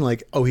don't mean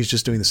like, oh, he's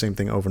just doing the same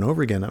thing over and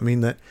over again. I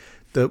mean that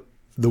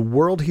the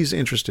world he's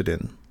interested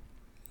in,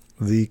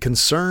 the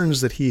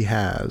concerns that he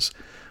has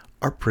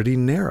are pretty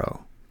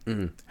narrow.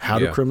 Mm, How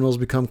do criminals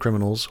become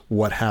criminals?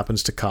 What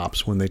happens to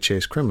cops when they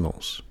chase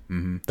criminals?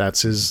 Mm-hmm.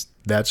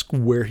 That's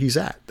where he's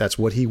at. That's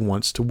what he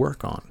wants to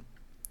work on.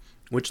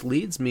 Which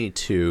leads me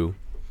to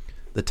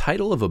the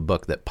title of a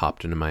book that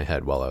popped into my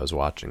head while I was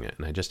watching it,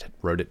 and I just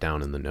wrote it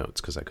down in the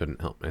notes because I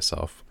couldn't help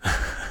myself.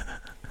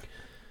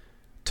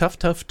 Tough,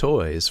 Tough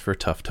Toys for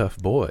Tough, Tough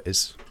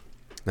Boys.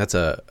 That's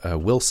a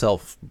Will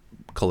Self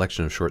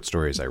collection of short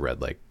stories I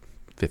read like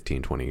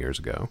 15, 20 years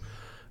ago.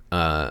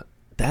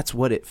 That's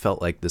what it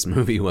felt like this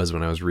movie was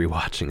when I was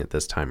rewatching it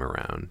this time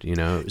around. You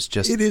know, it was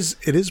just... It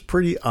is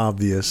pretty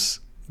obvious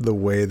the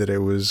way that it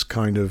was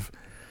kind of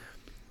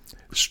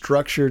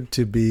structured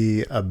to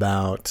be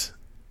about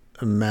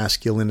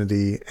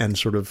masculinity and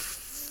sort of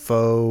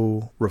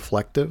faux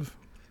reflective.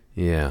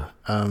 Yeah.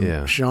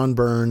 Sean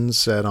Burns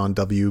said on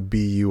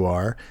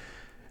WBUR,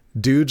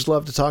 "Dudes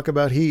love to talk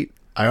about Heat.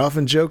 I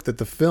often joke that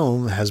the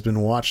film has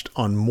been watched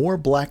on more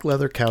black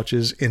leather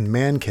couches in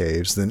man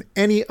caves than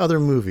any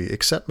other movie,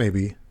 except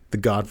maybe The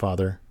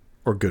Godfather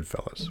or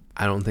Goodfellas."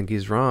 I don't think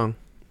he's wrong,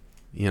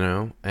 you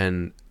know,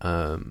 and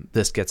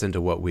this gets into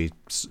what we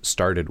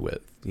started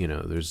with. You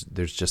know,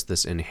 there's just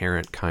this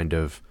inherent kind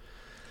of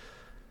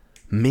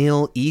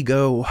male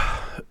ego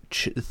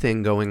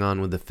thing going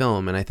on with the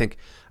film, and I think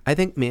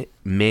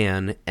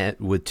Mann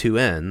with two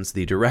N's,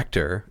 the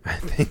director, I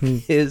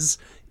think his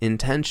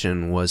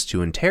intention was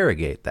to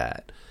interrogate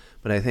that.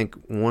 But I think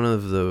one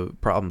of the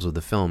problems with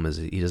the film is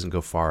he doesn't go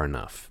far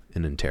enough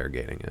in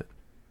interrogating it.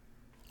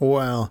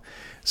 Well,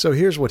 so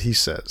here's what he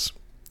says,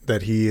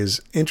 that he is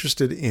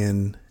interested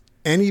in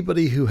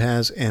anybody who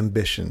has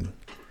ambition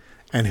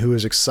and who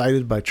is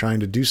excited by trying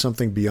to do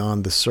something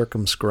beyond the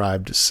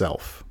circumscribed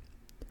self,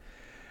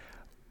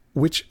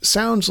 which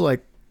sounds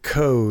like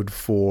code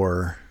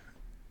for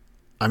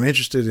I'm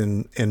interested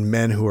in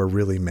men who are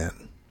really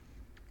men.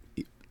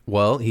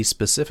 Well, he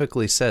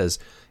specifically says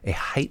a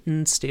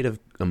heightened state of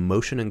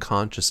emotion and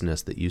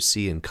consciousness that you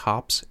see in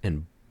cops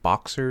and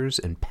boxers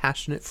and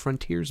passionate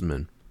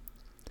frontiersmen.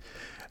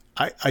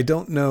 I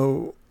don't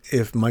know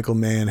if Michael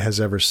Mann has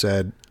ever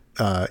said,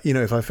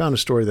 if I found a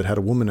story that had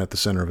a woman at the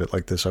center of it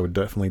like this, I would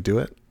definitely do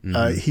it.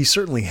 Mm-hmm. He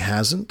certainly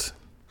hasn't.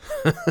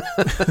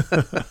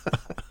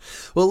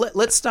 Well,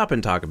 let's stop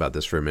and talk about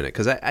this for a minute,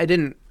 because I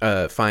didn't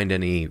find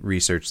any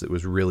research that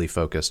was really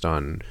focused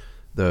on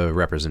the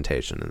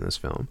representation in this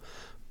film.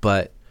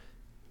 But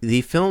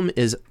the film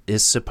is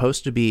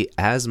supposed to be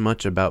as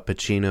much about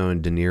Pacino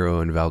and De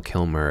Niro and Val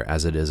Kilmer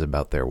as it is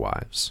about their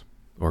wives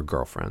or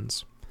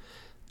girlfriends.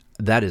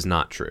 That is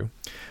not true.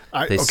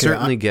 They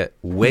certainly get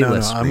way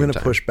less screen I'm going to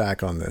time. push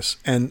back on this.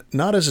 And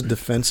not as a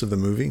defense of the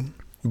movie,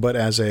 but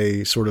as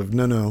a sort of,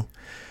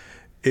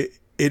 It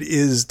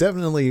is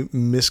definitely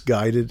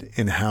misguided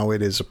in how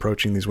it is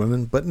approaching these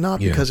women, but not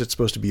because it's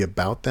supposed to be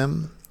about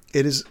them.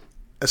 It is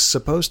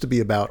supposed to be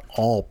about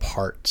all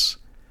parts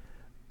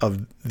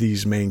of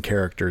these main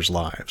characters'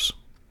 lives,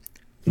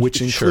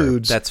 which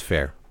includes that's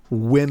fair.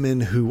 Women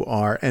who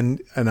are,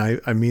 and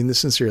I mean this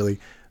sincerely,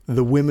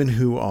 the women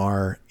who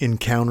are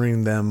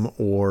encountering them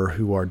or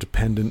who are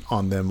dependent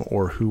on them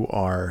or who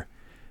are,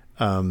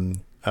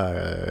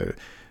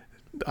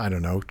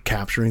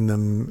 capturing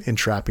them,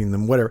 entrapping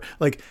them, whatever.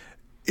 Like,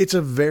 it's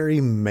a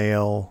very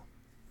male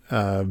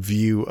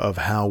view of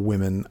how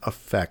women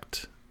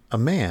affect a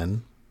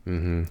man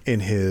in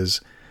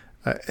his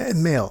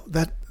and male.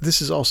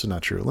 This is also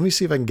not true. Let me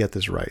see if I can get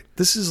this right.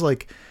 This is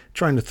like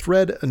trying to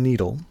thread a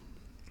needle,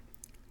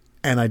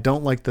 and I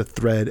don't like the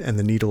thread, and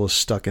the needle is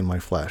stuck in my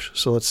flesh.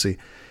 So let's see.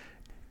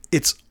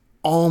 It's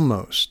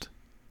almost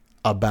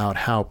about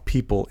how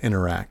people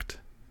interact.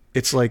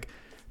 It's like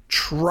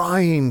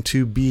trying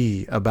to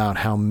be about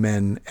how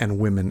men and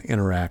women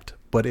interact,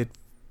 but it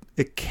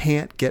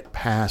can't get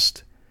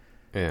past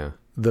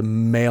the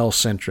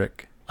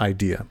male-centric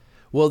idea.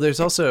 Well, there's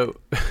also,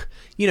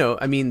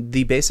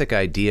 the basic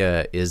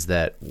idea is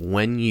that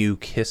when you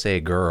kiss a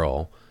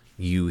girl,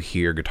 you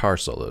hear guitar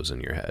solos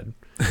in your head.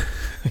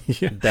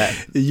 Yeah,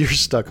 That you're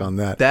stuck on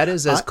that. that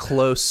is as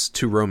close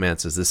to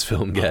romance as this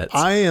film gets.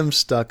 I am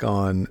stuck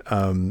on,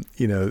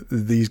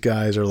 these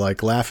guys are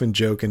like laughing,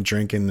 joking,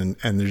 drinking,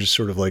 and they're just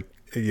sort of like,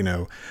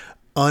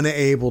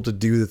 unable to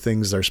do the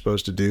things they're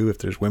supposed to do if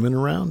there's women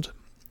around,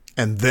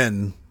 and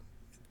then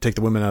take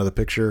the women out of the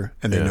picture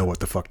and they know what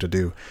the fuck to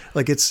do.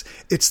 Like it's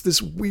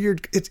this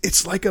weird,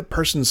 it's like a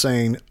person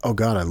saying, oh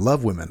God, I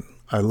love women.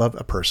 I love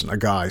a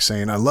guy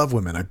saying, I love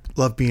women. I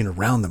love being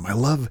around them. I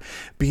love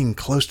being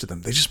close to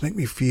them. They just make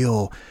me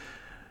feel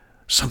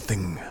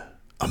something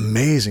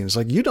amazing. It's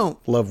like, you don't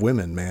love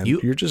women, man.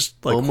 You're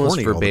just like almost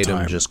horny all the verbatim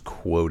time. just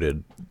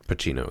quoted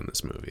Pacino in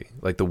this movie.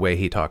 Like the way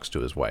he talks to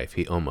his wife,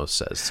 he almost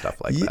says stuff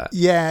like that.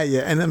 Yeah.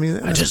 And I mean,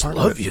 I just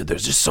love you.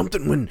 There's just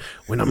something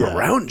when I'm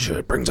around you,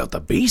 it brings out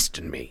the beast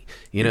in me.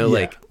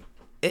 Like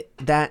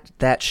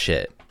that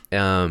shit.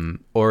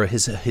 Or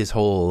his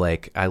whole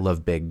like, I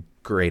love big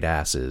great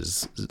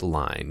asses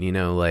line,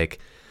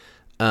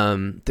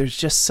 there's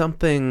just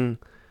something,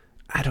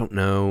 I don't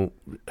know,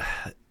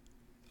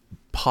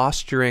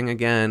 posturing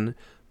again,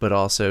 but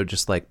also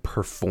just like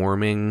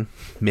performing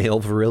male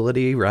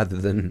virility rather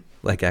than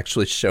like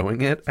actually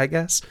showing it, I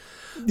guess.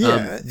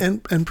 Yeah.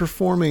 And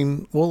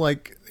performing, well,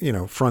 like,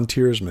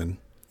 frontiersmen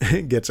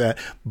gets at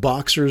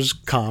boxers,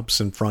 cops,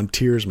 and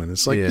frontiersmen.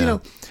 It's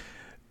like,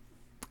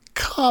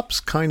 cops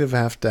kind of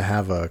have to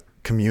have a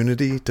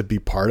community to be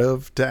part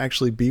of, to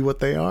actually be what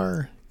they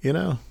are,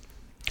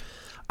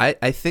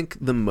 I think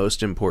the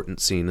most important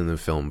scene in the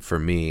film for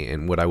me,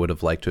 and what I would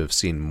have liked to have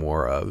seen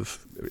more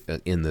of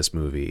in this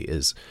movie,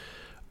 is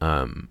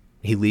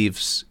he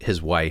leaves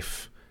his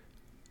wife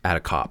at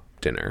a cop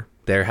dinner.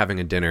 They're having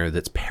a dinner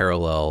that's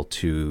parallel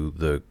to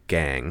the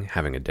gang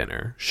having a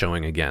dinner,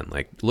 showing again,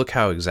 like, look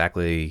how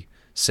exactly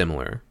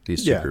similar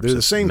these two groups they're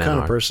the same men kind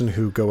are. of person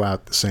who go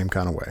out the same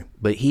kind of way.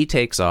 But he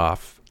takes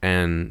off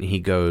and he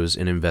goes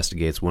and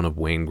investigates one of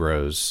Wayne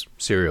Growe's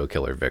serial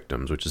killer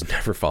victims, which is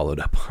never followed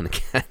up on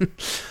again.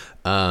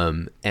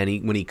 And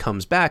when he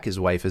comes back, his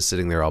wife is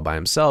sitting there all by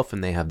himself,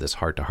 and they have this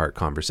heart-to-heart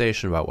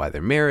conversation about why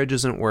their marriage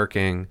isn't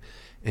working.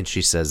 And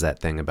she says that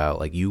thing about,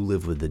 like, you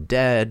live with the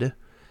dead.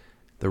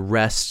 The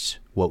rest,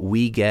 what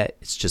we get,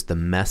 it's just the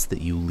mess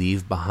that you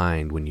leave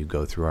behind when you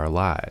go through our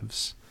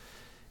lives.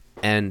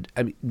 And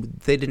I mean,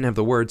 they didn't have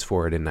the words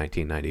for it in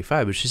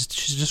 1995, but she's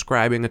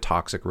describing a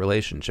toxic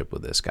relationship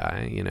with this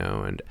guy,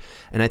 and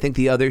I think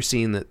the other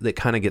scene that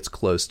kind of gets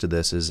close to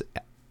this is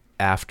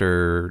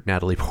after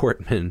Natalie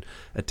Portman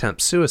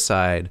attempts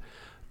suicide.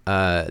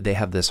 They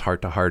have this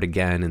heart-to-heart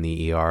again in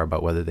the ER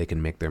about whether they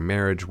can make their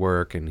marriage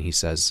work, and he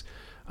says,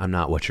 I'm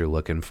not what you're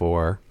looking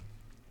for.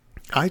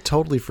 I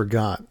totally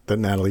forgot that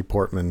Natalie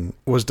Portman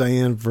was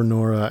Diane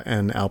Venora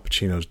and Al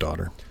Pacino's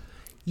daughter.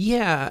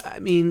 Yeah, I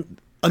mean,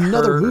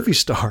 another movie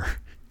star.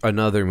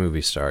 Another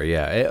movie star,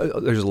 yeah.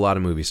 There's a lot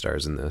of movie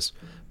stars in this.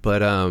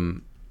 But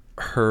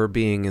her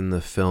being in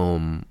the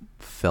film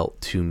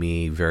felt to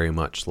me very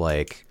much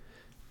like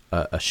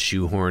a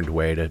shoehorned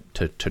way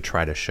to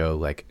try to show,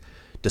 like,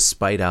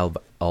 despite all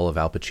of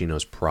Al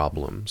Pacino's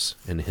problems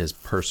and his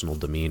personal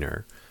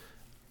demeanor,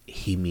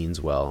 he means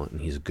well,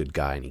 and he's a good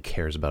guy, and he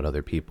cares about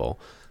other people.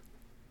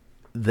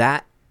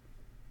 That,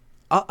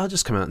 I'll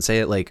just come out and say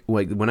it, like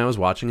when I was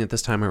watching it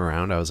this time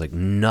around, I was like,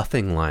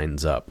 nothing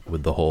lines up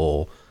with the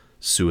whole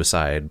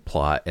suicide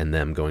plot and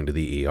them going to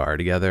the ER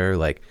together.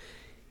 Like,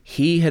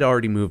 he had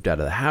already moved out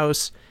of the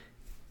house,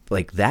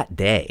 like, that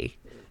day,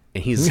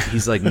 and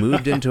he's like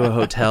moved into a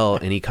hotel,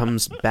 and he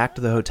comes back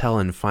to the hotel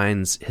and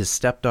finds his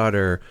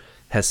stepdaughter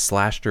has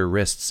slashed her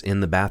wrists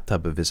in the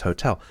bathtub of his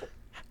hotel.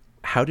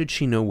 How did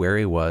she know where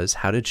he was?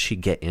 How did she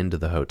get into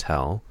the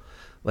hotel?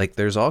 Like,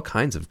 there's all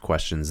kinds of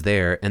questions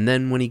there. And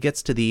then when he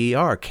gets to the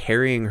ER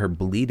carrying her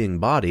bleeding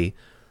body,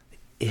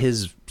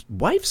 his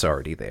wife's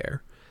already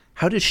there.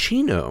 How does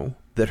she know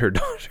that her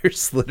daughter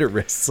slit her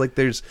wrists? Like,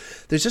 there's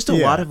just a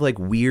lot of, like,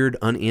 weird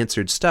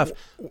unanswered stuff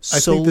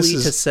solely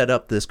to set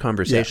up this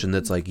conversation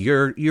that's like,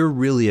 you're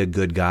really a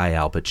good guy,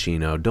 Al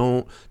Pacino.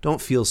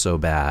 Don't feel so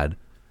bad.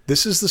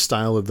 This is the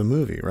style of the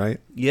movie, right?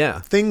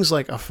 Yeah. Things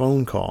like a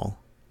phone call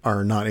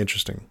are not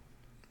interesting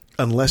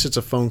unless it's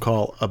a phone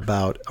call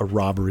about a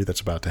robbery that's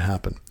about to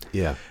happen.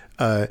 Yeah.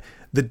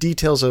 The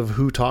details of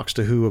who talks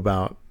to who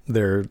about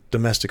their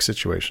domestic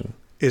situation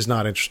is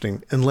not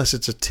interesting unless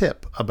it's a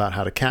tip about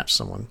how to catch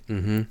someone.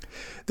 Mm-hmm.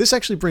 This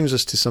actually brings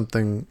us to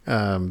something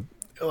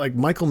like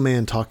Michael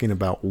Mann talking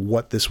about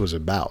what this was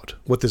about,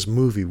 what this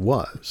movie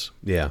was.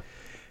 Yeah.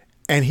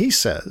 And he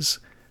says,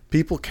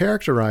 people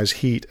characterize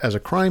Heat as a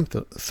crime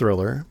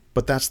thriller,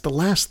 but that's the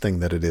last thing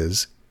that it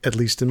is, at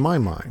least in my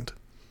mind.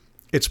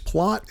 Its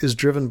plot is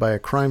driven by a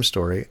crime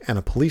story and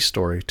a police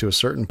story to a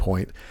certain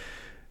point.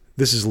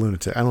 This is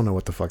lunatic. I don't know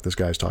what the fuck this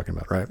guy's talking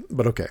about, right?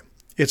 But okay.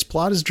 Its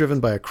plot is driven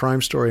by a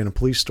crime story and a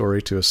police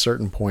story to a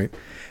certain point.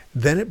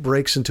 Then it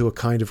breaks into a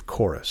kind of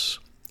chorus.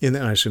 And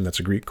I assume that's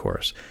a Greek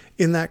chorus.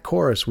 In that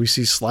chorus, we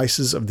see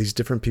slices of these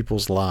different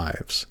people's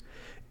lives.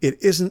 It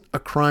isn't a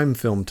crime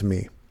film to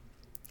me.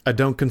 I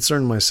don't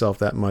concern myself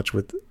that much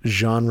with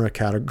genre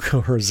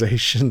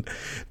categorization.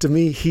 To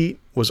me, Heat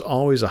was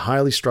always a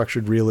highly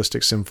structured,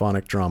 realistic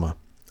symphonic drama.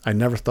 I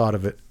never thought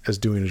of it as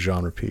doing a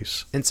genre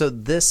piece. And so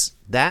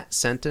that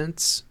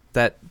sentence,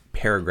 that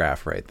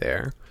paragraph right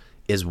there,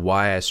 is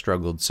why I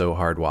struggled so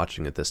hard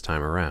watching it this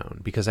time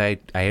around. Because I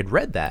had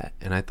read that,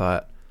 and I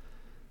thought,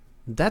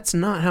 that's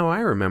not how I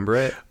remember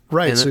it.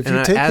 Right, And, so if you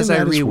and take as him I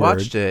at his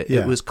rewatched word, it,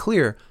 yeah. it was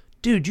clear,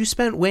 dude, you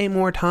spent way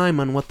more time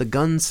on what the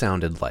guns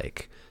sounded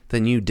like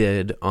than you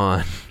did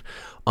on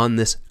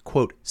this,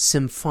 quote,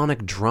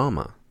 symphonic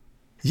drama.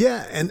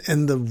 Yeah,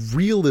 and the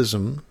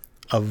realism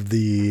of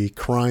the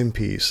crime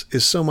piece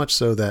is so much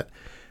so that,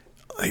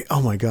 like,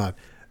 oh my God,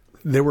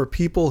 there were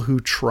people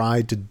who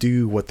tried to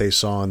do what they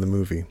saw in the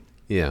movie.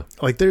 Yeah.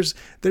 Like there's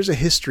a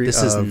history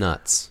This of is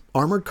nuts.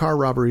 armored car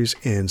robberies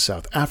in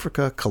South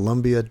Africa,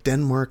 Colombia,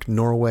 Denmark,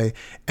 Norway,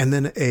 and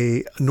then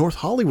a North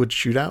Hollywood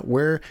shootout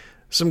where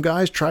some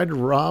guys tried to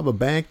rob a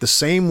bank the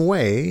same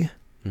way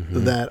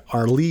that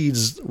our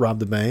leads robbed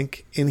the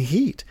bank in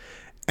Heat,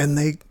 and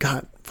they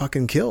got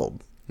fucking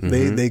killed.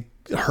 They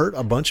hurt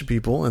a bunch of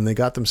people and they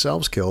got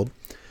themselves killed.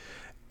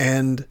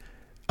 And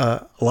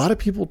a lot of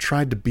people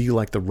tried to be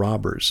like the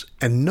robbers,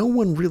 and no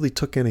one really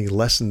took any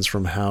lessons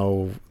from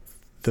how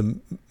the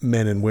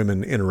men and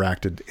women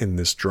interacted in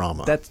this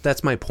drama.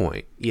 That's my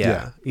point.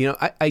 Yeah. You know,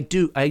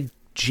 I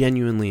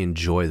genuinely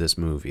enjoy this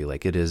movie.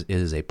 Like it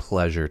is a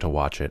pleasure to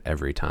watch it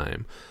every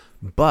time.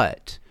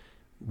 But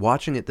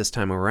watching it this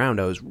time around,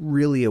 I was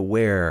really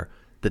aware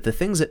that the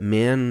things that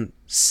Mann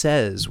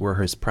says were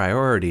his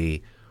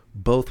priority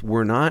both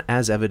were not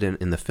as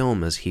evident in the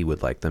film as he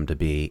would like them to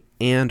be,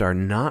 and are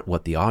not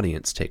what the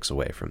audience takes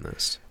away from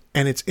this.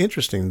 And it's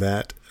interesting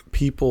that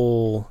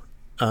people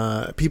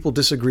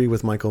disagree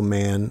with Michael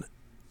Mann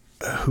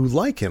who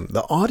like him.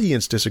 The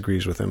audience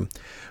disagrees with him.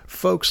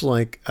 Folks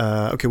like,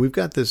 okay, we've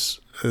got this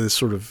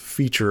sort of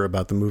feature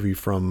about the movie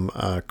from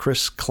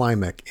Chris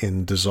Klimek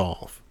in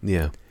Dissolve.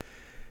 Yeah.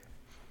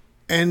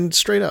 And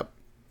straight up,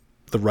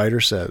 the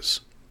writer says,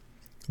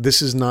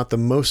 this is not the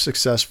most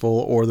successful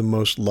or the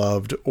most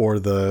loved or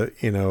the,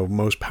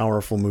 most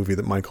powerful movie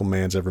that Michael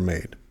Mann's ever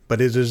made.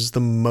 But it is the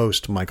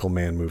most Michael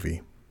Mann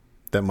movie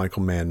that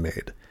Michael Mann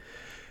made.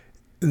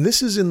 And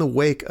this is in the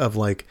wake of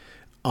like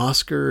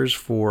Oscars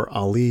for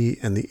Ali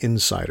and The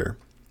Insider,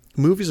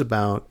 movies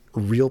about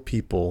real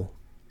people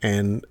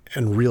and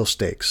real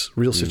stakes,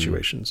 real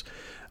situations.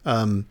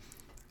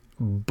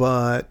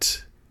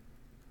 But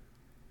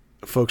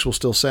folks will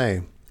still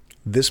say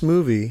this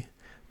movie,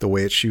 the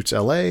way it shoots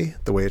LA,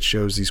 the way it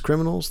shows these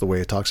criminals, the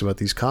way it talks about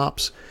these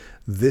cops,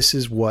 this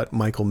is what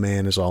Michael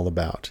Mann is all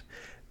about.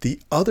 The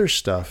other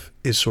stuff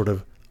is sort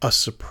of a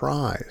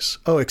surprise.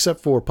 Oh,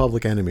 except for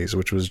Public Enemies,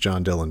 which was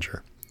John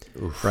Dillinger.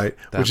 Oof, right?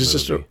 Which is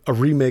just movie. a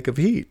remake of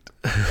Heat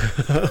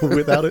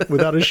without a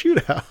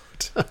shootout.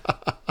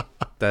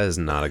 That is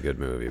not a good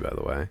movie, by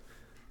the way.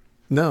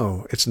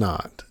 No, it's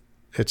not.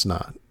 It's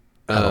not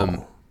at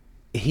all.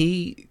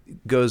 He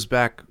goes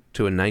back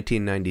to a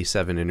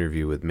 1997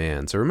 interview with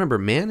Mann. So remember,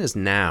 Mann is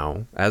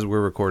now, as we're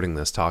recording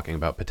this, talking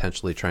about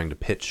potentially trying to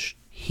pitch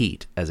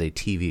Heat as a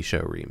TV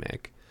show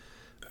remake.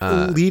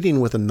 Leading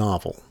with a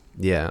novel.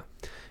 Yeah.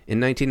 In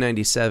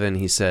 1997,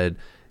 he said,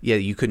 yeah,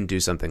 you couldn't do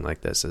something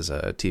like this as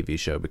a TV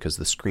show because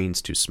the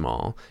screen's too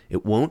small.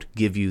 It won't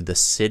give you the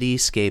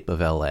cityscape of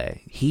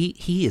LA.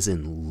 He is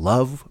in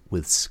love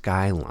with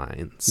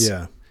skylines.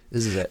 Yeah.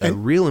 This is a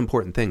real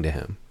important thing to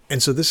him.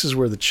 And so this is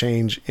where the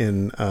change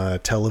in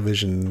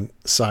television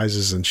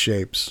sizes and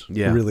shapes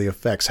really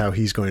affects how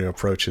he's going to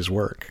approach his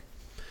work.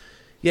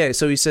 Yeah,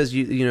 so he says,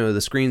 you know, the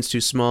screen's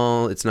too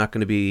small. It's not going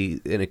to be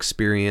an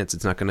experience.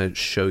 It's not going to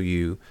show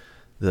you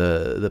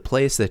the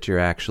place that you're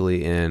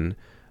actually in.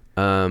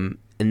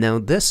 And now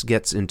this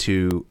gets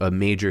into a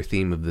major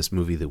theme of this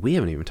movie that we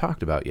haven't even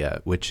talked about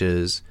yet, which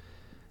is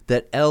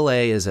that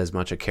LA is as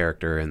much a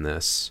character in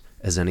this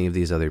as any of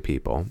these other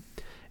people.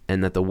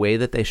 And that the way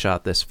that they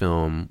shot this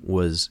film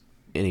was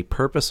in a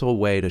purposeful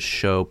way to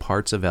show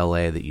parts of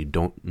LA that you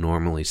don't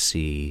normally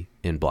see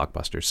in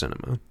blockbuster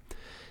cinema.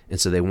 And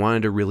so they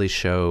wanted to really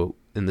show,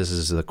 and this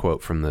is the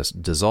quote from this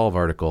Dissolve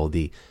article,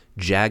 the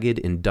jagged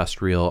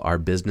industrial, our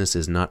business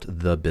is not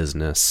the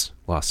business,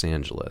 Los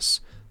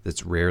Angeles,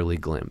 that's rarely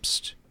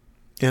glimpsed.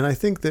 And I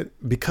think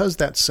that because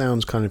that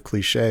sounds kind of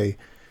cliche,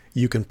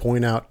 you can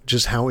point out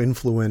just how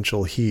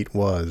influential Heat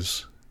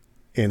was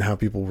in how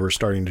people were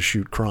starting to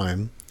shoot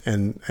crime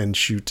and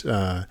shoot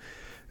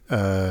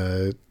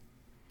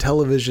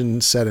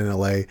television set in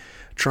LA,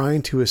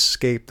 trying to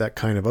escape that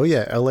kind of, oh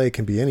yeah, LA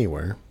can be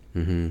anywhere.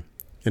 Mm-hmm.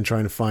 And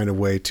trying to find a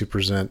way to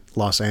present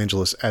Los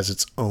Angeles as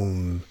its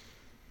own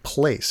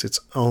place, its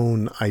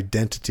own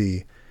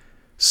identity,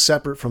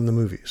 separate from the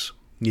movies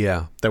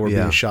that were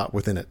being shot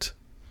within it.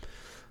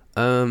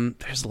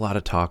 There's a lot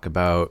of talk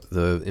about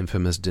the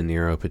infamous De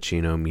Niro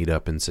Pacino meet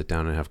up and sit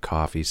down and have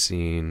coffee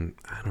scene.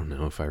 I don't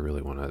know if I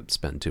really want to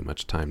spend too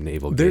much time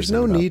navel gazing. There's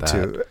no about need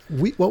that.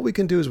 to. What we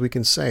can do is we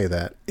can say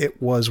that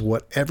it was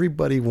what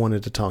everybody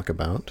wanted to talk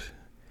about,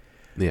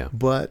 Yeah.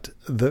 But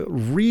the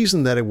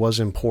reason that it was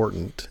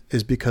important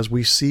is because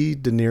we see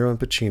De Niro and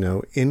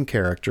Pacino in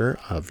character,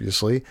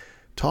 obviously,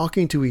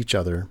 talking to each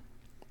other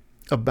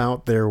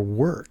about their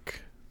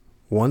work.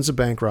 One's a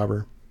bank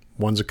robber,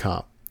 one's a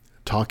cop,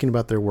 talking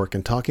about their work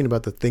and talking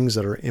about the things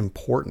that are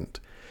important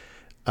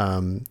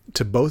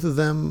to both of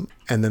them,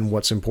 and then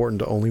what's important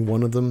to only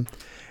one of them.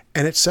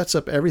 And it sets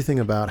up everything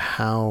about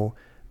how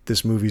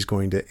this movie's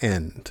going to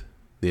end.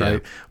 Yeah.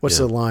 Right? What's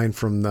the line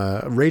from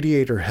the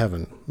Radiator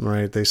Heaven,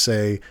 right? They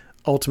say,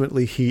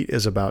 ultimately, heat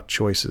is about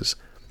choices.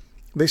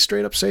 They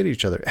straight up say to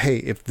each other, hey,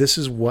 if this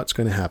is what's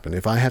going to happen,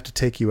 if I have to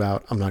take you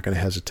out, I'm not going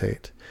to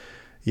hesitate.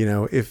 You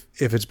know, if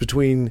it's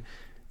between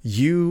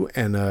you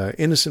and an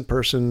innocent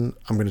person,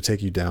 I'm going to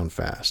take you down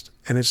fast.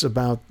 And it's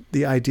about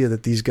the idea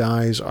that these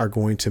guys are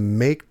going to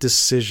make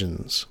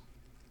decisions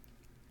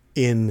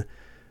in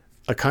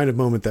a kind of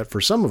moment that for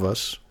some of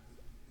us,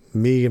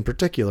 me in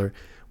particular,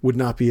 would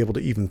not be able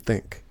to even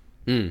think.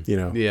 You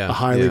know, a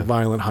highly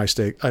violent,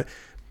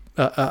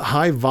 a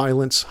high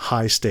violence,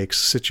 high stakes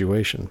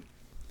situation.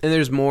 And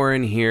there's more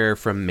in here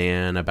from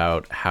Mann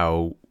about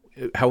how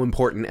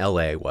important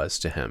LA was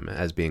to him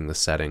as being the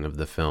setting of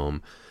the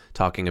film,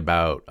 talking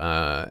about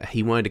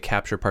he wanted to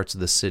capture parts of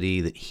the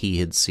city that he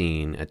had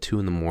seen at 2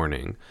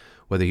 a.m,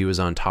 whether he was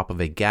on top of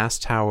a gas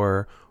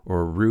tower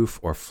or a roof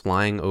or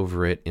flying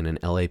over it in an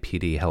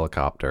LAPD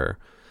helicopter.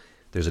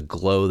 There's a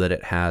glow that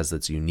it has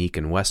that's unique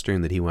and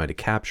Western that he wanted to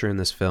capture in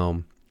this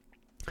film.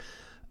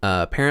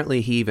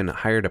 Apparently, he even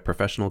hired a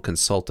professional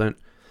consultant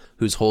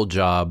whose whole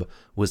job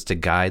was to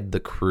guide the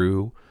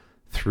crew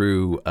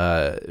through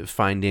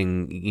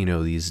finding, you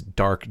know, these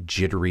dark,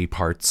 jittery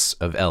parts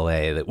of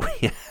LA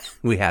that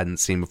we hadn't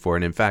seen before.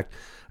 And in fact,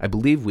 I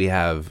believe we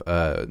have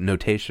a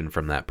notation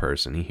from that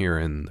person here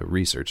in the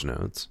research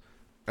notes.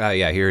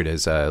 Here it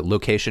is.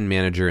 Location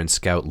manager and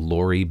scout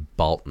Lori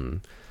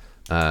Balton.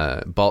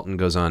 Balton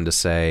goes on to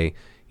say,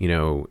 you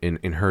know,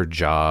 in her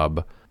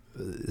job,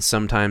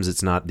 sometimes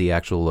it's not the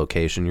actual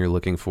location you're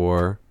looking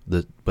for,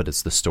 but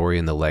it's the story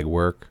and the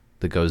legwork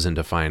that goes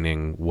into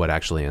finding what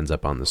actually ends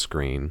up on the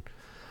screen.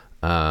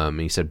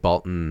 He said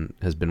Balton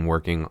has been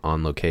working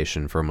on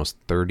location for almost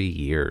 30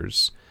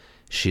 years.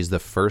 She's the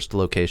first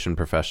location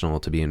professional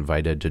to be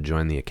invited to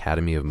join the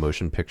Academy of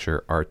Motion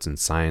Picture Arts and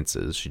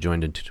Sciences. She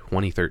joined in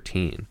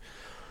 2013.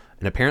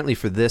 And apparently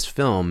for this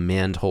film,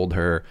 Mann told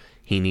her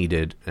he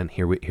needed, and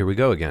here we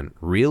go again,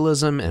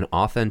 realism and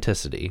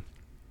authenticity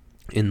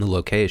in the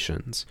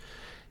locations.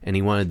 And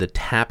he wanted the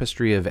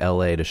tapestry of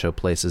LA to show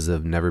places that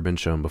have never been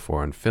shown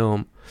before on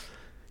film.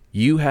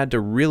 You had to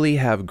really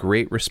have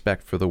great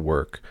respect for the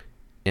work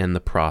and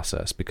the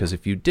process, because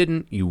if you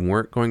didn't, you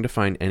weren't going to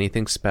find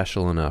anything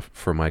special enough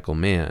for Michael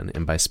Mann.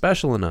 And by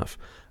special enough,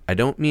 I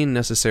don't mean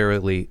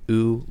necessarily,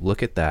 ooh,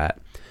 look at that.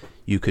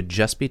 You could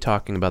just be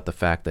talking about the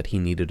fact that he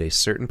needed a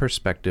certain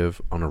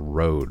perspective on a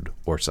road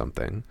or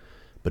something.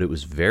 But it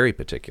was very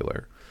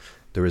particular.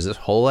 There was this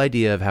whole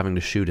idea of having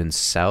to shoot in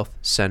South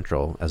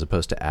Central as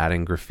opposed to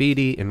adding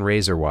graffiti and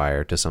razor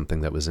wire to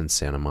something that was in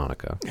Santa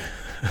Monica.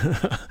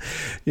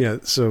 Yeah,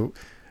 so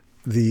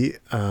the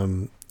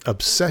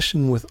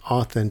obsession with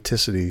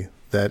authenticity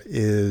that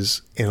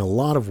is, in a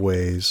lot of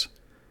ways,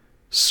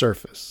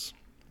 surface,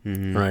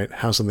 right?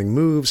 How something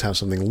moves, how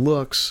something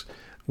looks,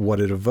 what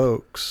it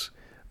evokes.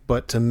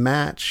 But to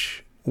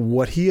match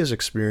what he has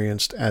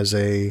experienced as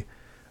a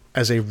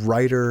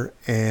writer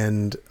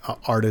and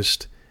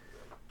artist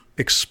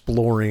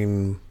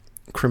exploring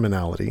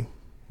criminality.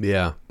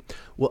 Yeah.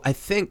 Well, I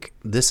think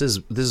this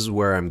is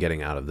where I'm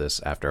getting out of this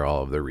after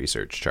all of the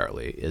research,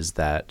 Charlie, is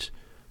that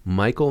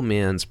Michael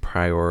Mann's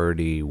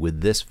priority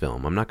with this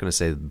film, I'm not going to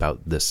say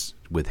about this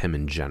with him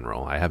in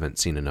general. I haven't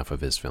seen enough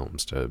of his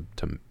films to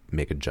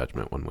make a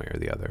judgment one way or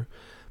the other.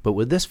 But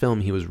with this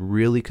film, he was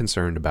really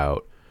concerned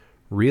about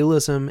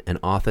realism and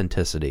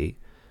authenticity,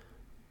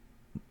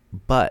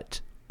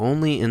 but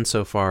only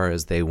insofar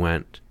as they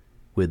went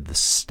with the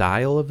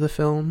style of the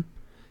film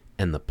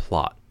and the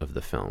plot of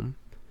the film.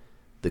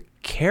 The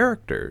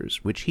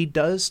characters, which he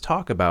does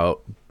talk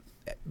about,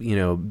 you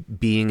know,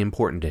 being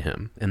important to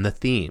him, and the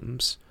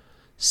themes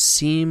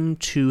seem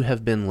to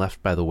have been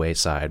left by the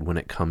wayside when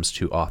it comes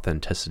to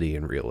authenticity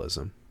and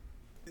realism.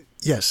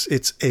 Yes,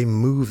 it's a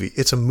movie.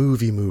 It's a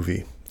movie,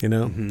 you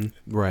know?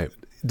 Mm-hmm. Right.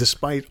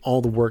 Despite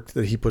all the work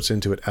that he puts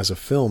into it as a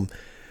film.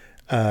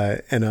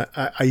 And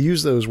I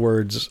use those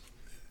words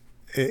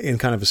in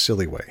kind of a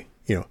silly way,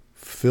 you know,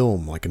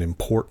 film, like an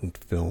important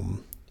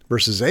film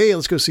versus, hey,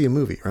 let's go see a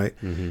movie, right?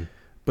 Mm-hmm.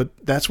 But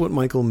that's what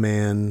Michael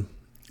Mann,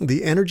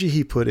 the energy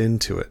he put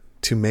into it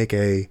to make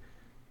a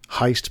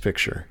heist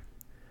picture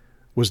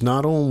was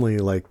not only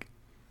like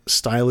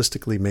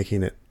stylistically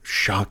making it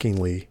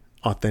shockingly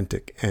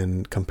authentic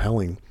and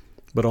compelling,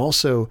 but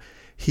also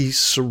he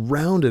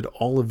surrounded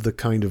all of the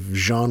kind of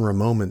genre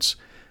moments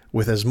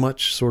with as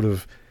much sort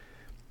of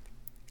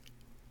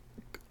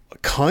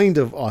kind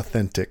of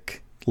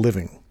authentic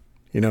living.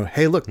 You know,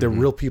 hey, look, they're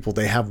real people.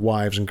 They have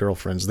wives and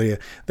girlfriends. They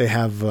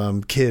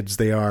have kids.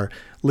 They are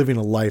living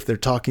a life. They're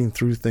talking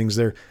through things.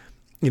 They're,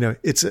 you know,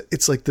 it's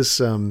like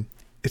this.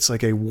 It's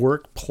like a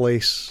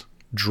workplace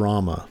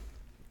drama,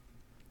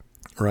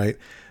 right?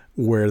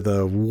 Where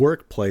the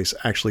workplace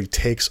actually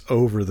takes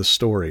over the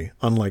story,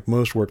 unlike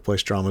most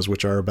workplace dramas,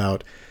 which are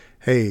about,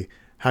 hey,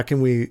 how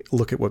can we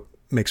look at what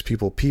makes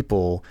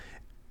people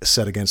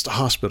set against a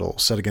hospital,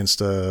 set against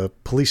a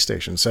police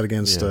station, set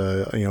against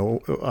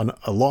a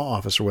law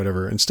office or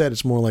whatever. Instead,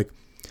 it's more like,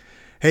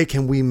 hey,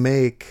 can we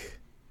make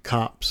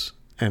cops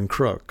and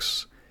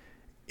crooks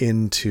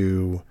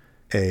into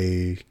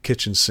a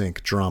kitchen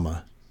sink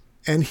drama?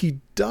 And he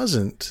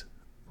doesn't,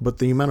 but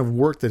the amount of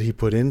work that he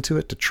put into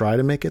it to try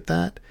to make it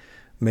that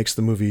makes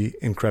the movie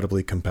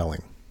incredibly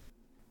compelling.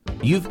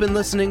 You've been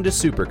listening to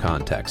Super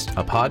Context,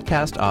 a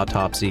podcast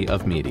autopsy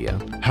of media.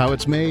 How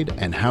it's made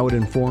and how it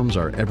informs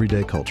our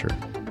everyday culture.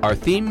 Our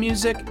theme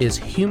music is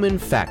Human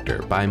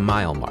Factor by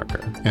Mile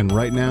Marker. And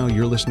right now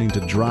you're listening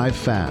to Drive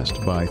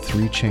Fast by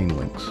 3 Chain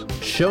Links.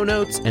 Show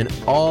notes and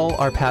all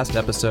our past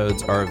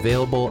episodes are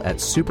available at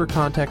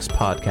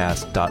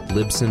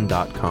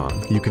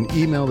supercontextpodcast.libsyn.com. You can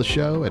email the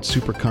show at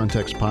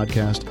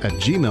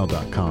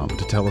supercontextpodcast@gmail.com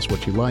to tell us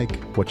what you like,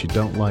 what you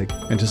don't like,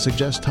 and to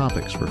suggest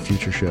topics for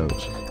future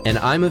shows. And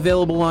I'm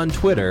available on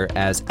Twitter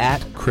as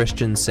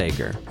 @Christian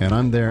Sager. And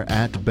I'm there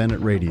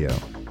 @Bennett Radio.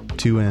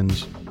 2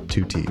 N's,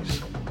 2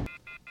 T's.